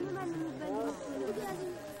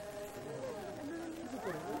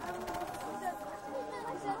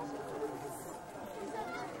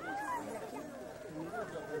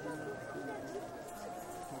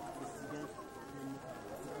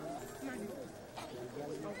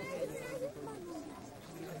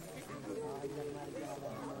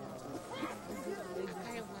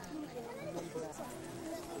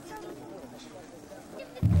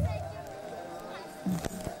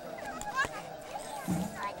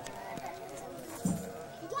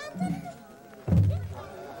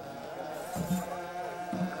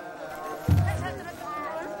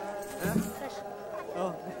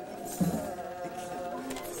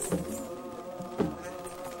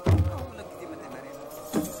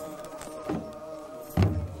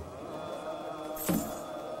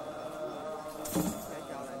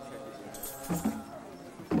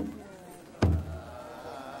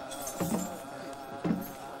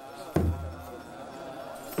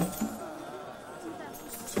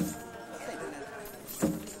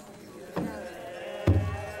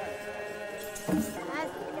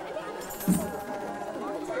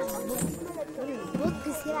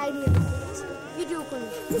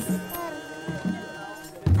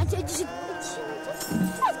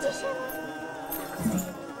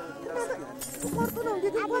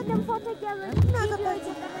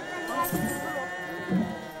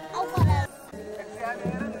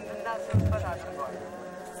እግዚአብሔርን እናስብበት አድርጓል።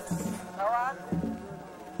 ተዋት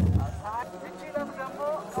እቺ ዕለት ደግሞ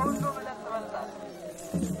ከሁሉም ዕለት ትበልጣለች።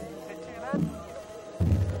 እቺ ዕለት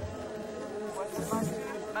ወንድማችን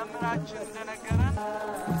መምህራችን እንደነገረን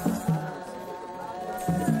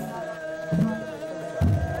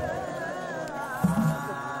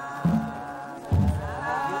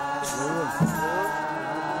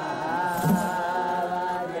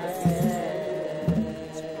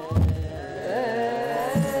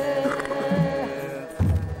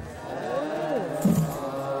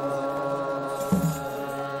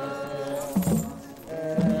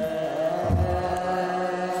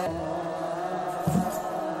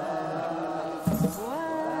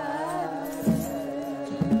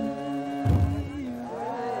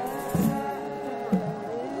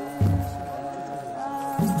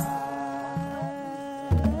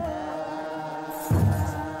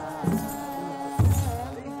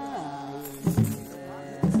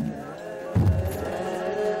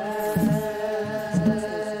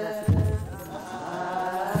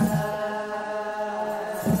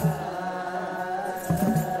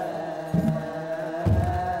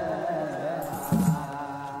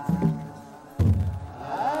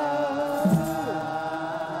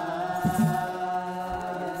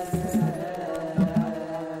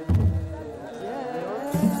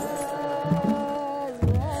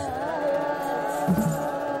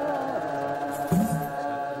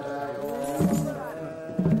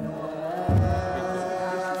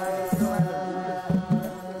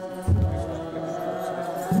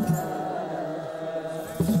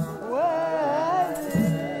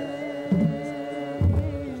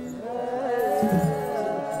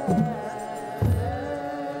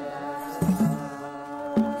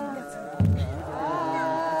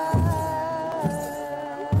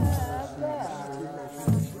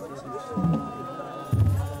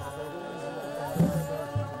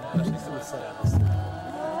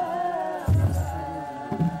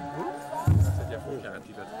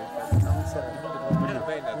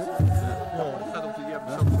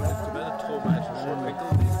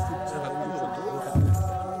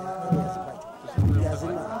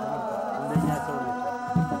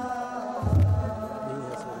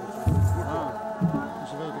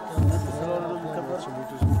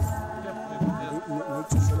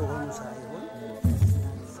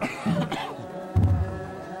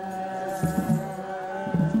Thank you.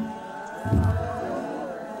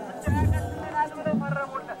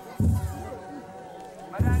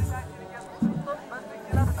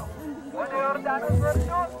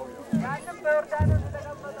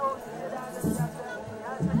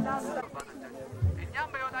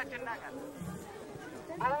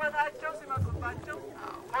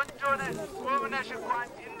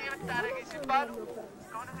 እያሉ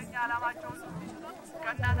ከእውነተኛ ዓላማቸውን ሲስቱት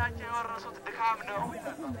ከእናታቸው የወረሱት ድካም ነው።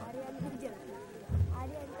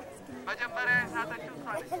 መጀመሪያ የሳተችው እሷ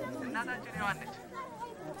ነች፣ እናታችን ሔዋን ነች።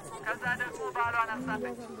 ከዛ ደግሞ ባሏን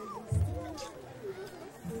አሳተች።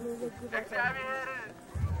 እግዚአብሔር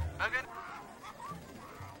መገን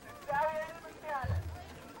እግዚአብሔር ምን ያለ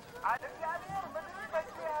እግዚአብሔር ምድር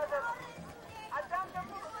በእጁ የያዘ ነው። አዳም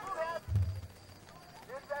ደግሞ እሱ ያዘ።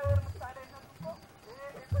 የእግዚአብሔር ምሳሌ ነው እኮ ይሄ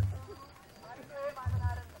ማንን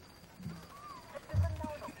አይደለም፣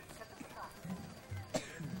 ቅድስናው ነው። ቅድስና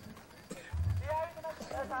ያይት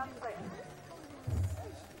ነበር። ሳምሰይ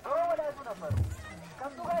ድሮ ወዳጁ ነበሩ።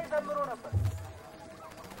 ከሱ ጋር ይዘምሩ ነበር።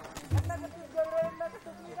 እነ ቅዱስ ገብርኤል እና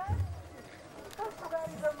ቅዱስ ሚካኤል ከሱ ጋር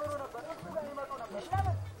ይዘምሩ ነበር። እሱ ጋር ይመጡ ነበር።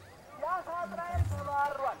 ለምን? ያ ሳጥናኤል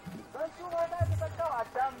ተባሯል። በእሱ ቦታ የተተካው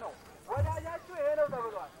አዳም ነው። ወዳጃችሁ ይሄ ነው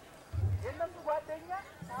ተብሏል። የእነሱ ጓደኛ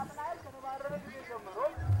ሳጥናኤል ከተባረረ ጊዜ ጀምሮ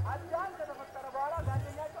አዳም ከተፈጠረ በኋላ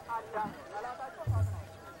ጓደኛቸው አዳም ነው። ጠላታቸው ሳጥናኤል።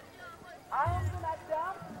 አሁን ግን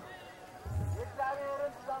አዳም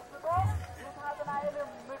የእግዚአብሔርን ትእዛዝ ስቶ የሳጥናኤልን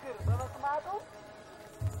ምክር በመስማቱ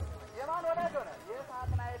የማን ወዳጅ ሆነ?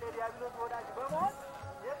 የሳጥናኤል የዲያብሎስ ወዳጅ በመሆን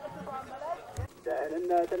የቅዱሳን መላእክት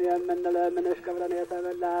ደህንነትን የምንለምንሽ ክብርን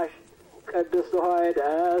የተመላሽ ቅድስት ሆይ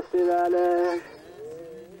ደስ ይበልሽ።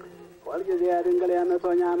 ሁልጊዜ ድንግል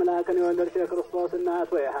የምትሆኝ አምላክን የወለድሽ የክርስቶስ እናት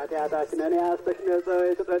ሆይ ኃጢአታችንን ያስተሽ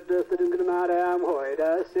ንጽሕት ቅድስት ድንግል ማርያም ሆይ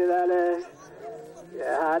ደስ ይበልሽ።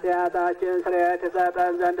 የኃጢአታችን ስርየት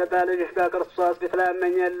ይሰጠን ዘንድ በልጅሽ በክርስቶስ ፊት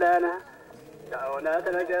ለምኝልን። የእውነት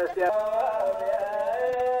ንግሥት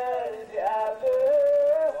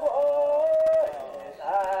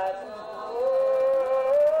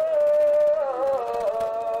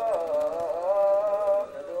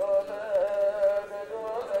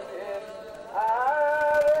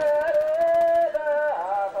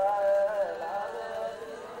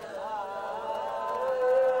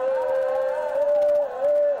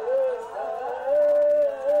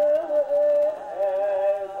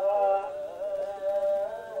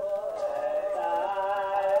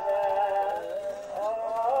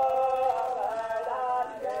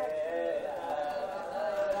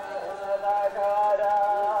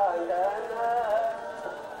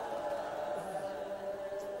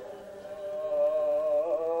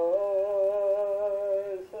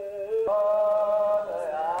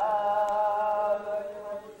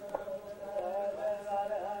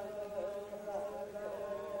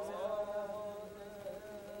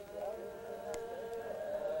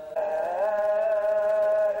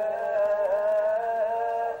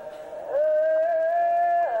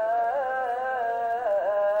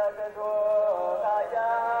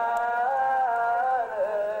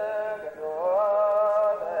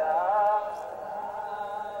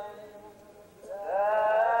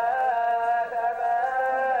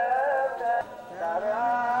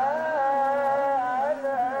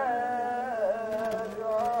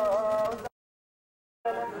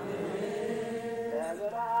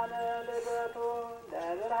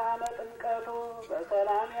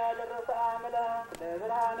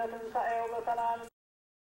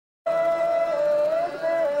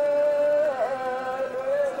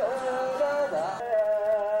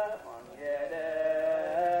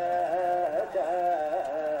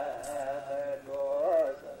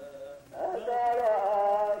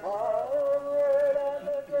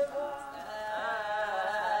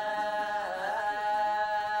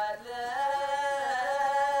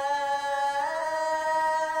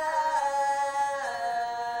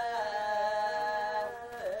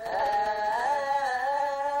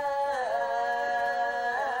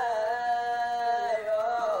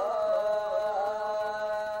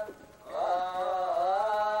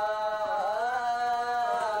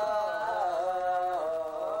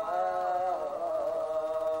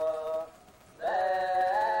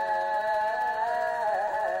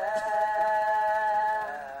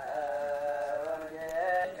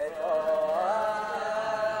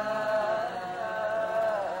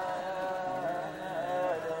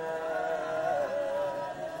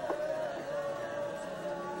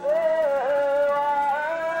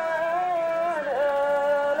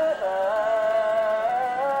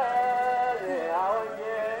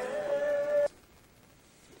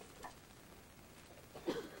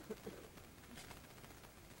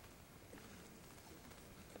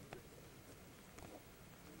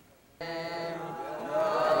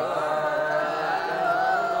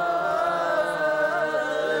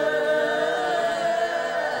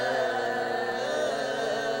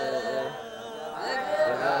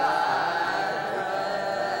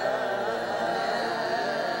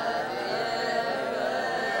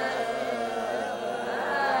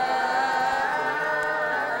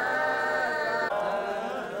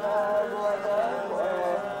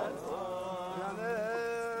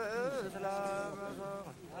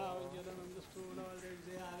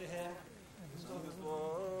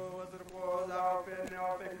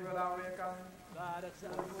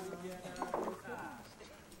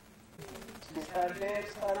ሲጸልይ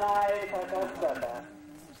ሰማይ ተከፈተ።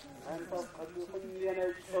 መንፈስ ቅዱስም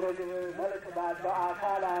የነጭ ርግብ መልክ ባለው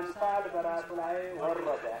አካል አምሳል በራሱ ላይ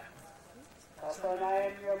ወረደ።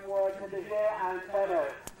 ከሰማይም የምወድ ልጄ አንተ ነህ፣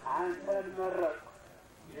 አንተን መረጥኩ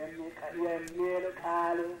የሚል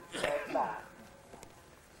ቃል ወጣ።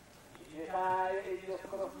 ጌታ የኢየሱስ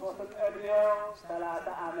ክርስቶስን ዕድሜው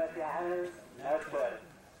 30 ዓመት ያህል ነበር።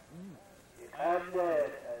 ይቀድድ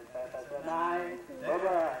እንተ ሰማይ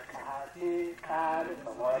ወበከሃቲ ቃል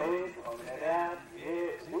በሞሪት ወነቢያት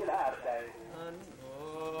ይእቲ ለአርዳኢሁ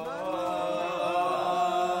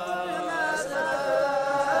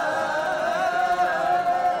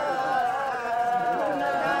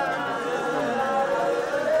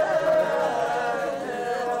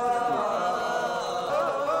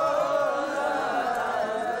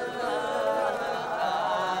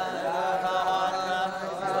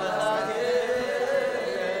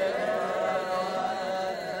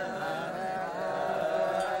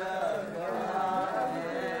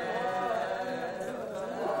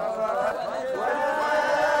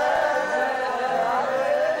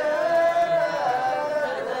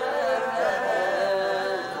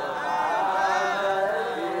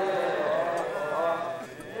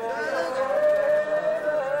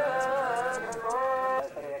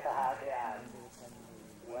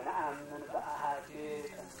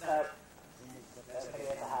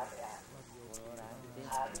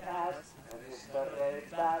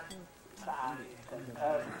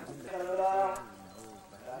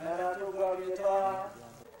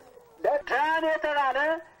ዳን የተባለ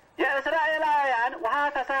የእስራኤላውያን ውሃ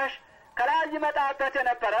ፈሳሽ ከላይ ይመጣበት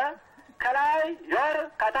የነበረ ከላይ ዮር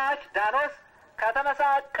ከታች ዳኖስ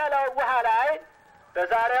ከተመሳቀለው ውሃ ላይ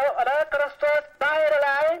በዛሬው ዕለት ክርስቶስ ባህር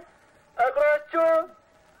ላይ እግሮቹ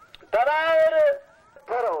በባህር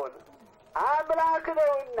በረውን አምላክ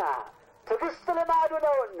ነውና ትዕግስት ልማዱ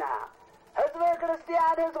ነውና ሕዝበ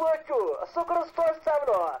ክርስቲያን ሕዝቦቹ እሱ ክርስቶስ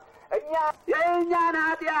ተብሎ የእኛን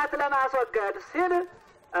ኃጢአት ለማስወገድ ሲል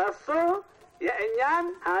እሱ የእኛን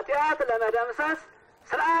ኃጢአት ለመደምሰስ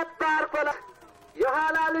ስርዓት ባርኮ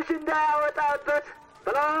የኋላ ልጅ እንዳያወጣበት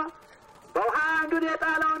ብሎ በውሃ አንዱን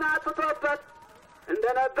የጣለውን አጥፍቶበት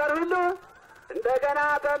እንደነበር ሁሉ እንደገና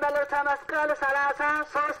በመልዕልተ መስቀል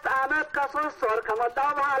 33 ዓመት ከ3 ወር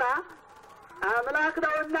ከሞላው በኋላ አምላክ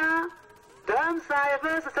ነውና ደም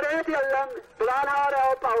ሳይፈስ ስርየት የለም ብሏል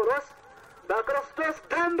ሐዋርያው ጳውሎስ። በክርስቶስ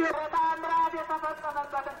ደም በተአምራት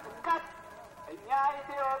የተፈጸመበትን ጥምቀት እኛ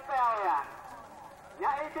ኢትዮጵያውያን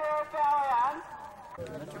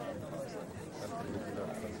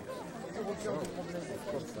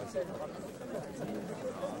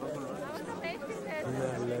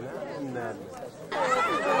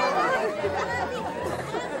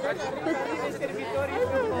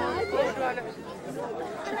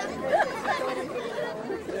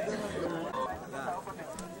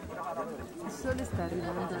Il sole sta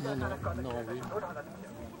arrivando.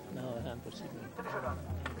 No, è impossibile.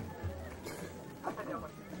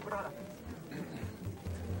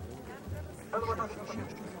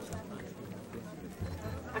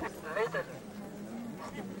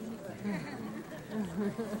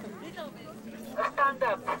 Stand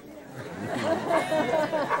up.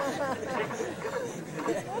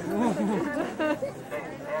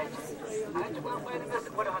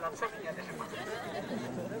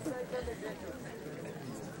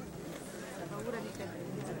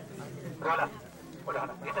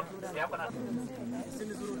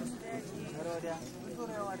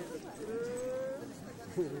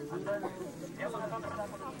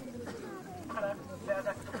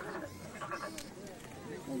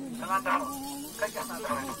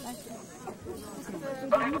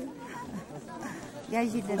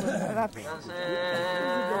 ያዥልን እባክህ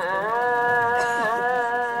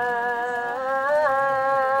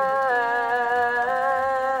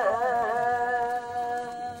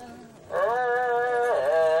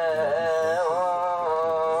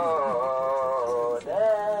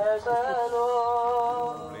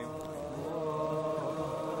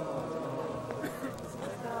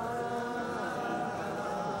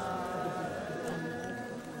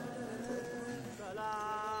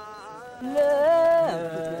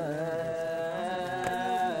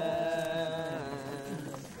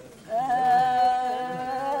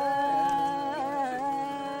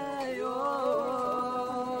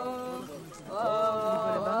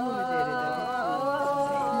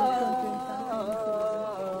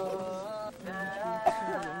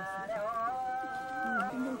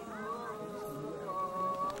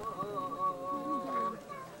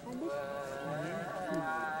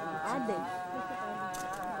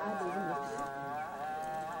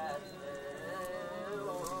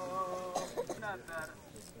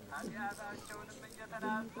ኃጢአታቸውንም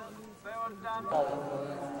እየተናዘዙ በዮርዳኖስ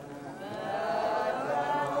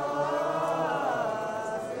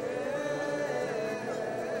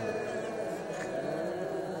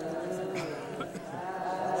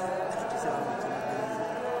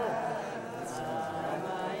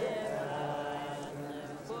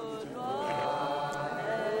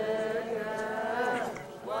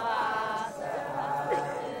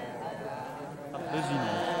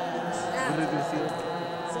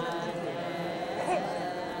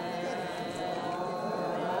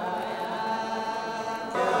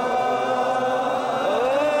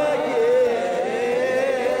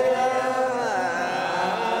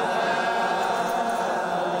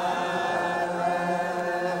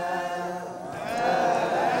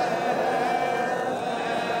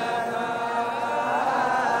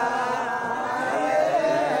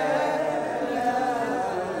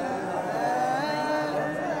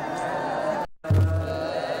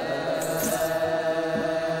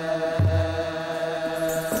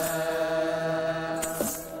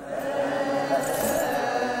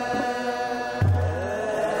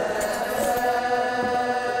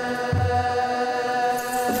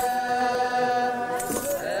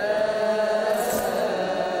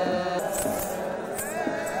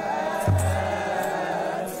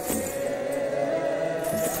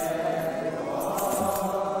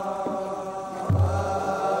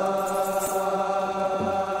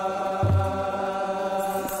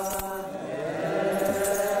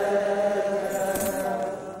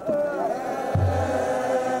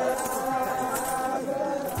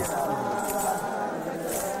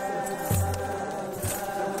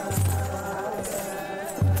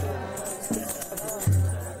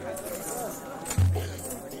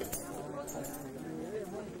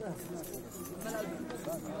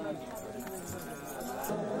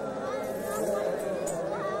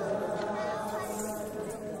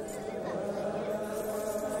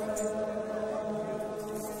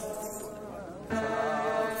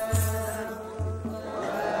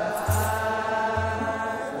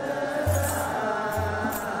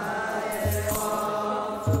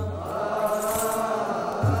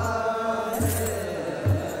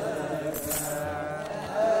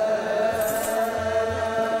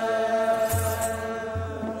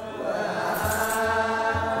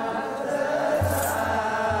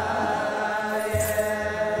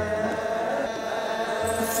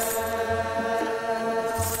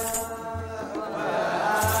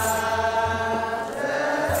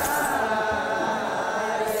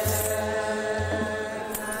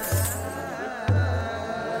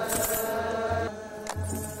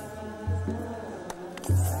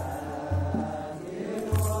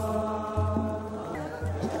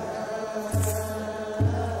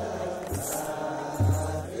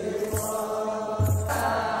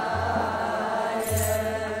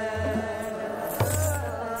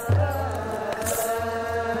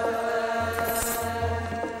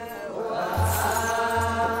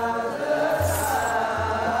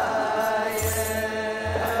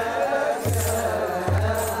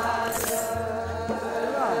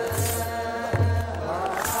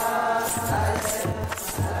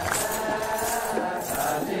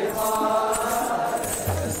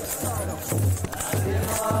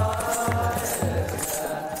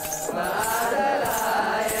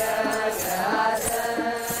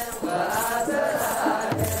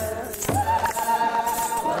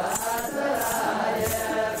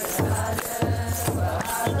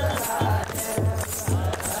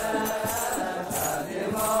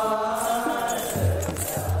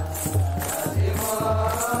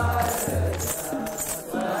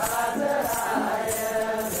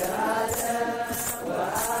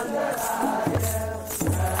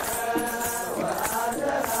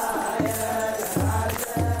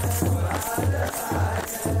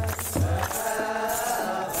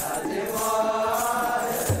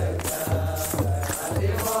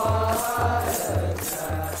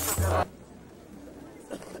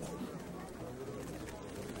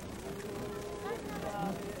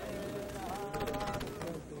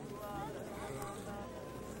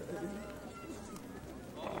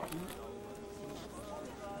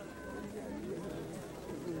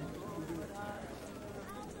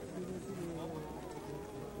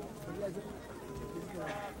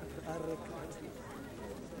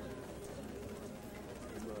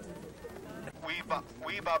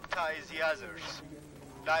we baptize the others,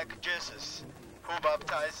 like Jesus, who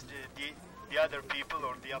baptized the other people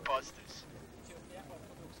or the apostles.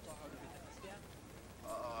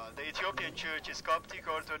 The Ethiopian Church is Coptic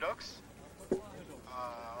Orthodox.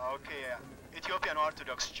 Okay, Ethiopian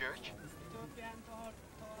Orthodox Church.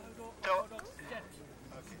 Okay.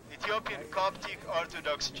 Ethiopian Coptic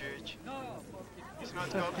Orthodox Church. It's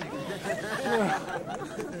not Coptic.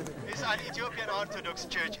 It's an Ethiopian Orthodox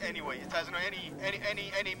Church anyway. It has no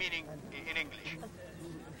any meaning in English.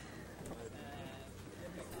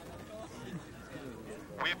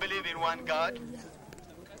 We believe in one God,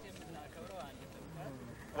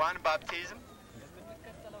 one baptism,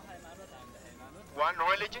 one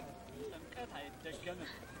religion.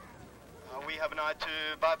 We have not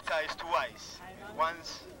baptized twice.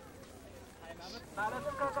 Once.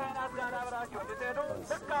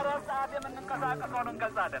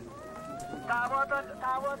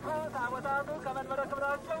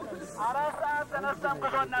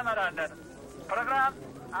 ፕሮግራም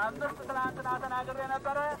 5 ትናንትና ተናግሬ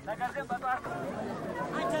ነበረ። ነገር ግን በጧት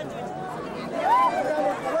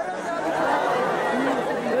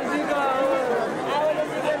እዚህ ጋር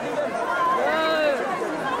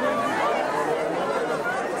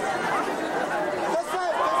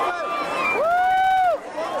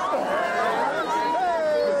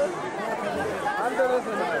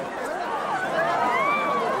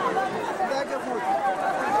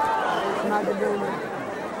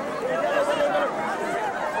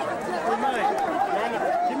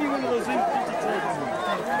Give me one of those empty tables.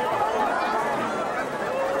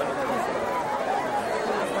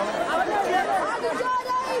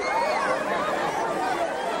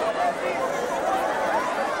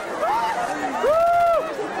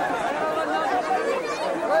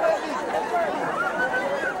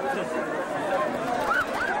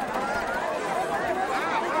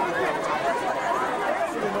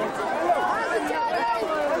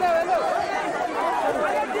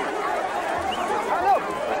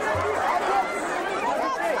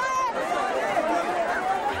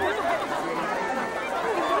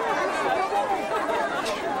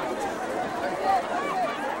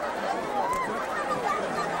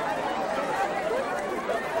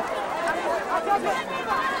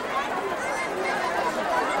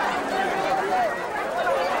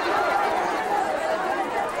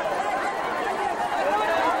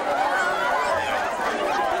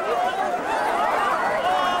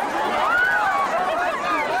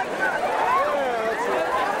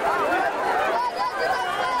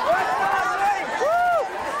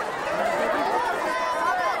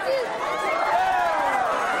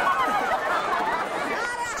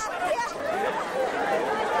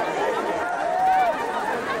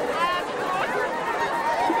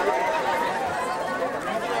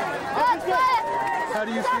 How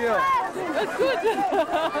do you feel? It's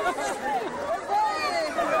good.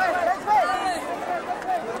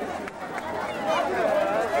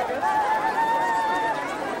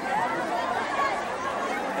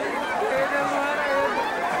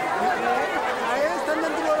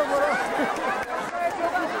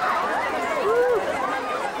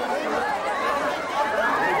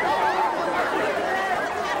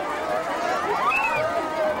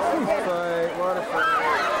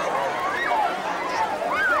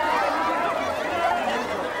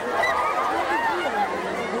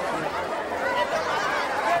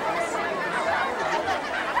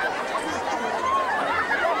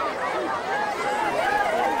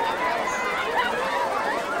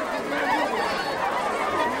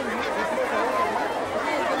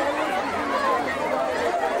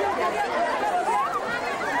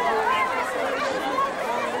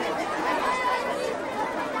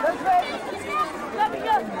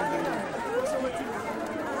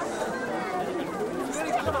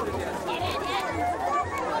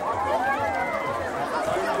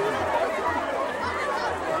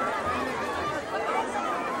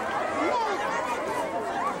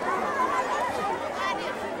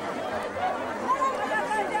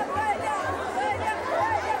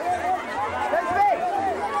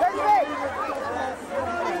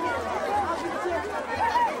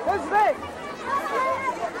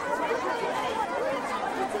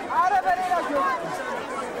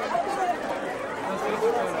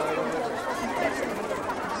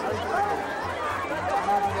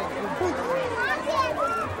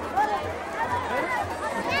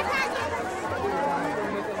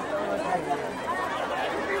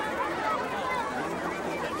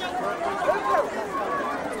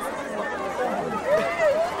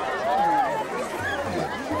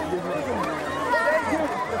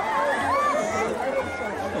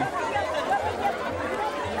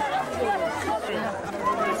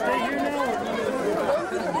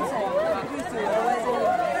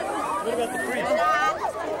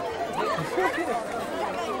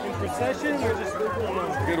 Procession or just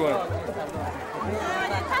good one?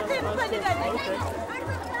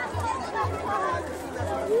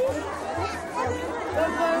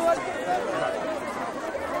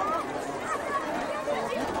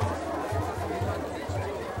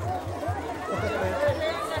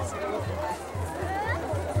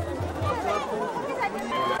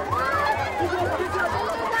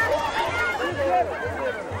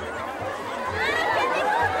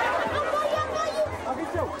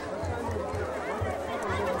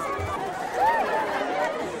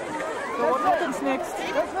 next.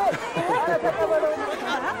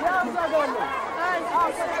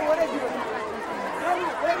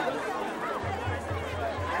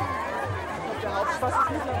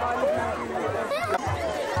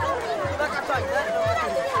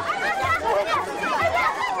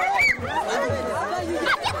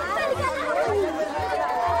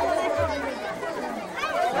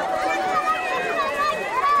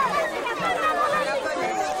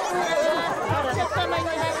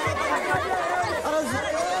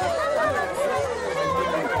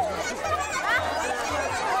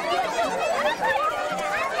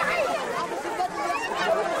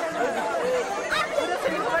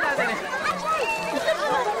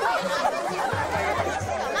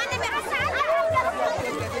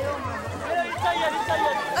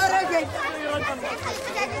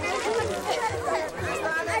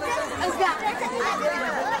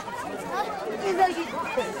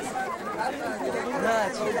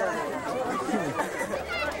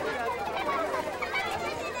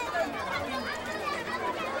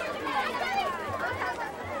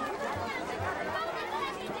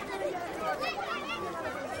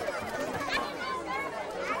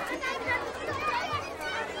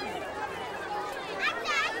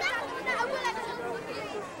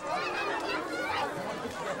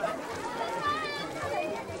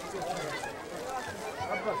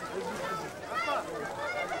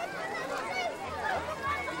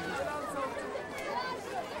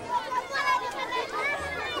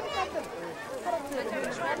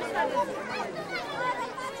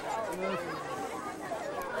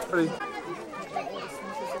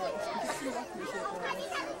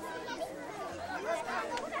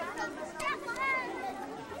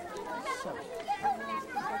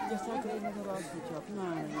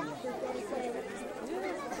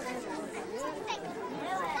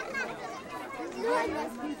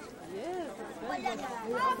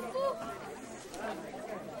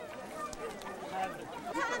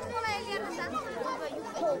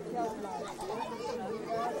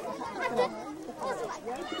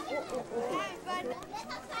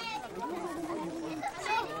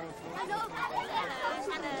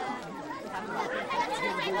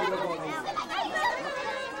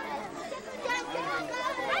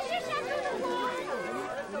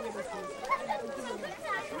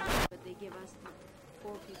 But they gave us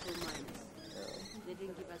 4 people minus. They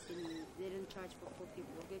didn't give us any, they didn't charge for 4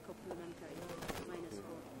 people. Okay, complimentary, minus 4.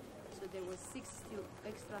 So there was 6 still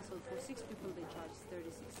extra, so for 6 people they charged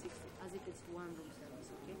 36.60, as if it's 1 room service,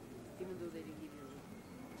 okay? Even though they didn't give you a room.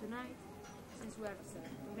 Tonight, since we are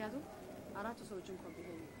ምክንያቱም አራቱ ሰዎች እንኳን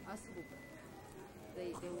ቢሆኑ አስቡበት.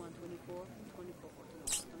 They want 24 for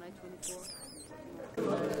tomorrow. Tonight 24.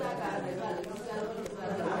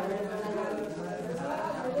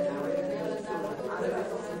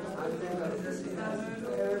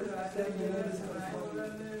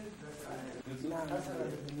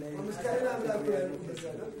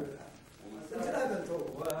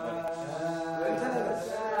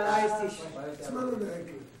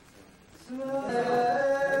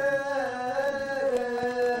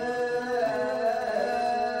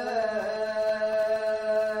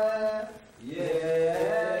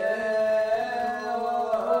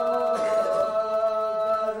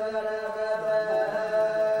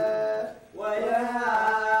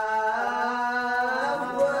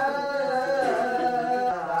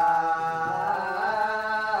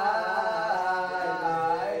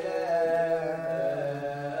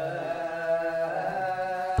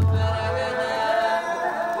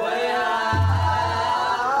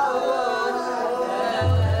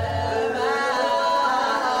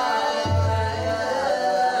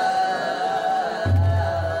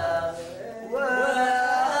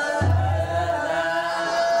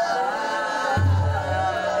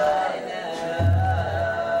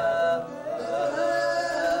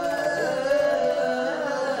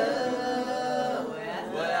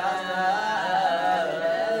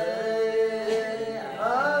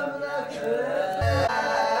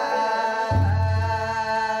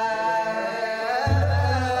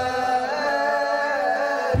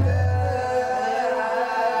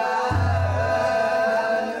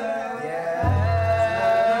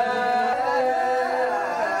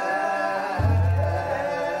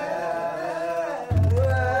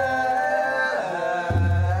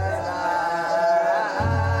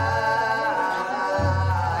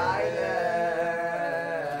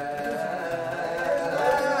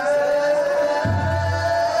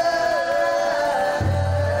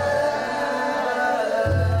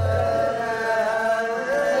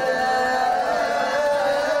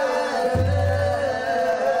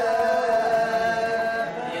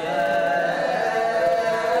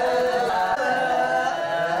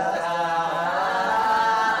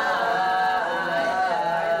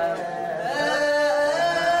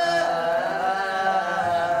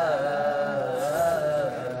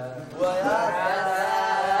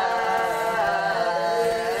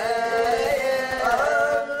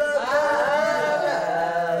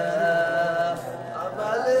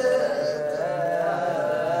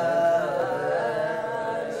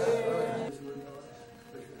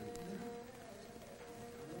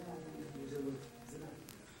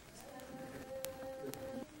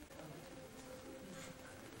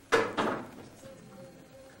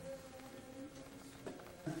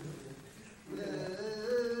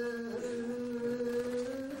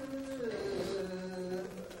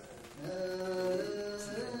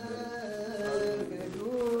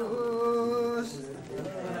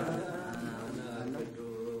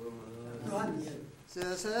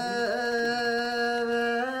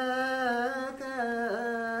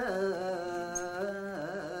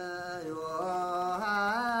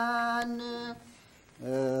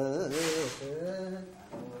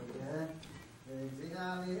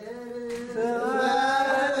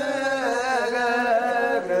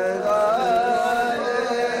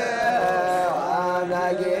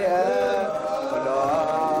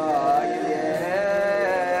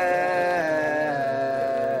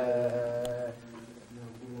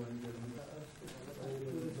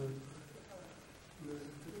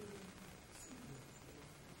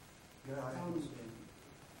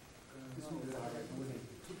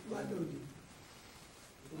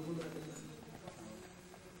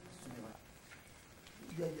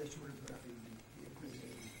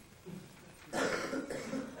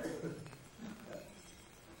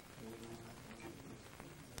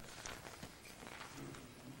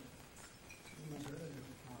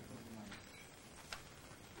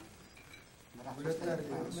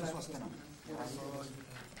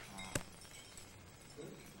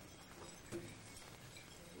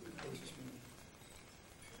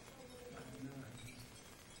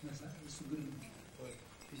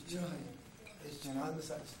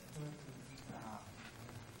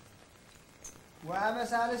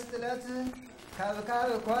 ومسالس تلت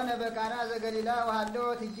كابكاب كون بقانا زغليلا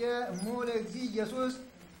وحدو تجي مول اكزي يسوس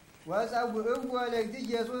وصاو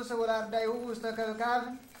لكزي يسوس ولاردايو استكابكاب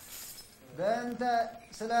بنت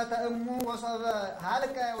سلاة امو وصاب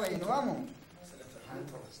حالك وينوامو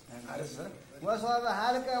وصاب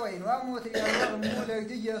حالك وينوامو تجي امو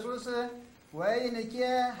لكزي يسوس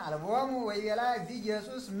وينكي حلبوامو ويلا اكزي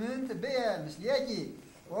يسوس منت بيه مسليكي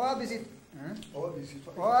وبسيط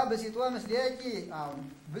بسيطوا مسليكي أو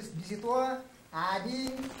بسيطوا عادي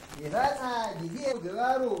يباتها جديد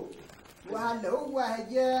جوارو وهلا هو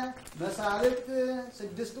هجا مسابقة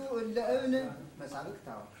سدستو إلا ابن مسابقة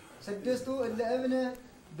تاو سدستو إلا ابن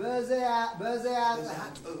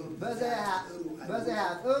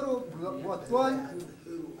بزيا أرو بوتون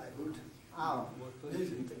أو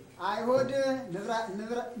أيهود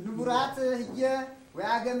نبرات هجا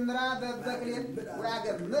ويعجمرا ببكريتو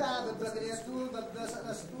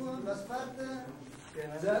ببسطو مسفرت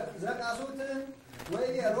زقاسوت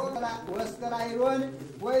ويبيروم وسكرايرون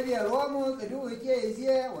ويبيرومو قدو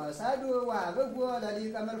هجيزي وسادو وابقو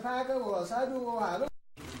لليق مرفاق وسادو وابقو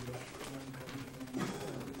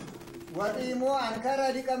وطيمو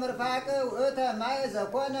أنكر ليق مرفاق وإتا ماي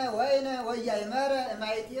زكونا وين ويايمر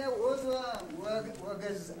مايتيا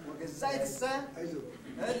وقزايت السن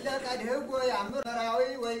إلا قد هو يعمر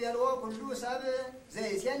راوي ويلو كل سب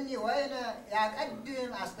زي سني وين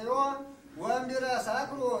يقدم أستيو ومدر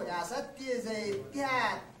ساكرو يا ستي زي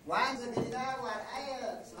تيات وعن زميلا وعن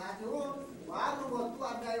أي سمعته وعن وطو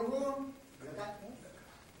أدايهم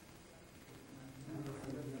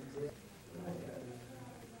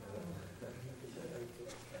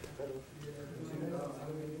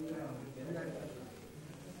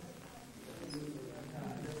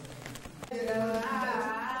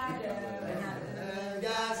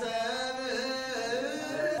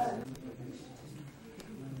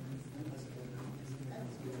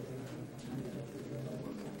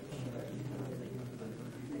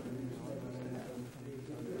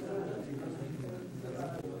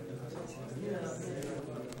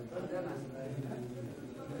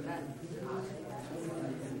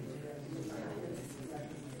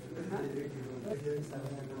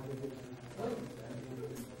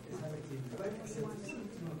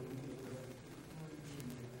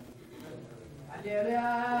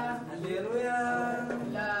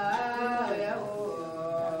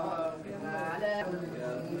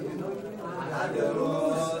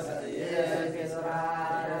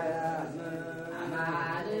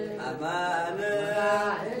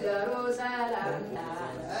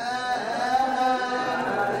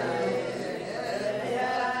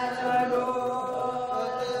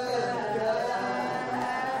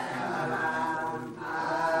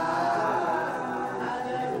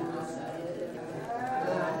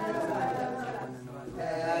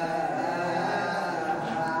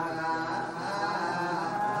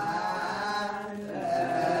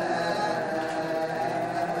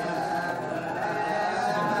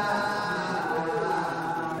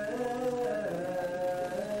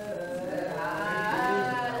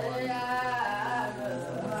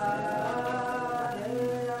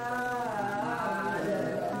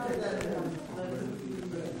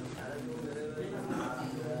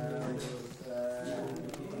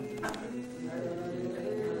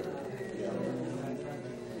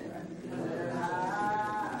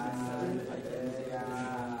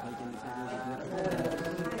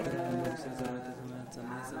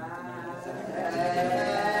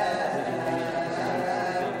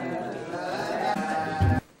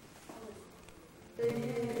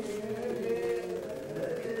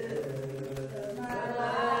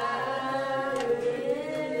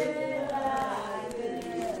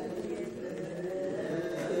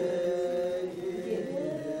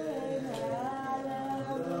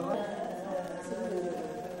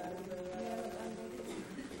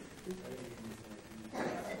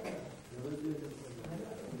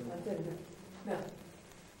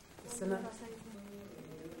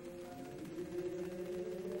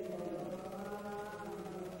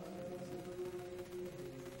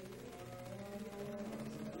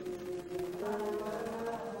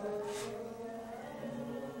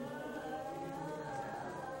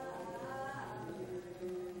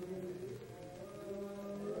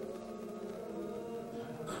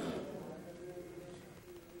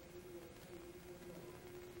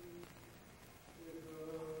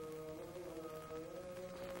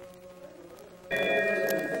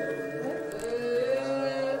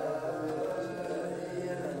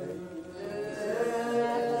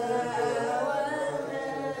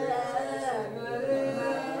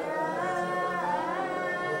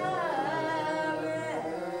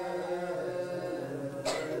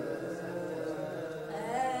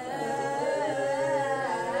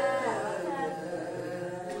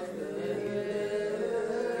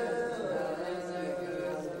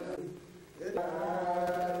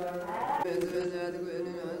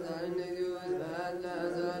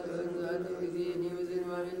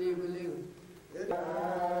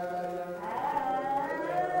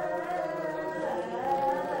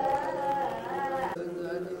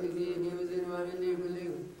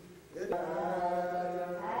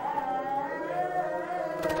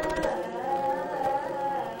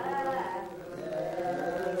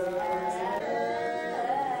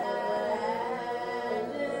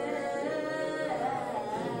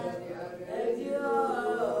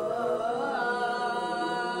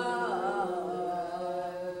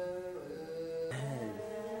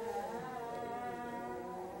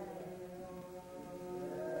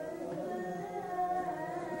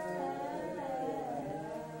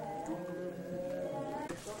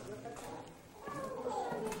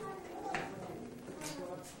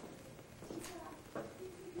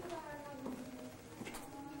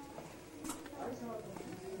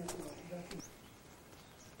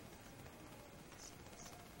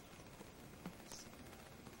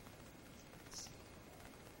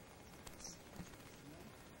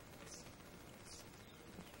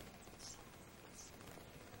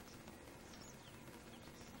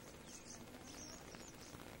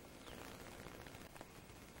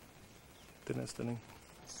Destiny.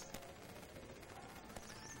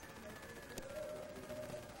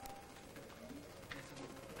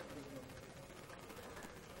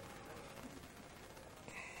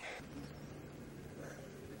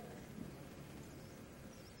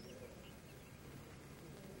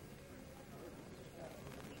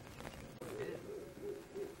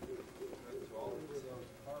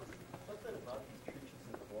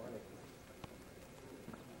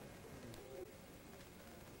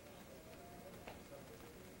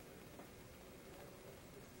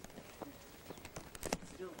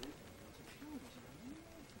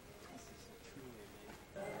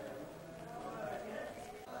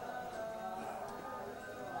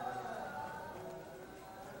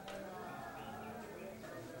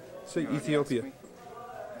 Say Ethiopia.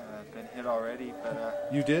 Been hit already, but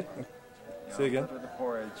you did? Say again. Omelet or the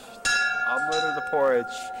porridge. Omelet or the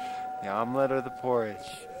porridge. The omelet or the porridge.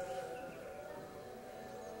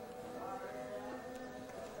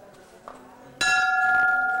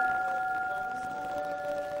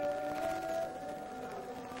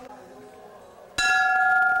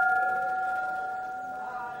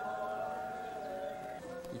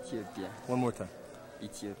 Ethiopia. One more time.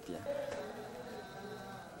 Ethiopia.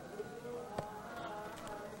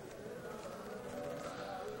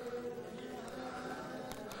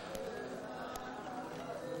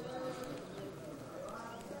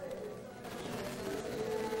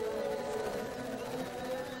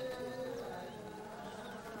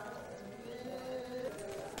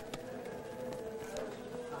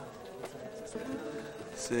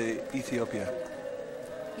 Say Ethiopia.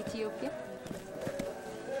 Ethiopia.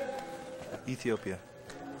 Ethiopia.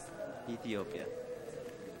 Ethiopia.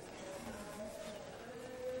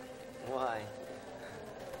 Why?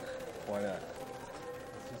 Why not?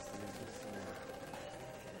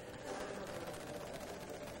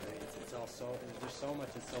 It's all so, there's so much,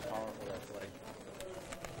 it's so powerful that's like,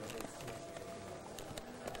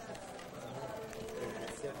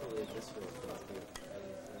 it's definitely visceral.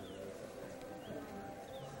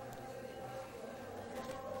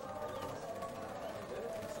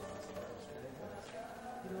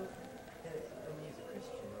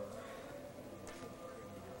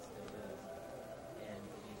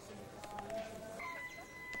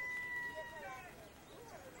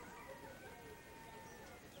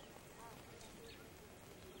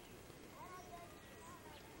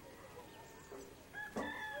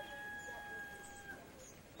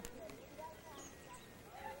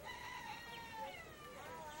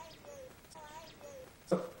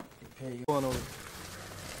 Hey, you want over?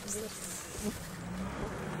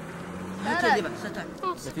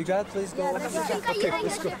 If you got it, please go. Okay,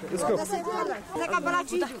 let's go. Let's go.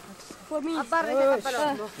 For me. No,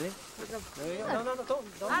 don't.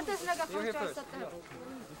 You're here first.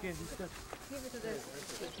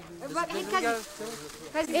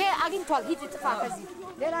 አግኝቷል ሂድ ጥፋ ከዚህ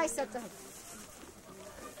ሌላ አይሰጥህም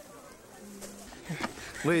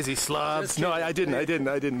Lazy slobs. No, I didn't.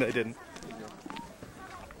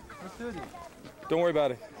 Don't worry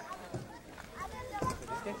about it.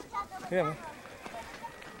 Yeah, man.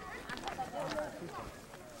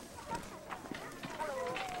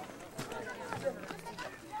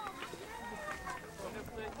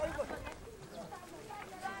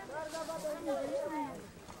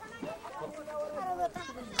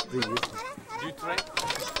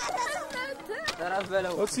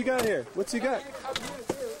 What's he got here? What's he got?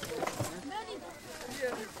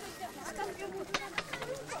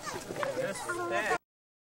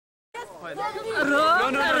 No,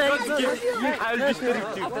 don't give. I'll just bring it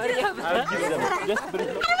to you. I'll give them. Just bring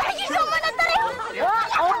it.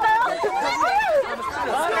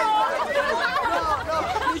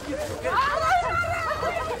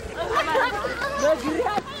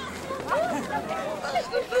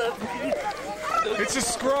 It's a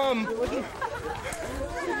scrum.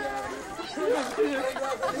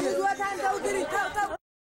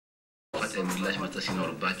 ፈጣን ምላሽ መስጠት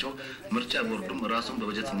ሲኖርባቸው ምርጫ ቦርዱም ራሱን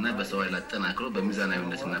በበጀትና በሰው ኃይል አጠናክሮ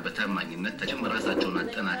በሚዛናዊነትና በታማኝነት ራሳቸውን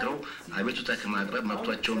አጠናክረው አቤቱታ ከማቅረብ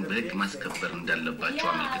መብታቸውን በሕግ ማስከበር እንዳለባቸው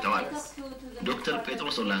አመልክተዋል። ዶክተር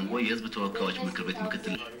ጴጥሮስ ኦላንጎ የሕዝብ ተወካዮች ምክር ቤት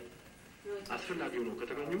ምክትል አስፈላጊ ሆኖ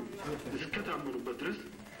ከተገኙ እስከታመኑበት ድረስ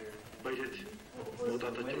በጀት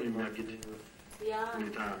መውጣታቸውን የሚያግድ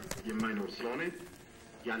ሁኔታ የማይኖር ስለሆነ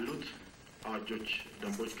ያሉት አዋጆች፣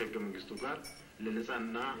 ደንቦች ከሕገ መንግስቱ ጋር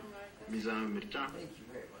ለነጻና ሚዛናዊ ምርጫ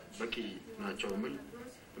በቂ ናቸው የሚል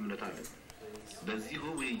እምነት አለ። በዚሁ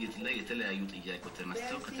ውይይት ላይ የተለያዩ ጥያቄዎች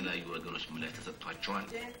ተነስተው ከተለያዩ ወገኖች ምላሽ ተሰጥቷቸዋል።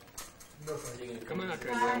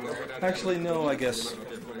 Actually, no, I guess.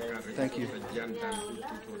 Thank you.